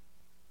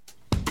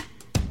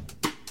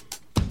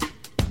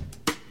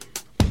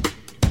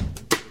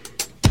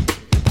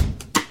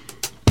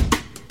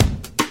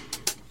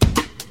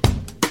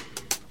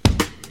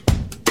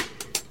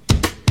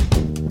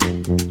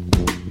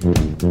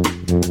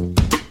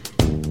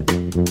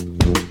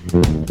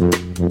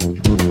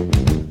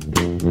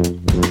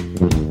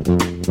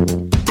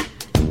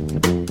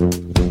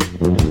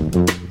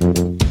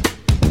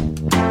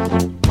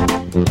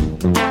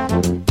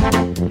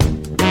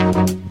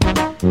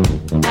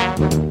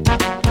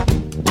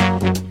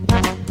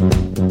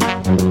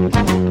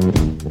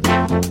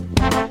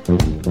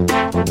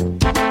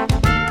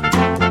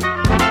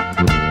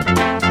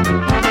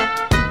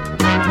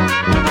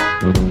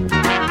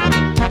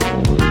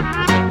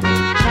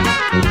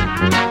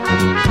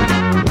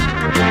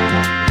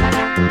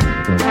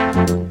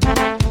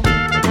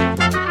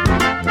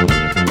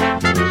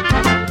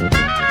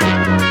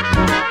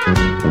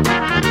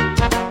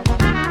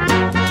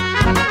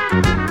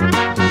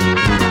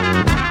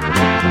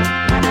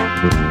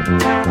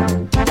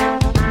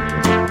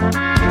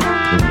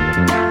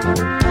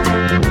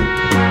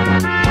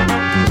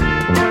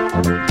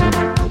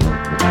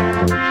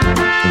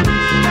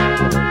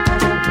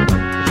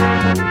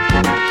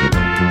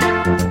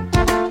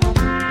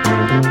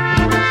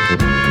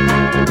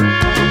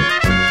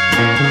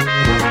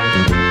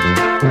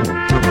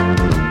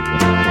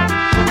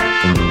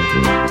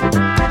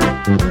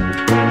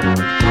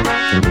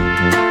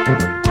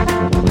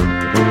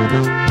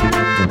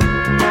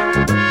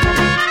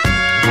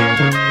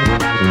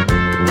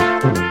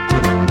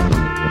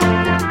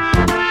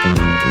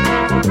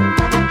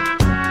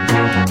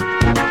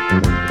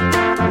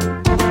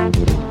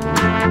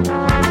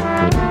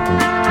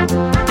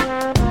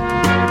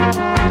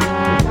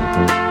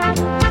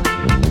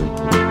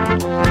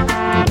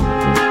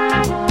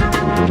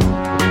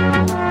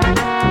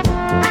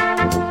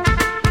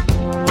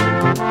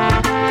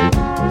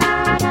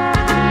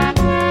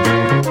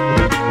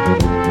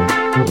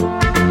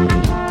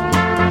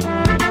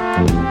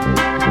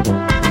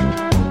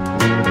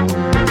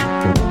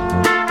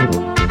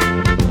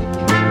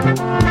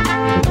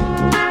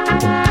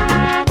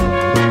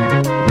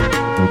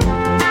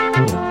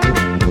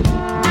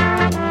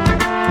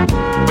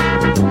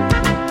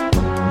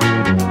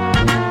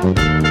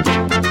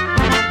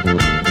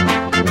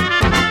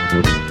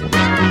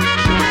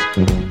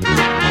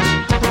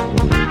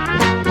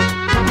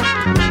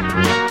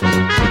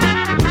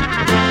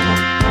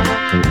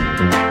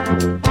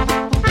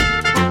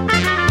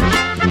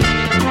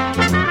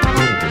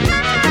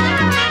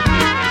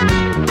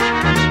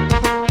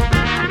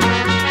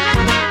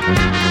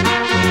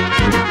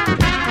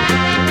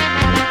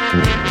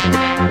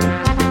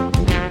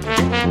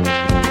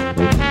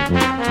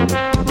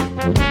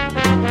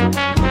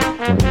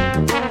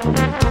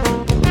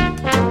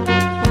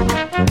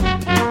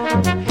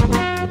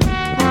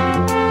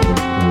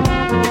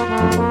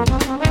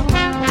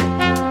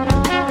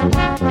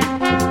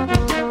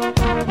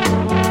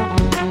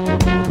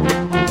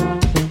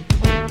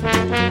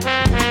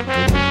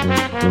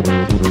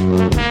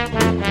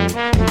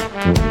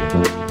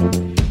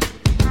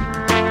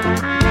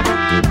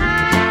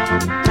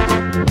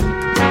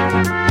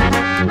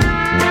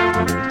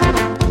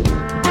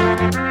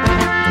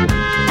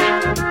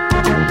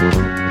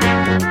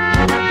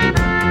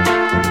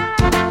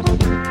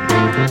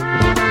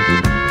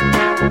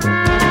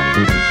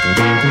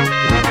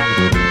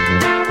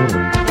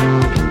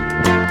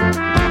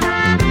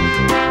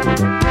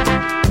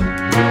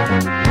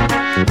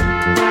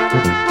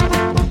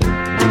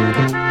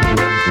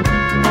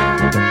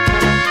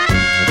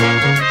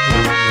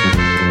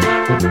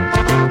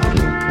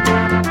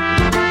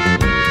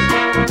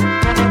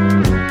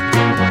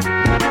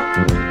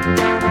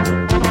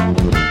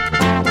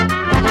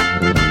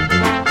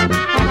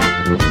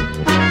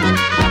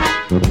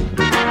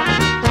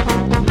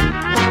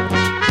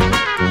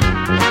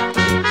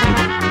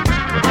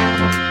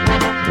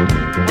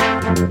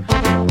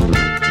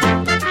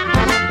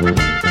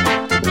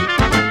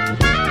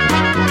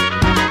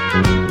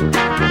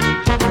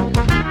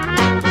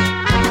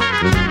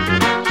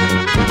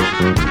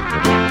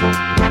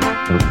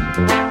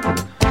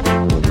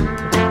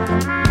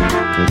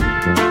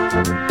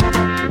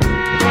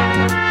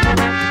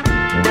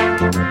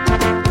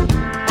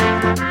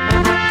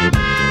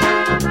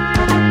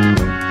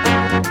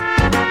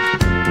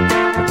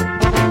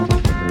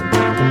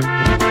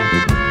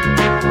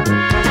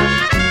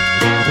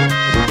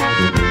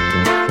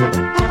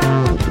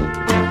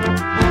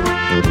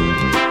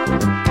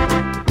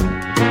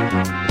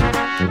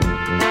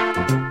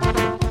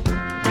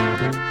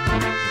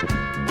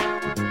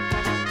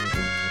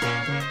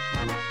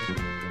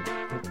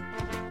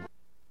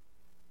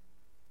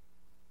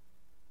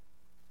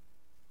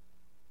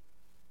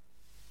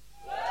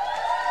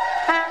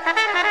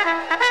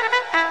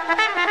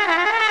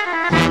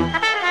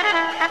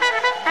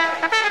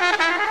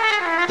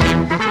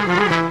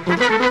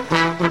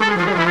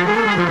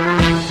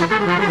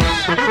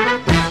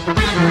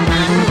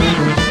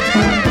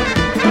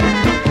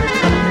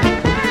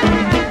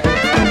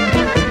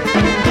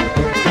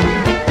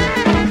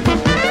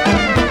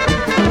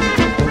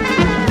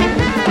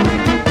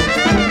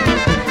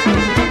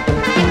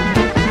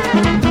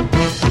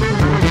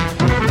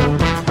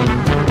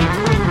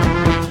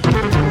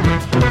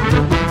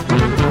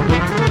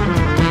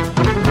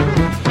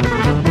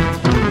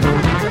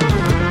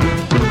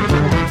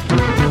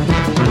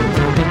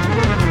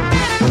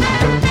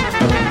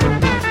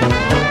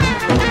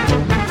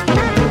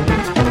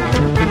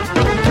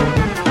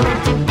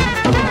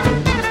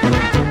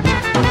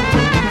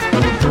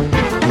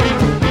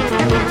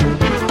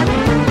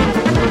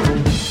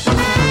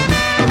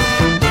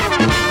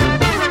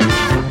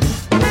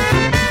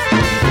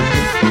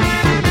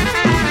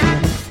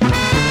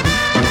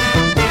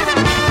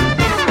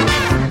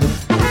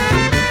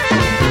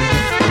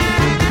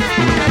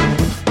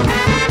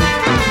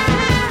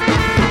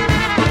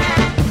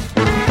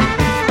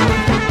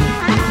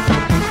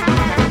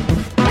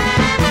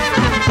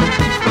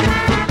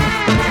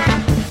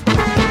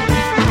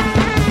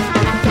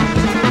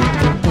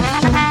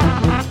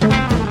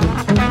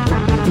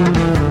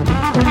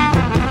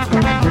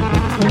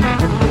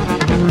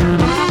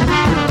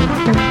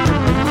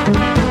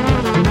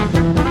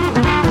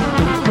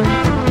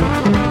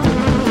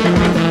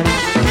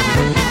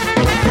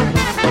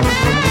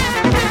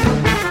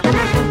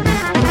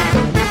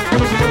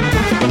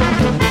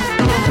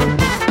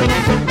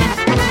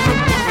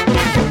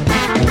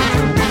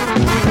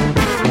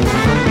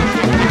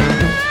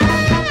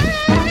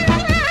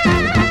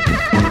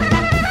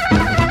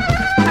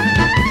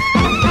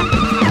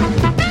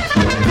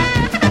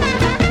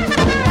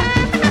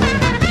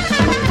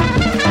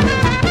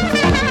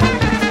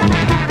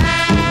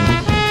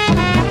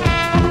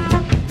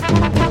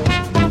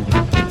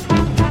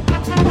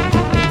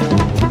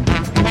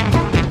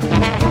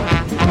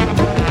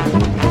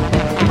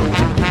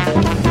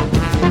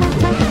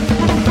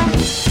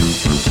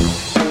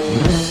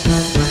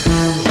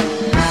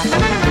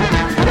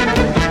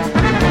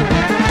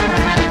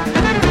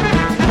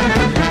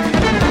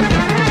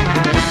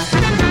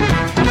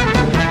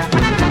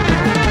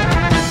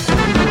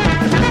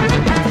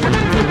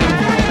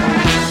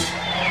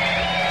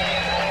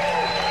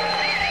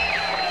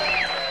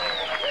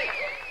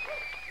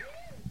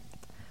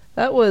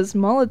 That was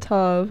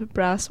Molotov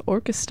Brass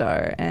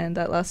Orchestra, and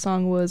that last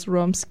song was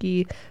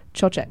Romsky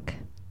Czocek.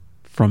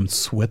 From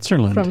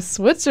Switzerland. From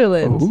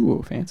Switzerland.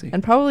 Ooh, fancy.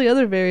 And probably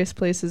other various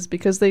places,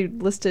 because they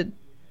listed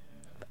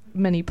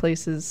many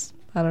places.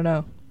 I don't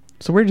know.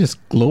 So we're just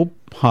globe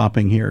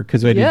hopping here,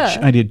 because I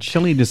did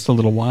Chile just a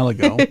little while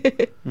ago.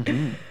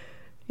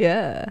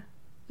 Yeah.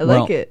 I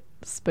like it.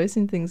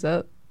 Spicing things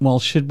up. Well,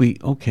 should we?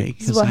 Okay.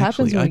 This is what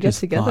happens when we get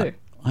together.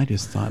 I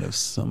just thought of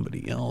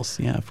somebody else.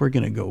 Yeah, if we're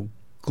going to go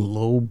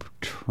globe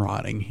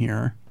trotting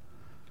here.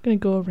 We're going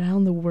to go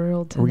around the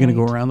world tonight. We're going to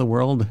go around the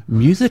world.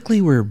 Musically,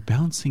 we're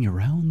bouncing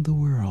around the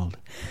world.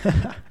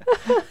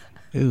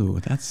 Ooh,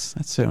 that's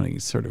sounding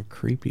sort of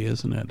creepy,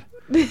 isn't it?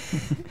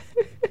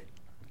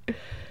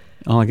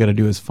 All I got to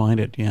do is find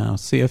it. Yeah.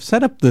 See, I've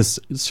set up this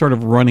sort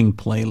of running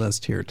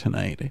playlist here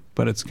tonight,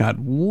 but it's got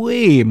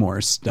way more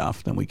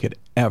stuff than we could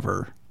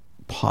ever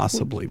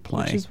possibly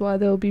play. Which is why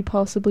there'll be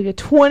possibly a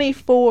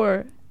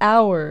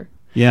 24-hour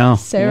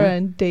Sarah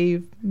and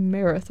Dave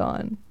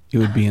marathon. It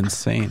would be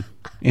insane.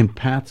 And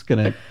Pat's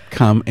going to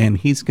come and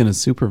he's going to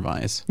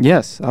supervise.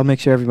 Yes, I'll make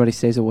sure everybody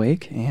stays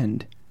awake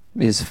and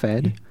is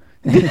fed.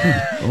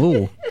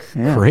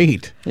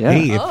 Great. Yeah.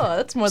 Hey,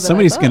 that's more than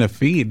somebody's I thought. going to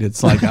feed.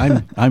 It's like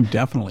I'm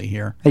definitely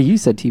here. Hey, you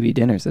said TV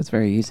dinners. That's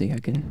very easy. I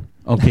can.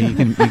 Okay,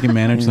 you can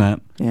manage that.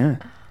 Yeah.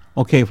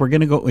 Okay, if we're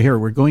going to go here,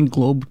 we're going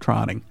globe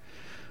trotting.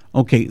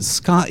 Okay,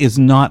 ska does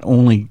not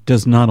only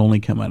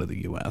come out of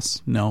the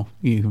U.S. No,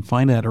 you can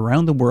find that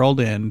around the world.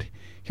 And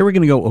here we're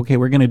going to go. Okay,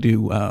 we're going to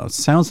do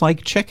Sounds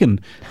Like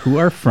Chicken, who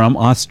are from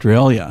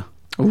Australia.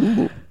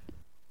 Ooh.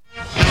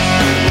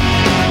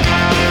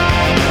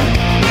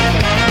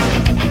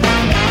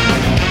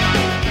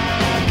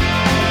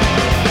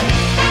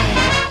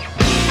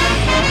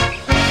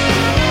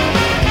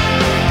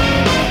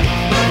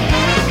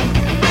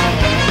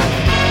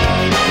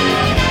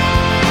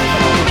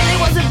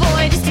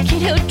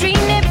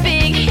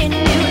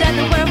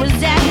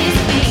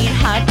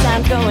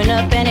 Going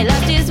up and he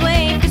lost his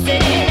way,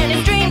 fixated and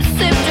his dreams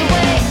slipped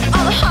away.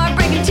 All the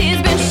heartbreaking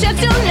tears been shed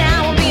till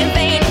now will be in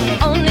vain.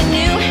 Only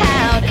knew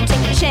how to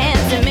take a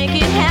chance and make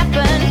it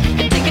happen.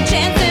 To take a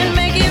chance and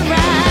make it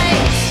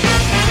right.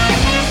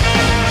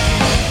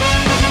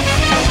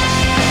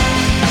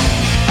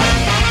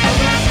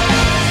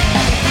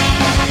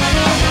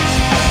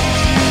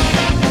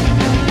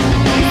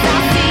 I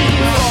see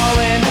you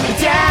falling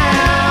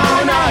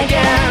down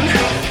again.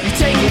 You're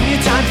taking your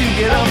time to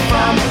get up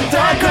from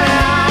the ground.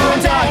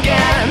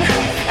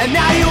 And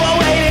now you are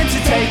waiting to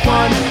take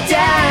one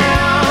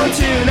down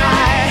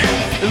tonight.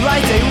 The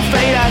light they will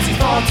fade as you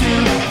fall to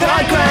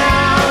the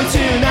ground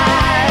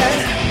tonight.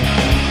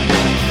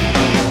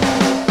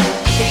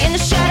 In the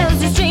shadows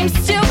his dreams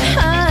still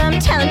come.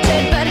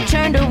 Talented but he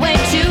turned away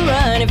to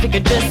run. If he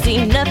could just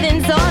see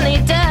nothing's all he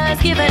does.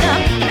 Giving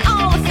up on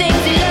all the things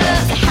he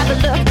loves. Have a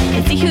look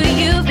and see who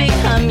you've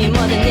become. You're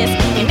more than this,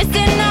 you're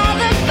missing all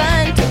the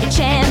fun. Take a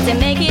chance and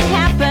make it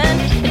happen.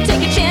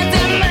 Take a chance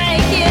and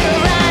make it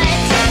right.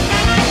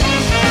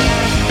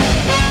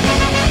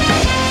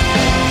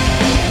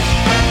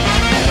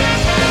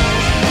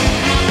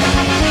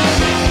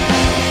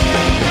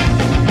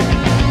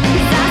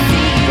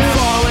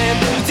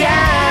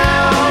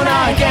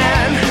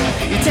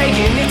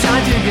 Taking your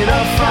time to get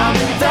up from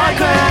the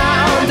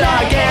ground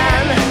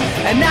again.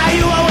 And now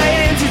you are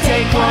waiting to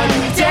take one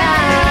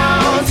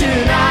down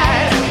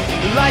tonight.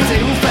 The lights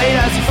they will fade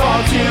as you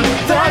fall to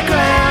the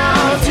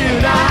ground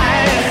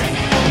tonight.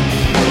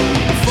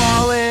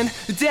 Falling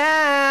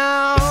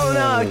down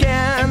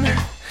again.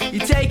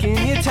 You're taking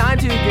your time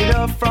to get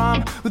up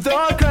from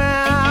the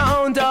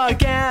ground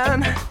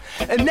again.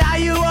 And now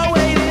you are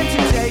waiting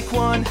to take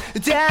one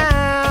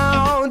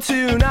down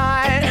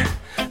tonight.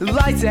 The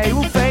lights they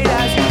will fade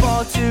as you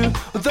fall to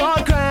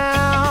the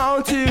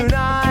ground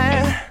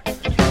tonight.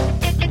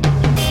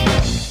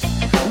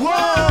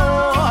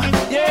 Whoa,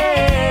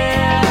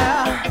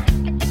 yeah.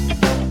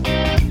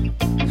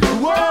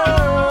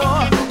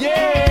 Whoa,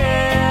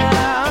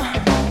 yeah.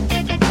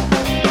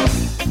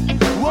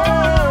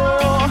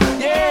 Whoa,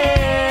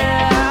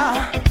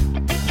 yeah.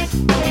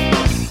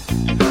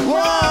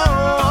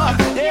 Whoa,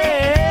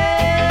 yeah.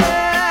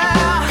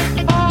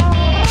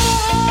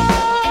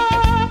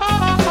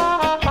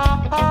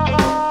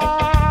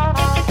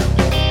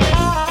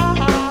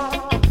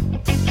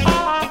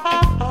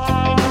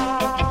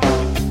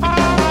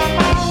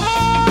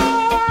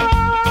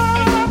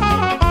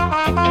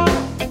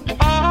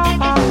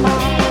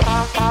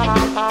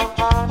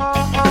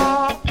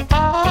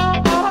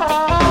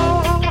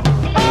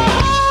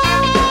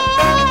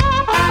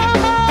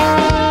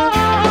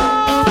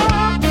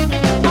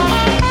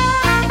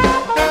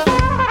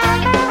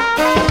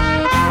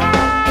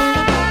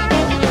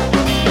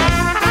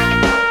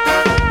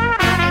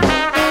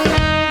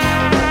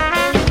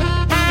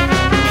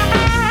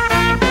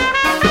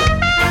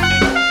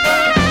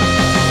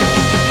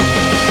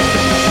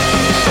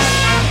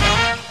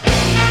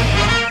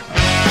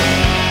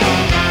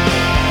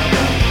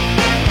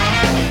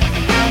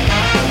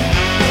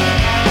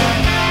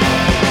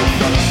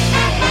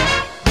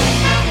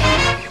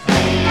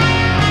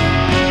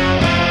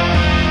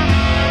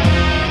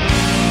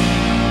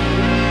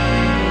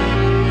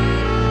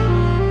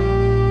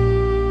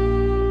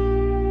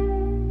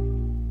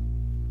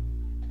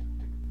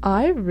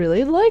 I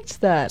really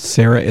liked that.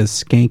 Sarah is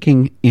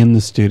skanking in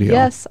the studio.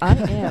 Yes, I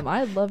am.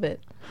 I love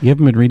it. You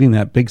haven't been reading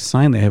that big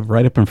sign they have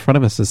right up in front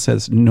of us that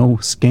says, no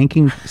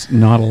skanking,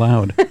 not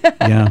allowed.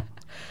 Yeah.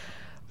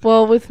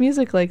 Well, with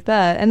music like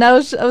that, and I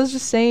was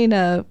just saying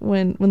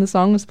when the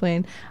song was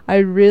playing, I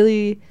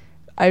really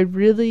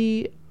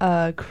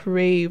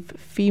crave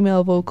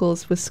female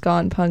vocals with ska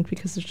and punk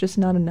because there's just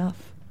not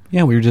enough.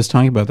 Yeah, we were just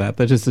talking about that.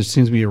 There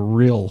seems to be a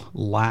real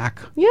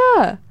lack.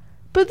 Yeah,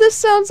 but this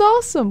sounds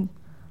awesome.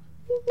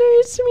 There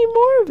needs to be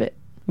more of it.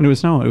 And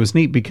it was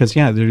neat because,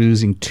 they're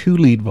using 2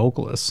 lead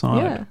vocalists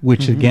on it,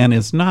 which, again,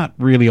 is not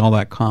really all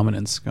that common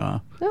in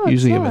ska. No,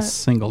 Usually you it's have a not.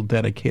 single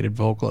dedicated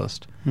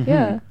vocalist.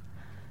 Yeah.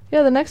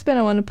 Yeah, the next band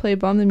I want to play,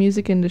 Bomb the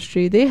Music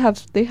Industry, they have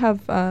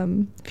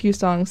few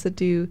songs that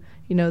do,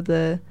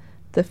 the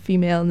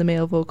female and the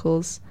male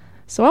vocals.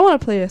 So I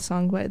want to play a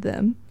song by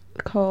them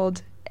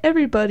called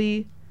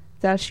Everybody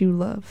That You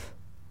Love.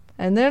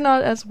 And they're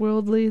not as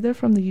worldly. They're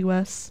from the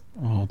U.S.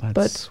 Oh,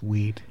 that's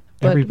sweet.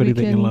 but Everybody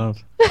we that you can-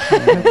 love. Oh,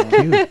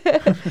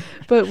 that's cute.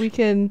 But we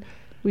can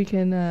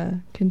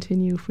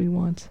continue if we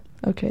want.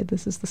 Okay,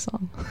 this is the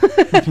song.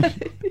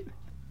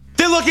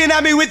 They're looking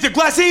at me with their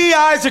glassy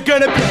eyes, they're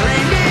gonna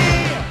bury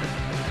me.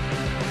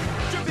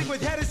 Dripping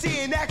with Hennessy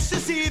and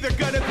ecstasy, they're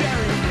gonna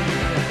bury me.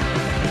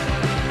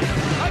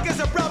 I guess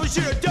I probably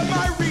should have done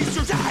my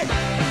research.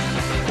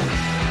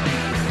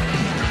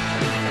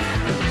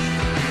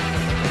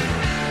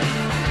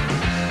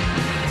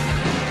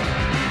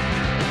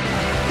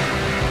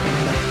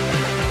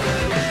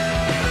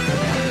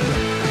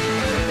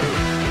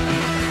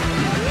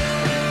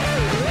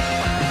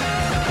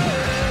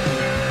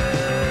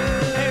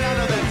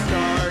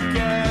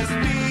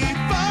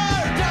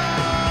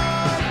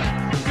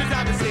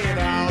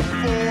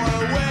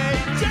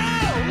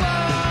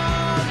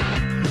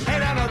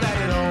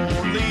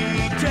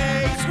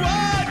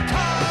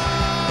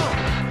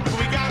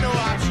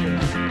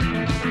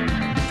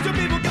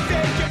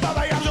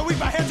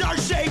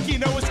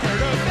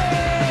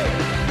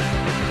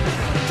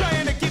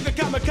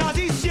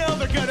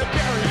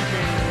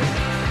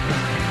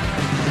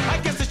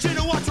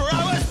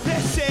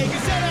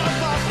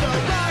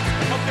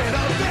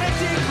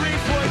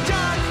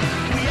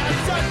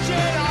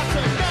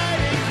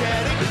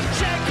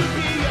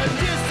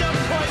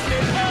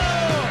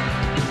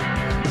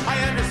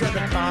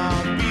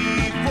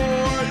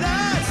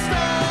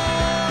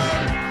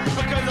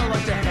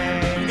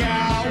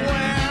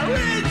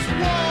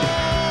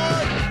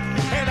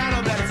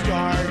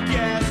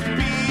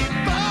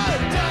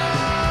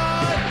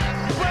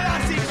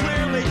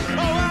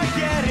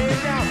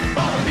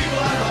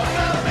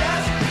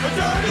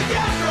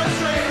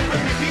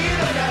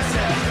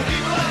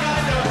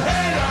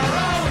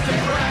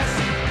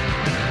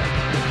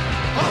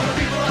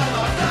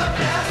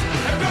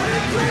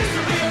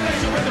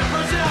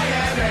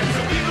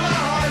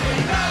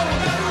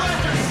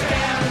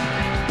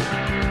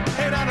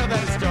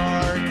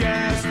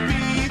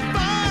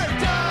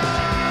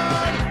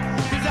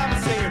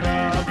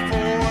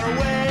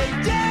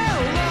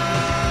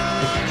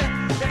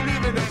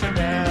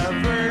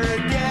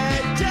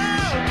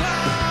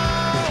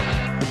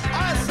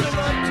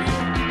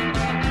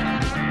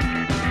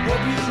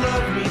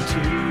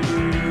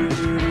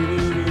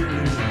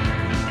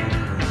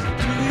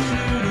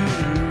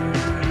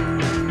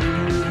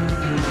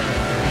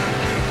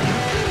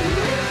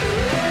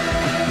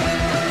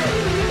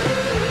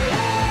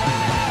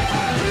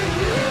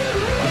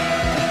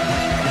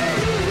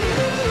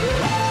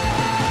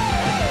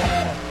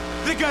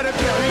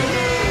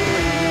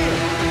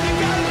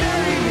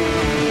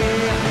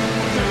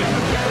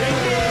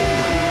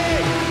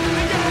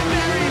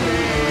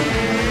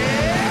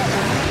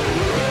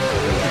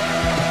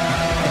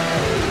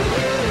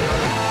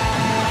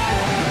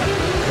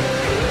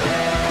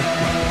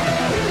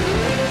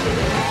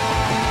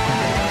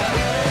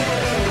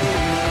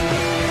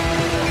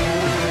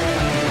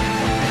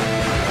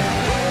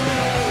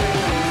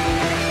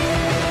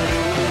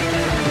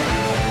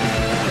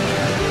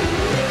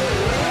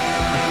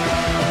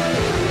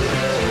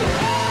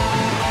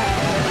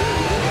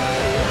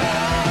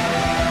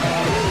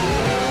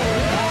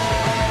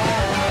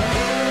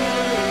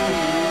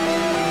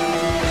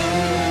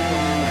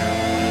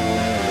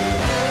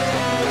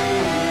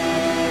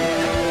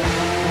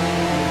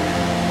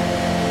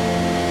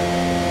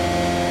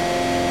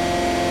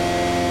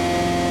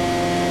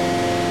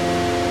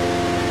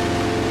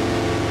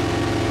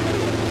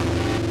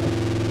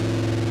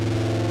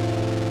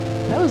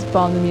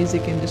 Bomb the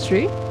Music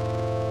Industry.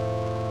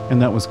 And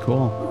that was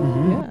cool.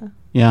 Mm-hmm.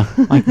 Yeah,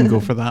 I can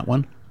go for that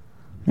one.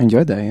 I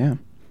enjoyed that, yeah.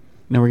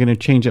 Now we're going to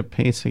change up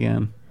pace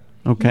again.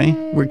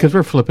 Okay? Because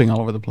we're flipping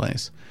all over the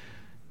place.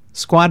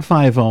 Squad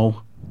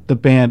 5-0, the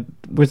band,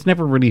 was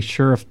never really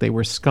sure if they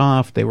were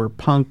ska, if they were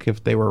punk,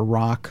 if they were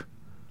rock.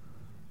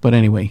 But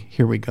anyway,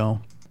 here we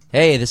go.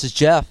 Hey, this is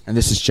Jeff. And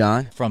this is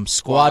John. From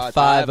Squad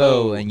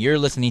 5-0, and you're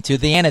listening to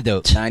The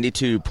Antidote.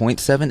 92.7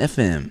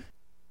 FM.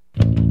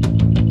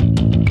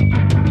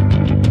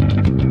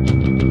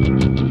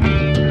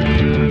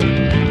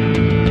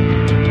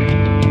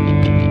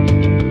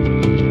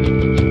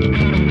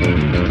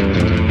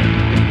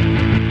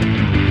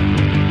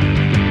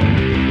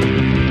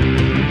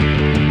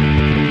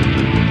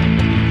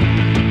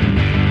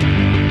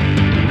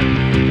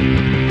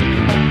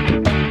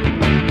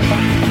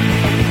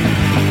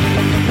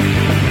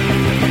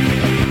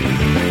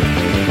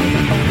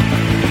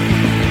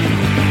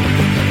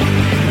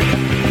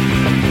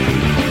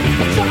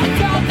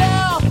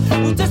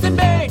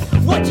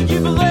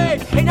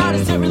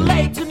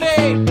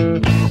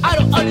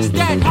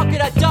 How could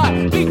I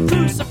die? Be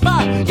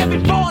crucified, get me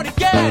born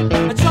again.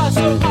 I try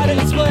so hard to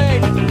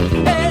explain.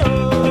 Hey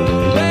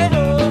oh, hey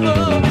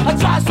oh. I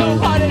try so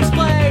hard to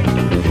explain.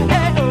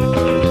 Hey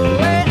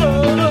oh, hey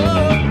oh.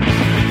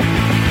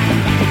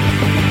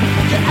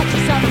 Your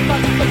actions have a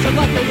consequence, your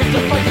life there is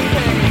a fighting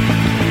pain.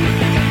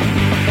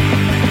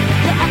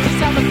 Your actions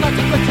have a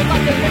consequence, your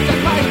life there is a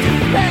fighting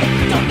pain.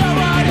 Don't know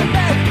what it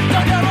meant,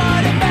 don't know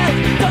what it meant,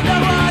 don't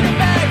know what it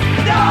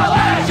meant.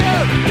 Knowledge!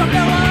 You don't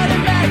know what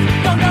it meant,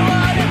 don't know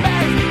what it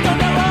meant, don't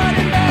know what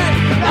it meant.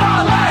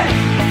 Knowledge!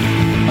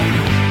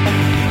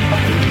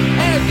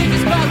 And I think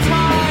it's about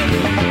time.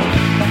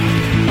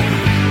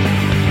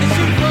 It's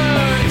your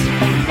words.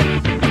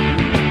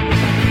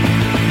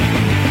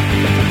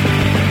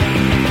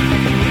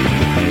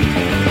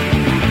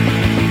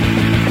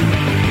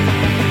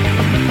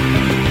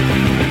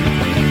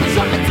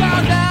 Shut it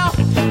down now.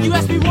 You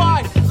ask me why.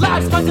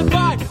 Life's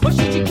classified. Why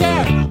should you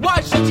care?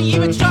 Why should you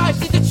even try?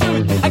 See the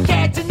truth. I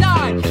can't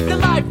deny the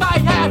life I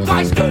have.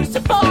 Christ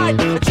crucified.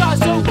 I try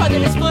so hard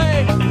to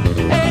explain.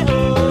 Hey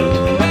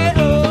oh, hey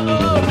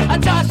oh. I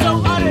try so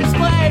hard to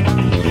explain.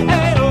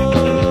 Hey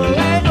oh,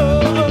 hey oh.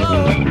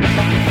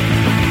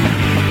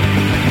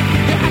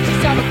 Your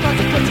actions have a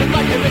consequence. Your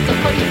life there is a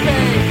mighty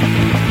pain.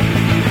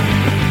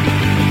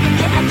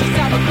 Your actions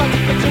have a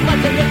consequence. Your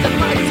life there is a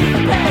mighty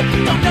pain.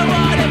 Don't know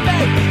what it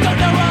meant. Don't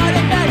know what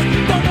it meant.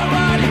 Don't know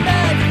what it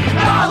meant.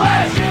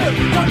 Knowledge!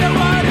 You don't know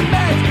what it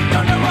meant.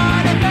 Don't know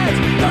what it meant.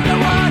 Don't know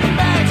what it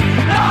meant.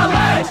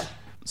 Knowledge!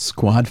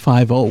 Squad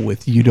 5-0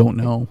 with You Don't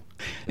Know.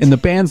 And the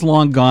band's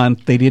long gone.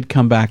 They did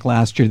come back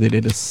last year. They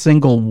did a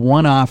single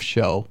one-off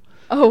show.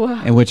 Oh,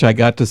 wow. In which I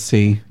got to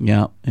see.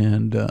 Yeah.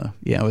 And I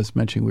was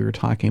mentioning we were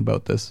talking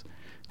about this.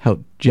 How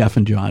Jeff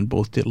and John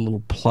both did a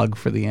little plug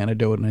for the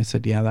Antidote. And I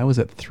said, yeah, that was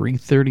at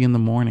 3:30 in the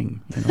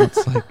morning. You know,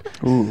 it's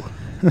like, ooh.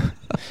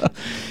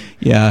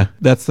 Yeah,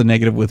 that's the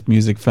negative with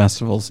music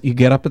festivals. You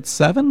get up at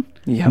 7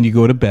 and you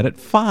go to bed at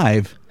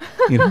 5.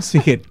 You know, so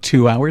you get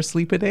 2 hours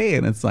sleep a day,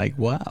 and it's like,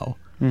 wow.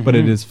 Mm-hmm. But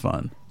it is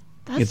fun.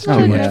 That's it's not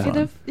too a much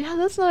negative. fun. Yeah,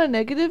 that's not a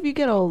negative. You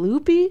get all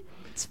loopy.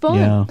 It's fun.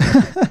 Yeah.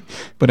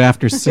 But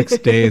after 6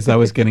 days, I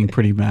was getting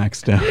pretty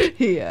maxed out.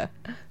 Yeah,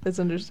 that's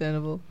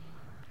understandable.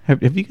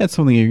 Have you got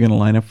something you're going to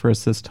line up for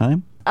us this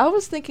time? I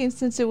was thinking,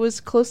 since it was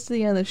close to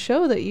the end of the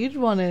show, that you'd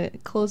want to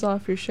close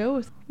off your show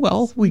with.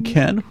 Well, we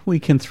can. We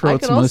can throw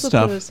out some other stuff. I could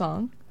also put a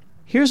song.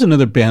 Here's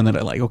another band that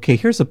I like. Okay,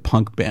 here's a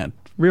punk band.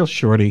 Real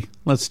shorty.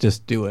 Let's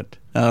just do it.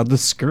 The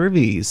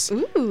Scurvies.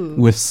 Ooh.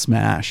 With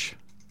Smash.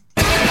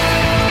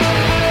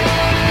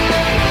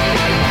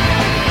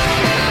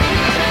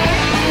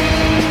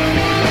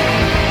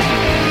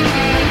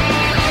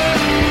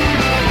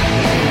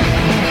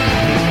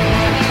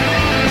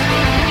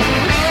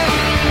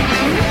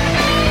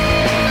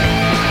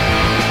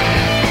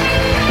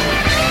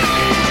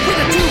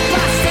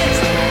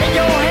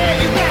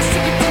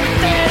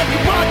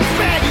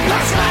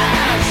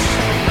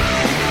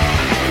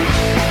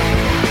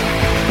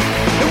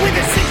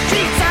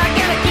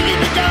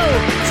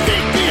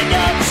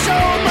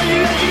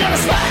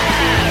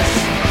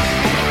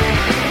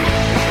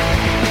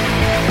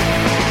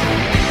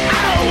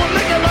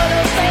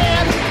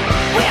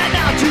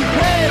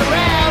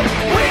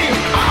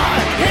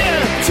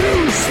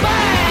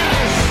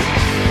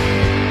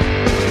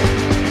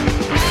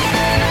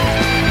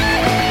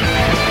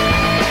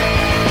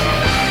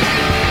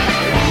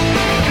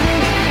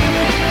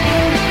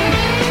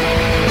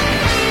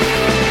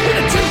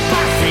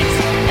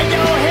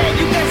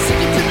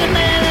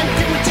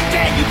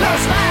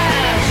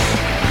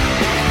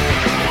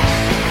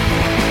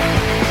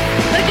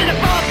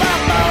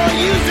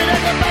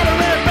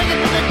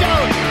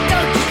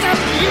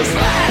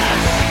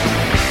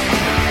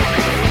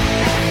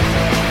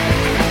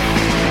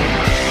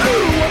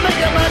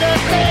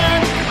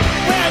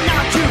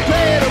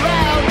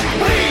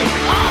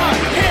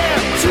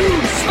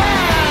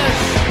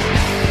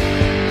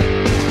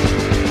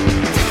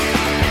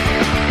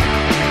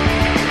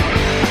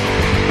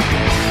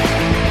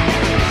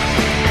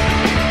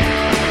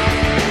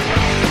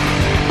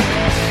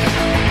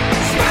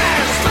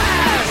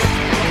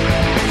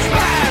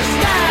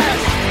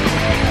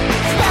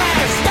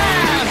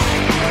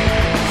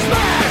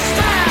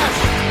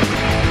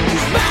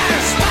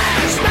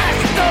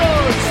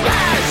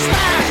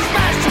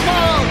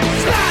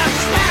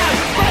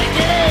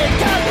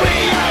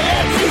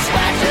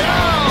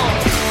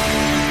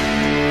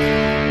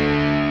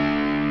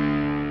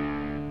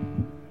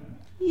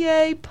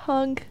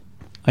 Punk.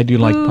 I do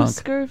like punk.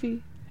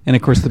 Scurvy. And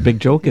of course, the big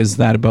joke is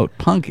that about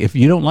punk. If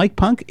you don't like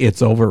punk,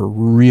 it's over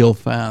real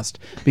fast,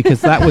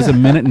 because that was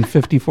 1 minute and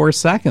 54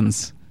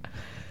 seconds.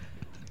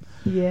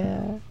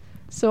 Yeah.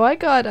 So I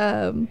got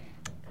a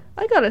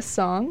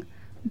song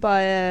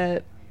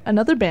by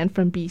another band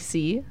from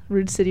BC,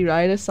 Rude City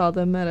Riot. I saw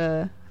them at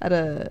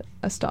a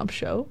stomp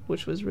show,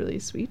 which was really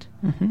sweet.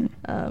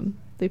 Mm-hmm.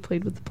 They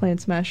played with the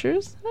Plant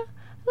Smashers.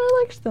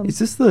 I liked them. Is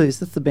this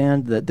the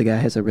band that the guy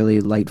has a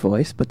really light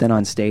voice, but then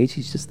on stage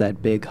he's just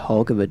that big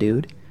hulk of a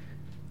dude?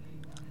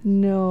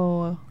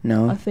 No.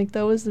 No? I think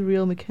that was the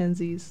Real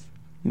Mackenzies.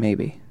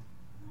 Maybe.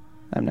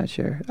 I'm not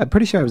sure. I'm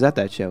pretty sure I was at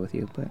that show with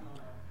you, but...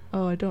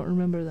 Oh, I don't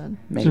remember then.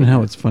 Maybe. Isn't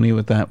how it's funny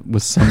with that,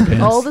 with some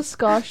bands? All the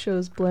ska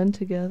shows blend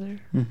together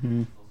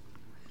Mm-hmm.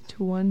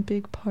 to one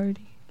big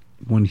party.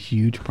 One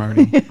huge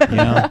party.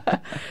 Yeah.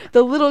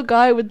 The little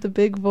guy with the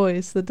big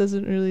voice, that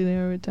doesn't really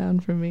narrow it down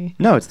for me.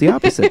 No, it's the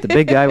opposite. The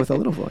big guy with a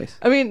little voice.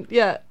 I mean,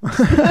 yeah.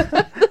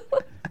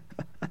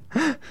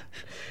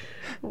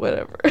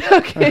 Whatever.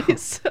 Okay,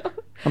 so...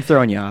 I'm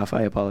throwing you off.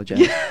 I apologize.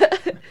 Yeah.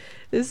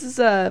 This is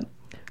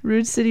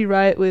Rude City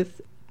Riot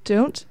with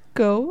Don't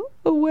Go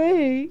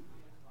Away.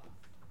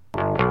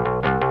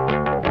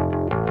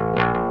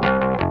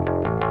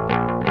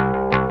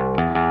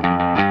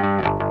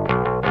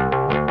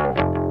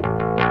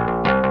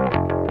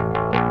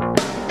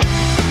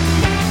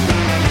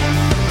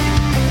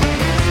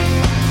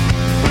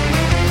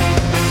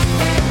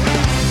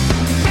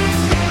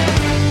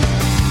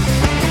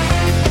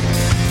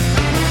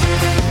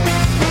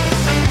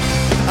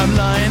 I'm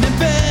lying in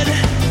bed,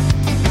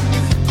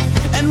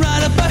 and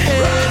right up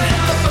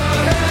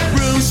ahead,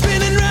 room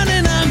spinning round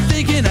and I'm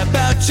thinking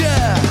about you.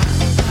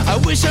 I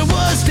wish I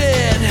was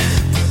dead.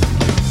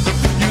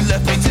 You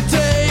left me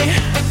today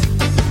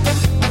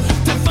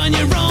to find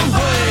your own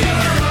way.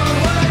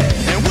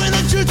 And when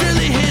the truth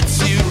really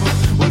hits you,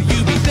 will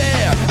you be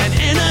there and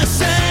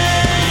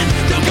innocent?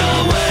 Don't go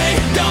away,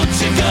 don't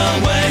you go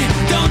away,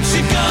 don't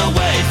you go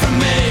away from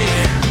me.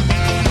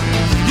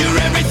 You're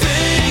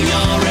everything,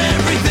 you're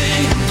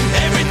everything,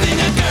 everything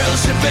a girl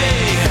should be.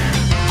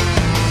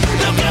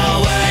 Don't go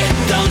away,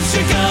 don't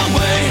you go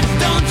away,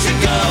 don't you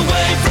go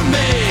away from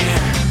me.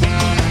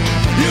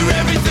 You're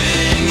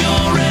everything,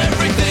 you're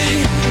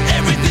everything,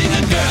 everything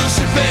a girl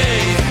should be.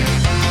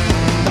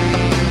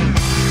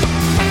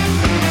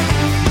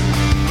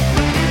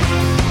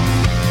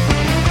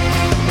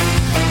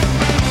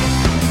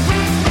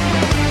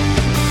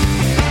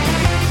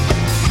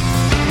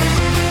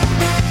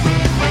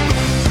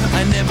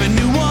 I never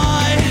knew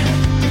why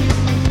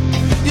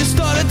you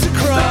started to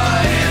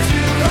cry.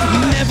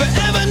 Never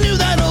ever knew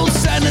that old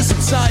sadness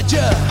inside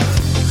you.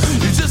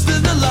 You just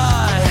did the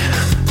lie.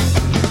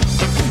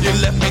 You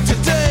left me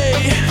today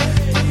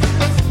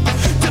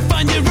to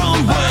find your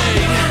own way.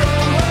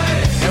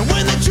 And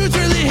when the truth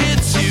really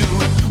hits you,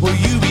 will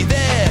you be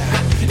there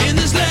in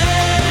this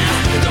land?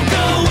 Don't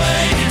go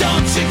away,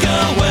 don't you go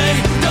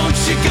away, don't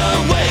you go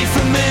away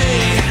from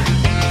me.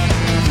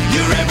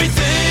 You're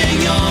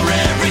everything, you're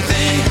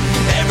everything,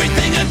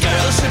 everything a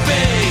girl should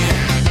be.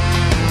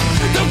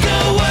 Don't go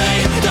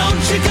away,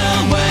 don't you go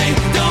away,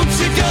 don't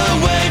you go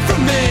away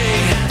from me.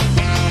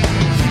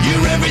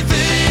 You're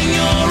everything,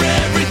 you're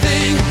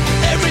everything,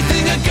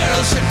 everything a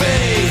girl should be.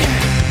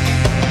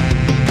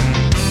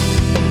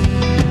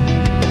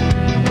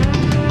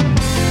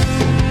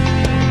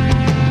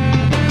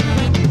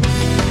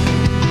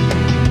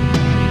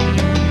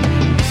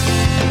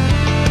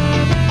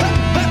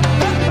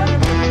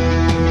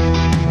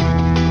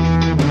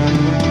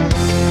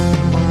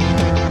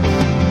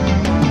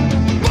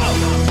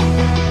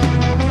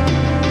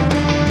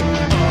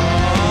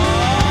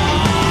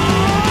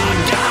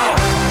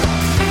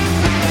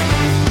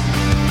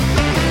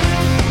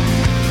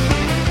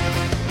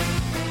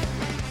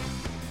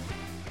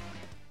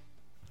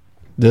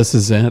 This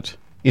is it.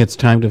 It's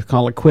time to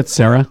call it quits,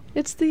 Sarah.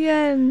 It's the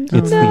end.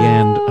 It's the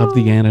end of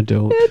the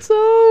Antidote. It's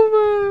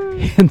over.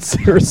 And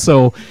Sarah,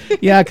 so,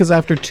 yeah, because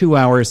after 2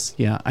 hours,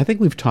 yeah, I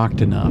think we've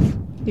talked enough.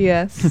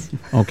 Yes.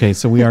 Okay,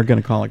 so we are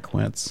going to call it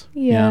quits.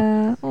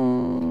 Yeah.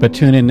 But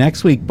tune in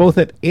next week, both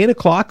at 8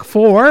 o'clock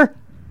for...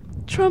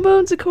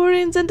 Trombones,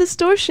 Accordions, and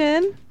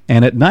Distortion.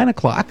 And at 9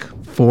 o'clock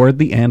for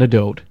the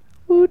Antidote.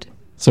 Woot.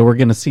 So we're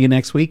going to see you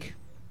next week.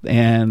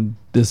 And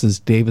this is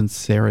Dave and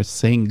Sarah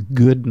saying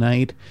good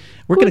night.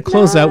 We're going to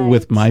close out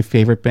with my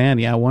favorite band.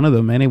 Yeah, one of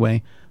them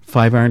anyway.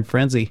 5 Iron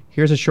Frenzy.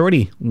 Here's a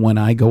shorty, When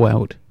I Go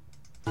Out.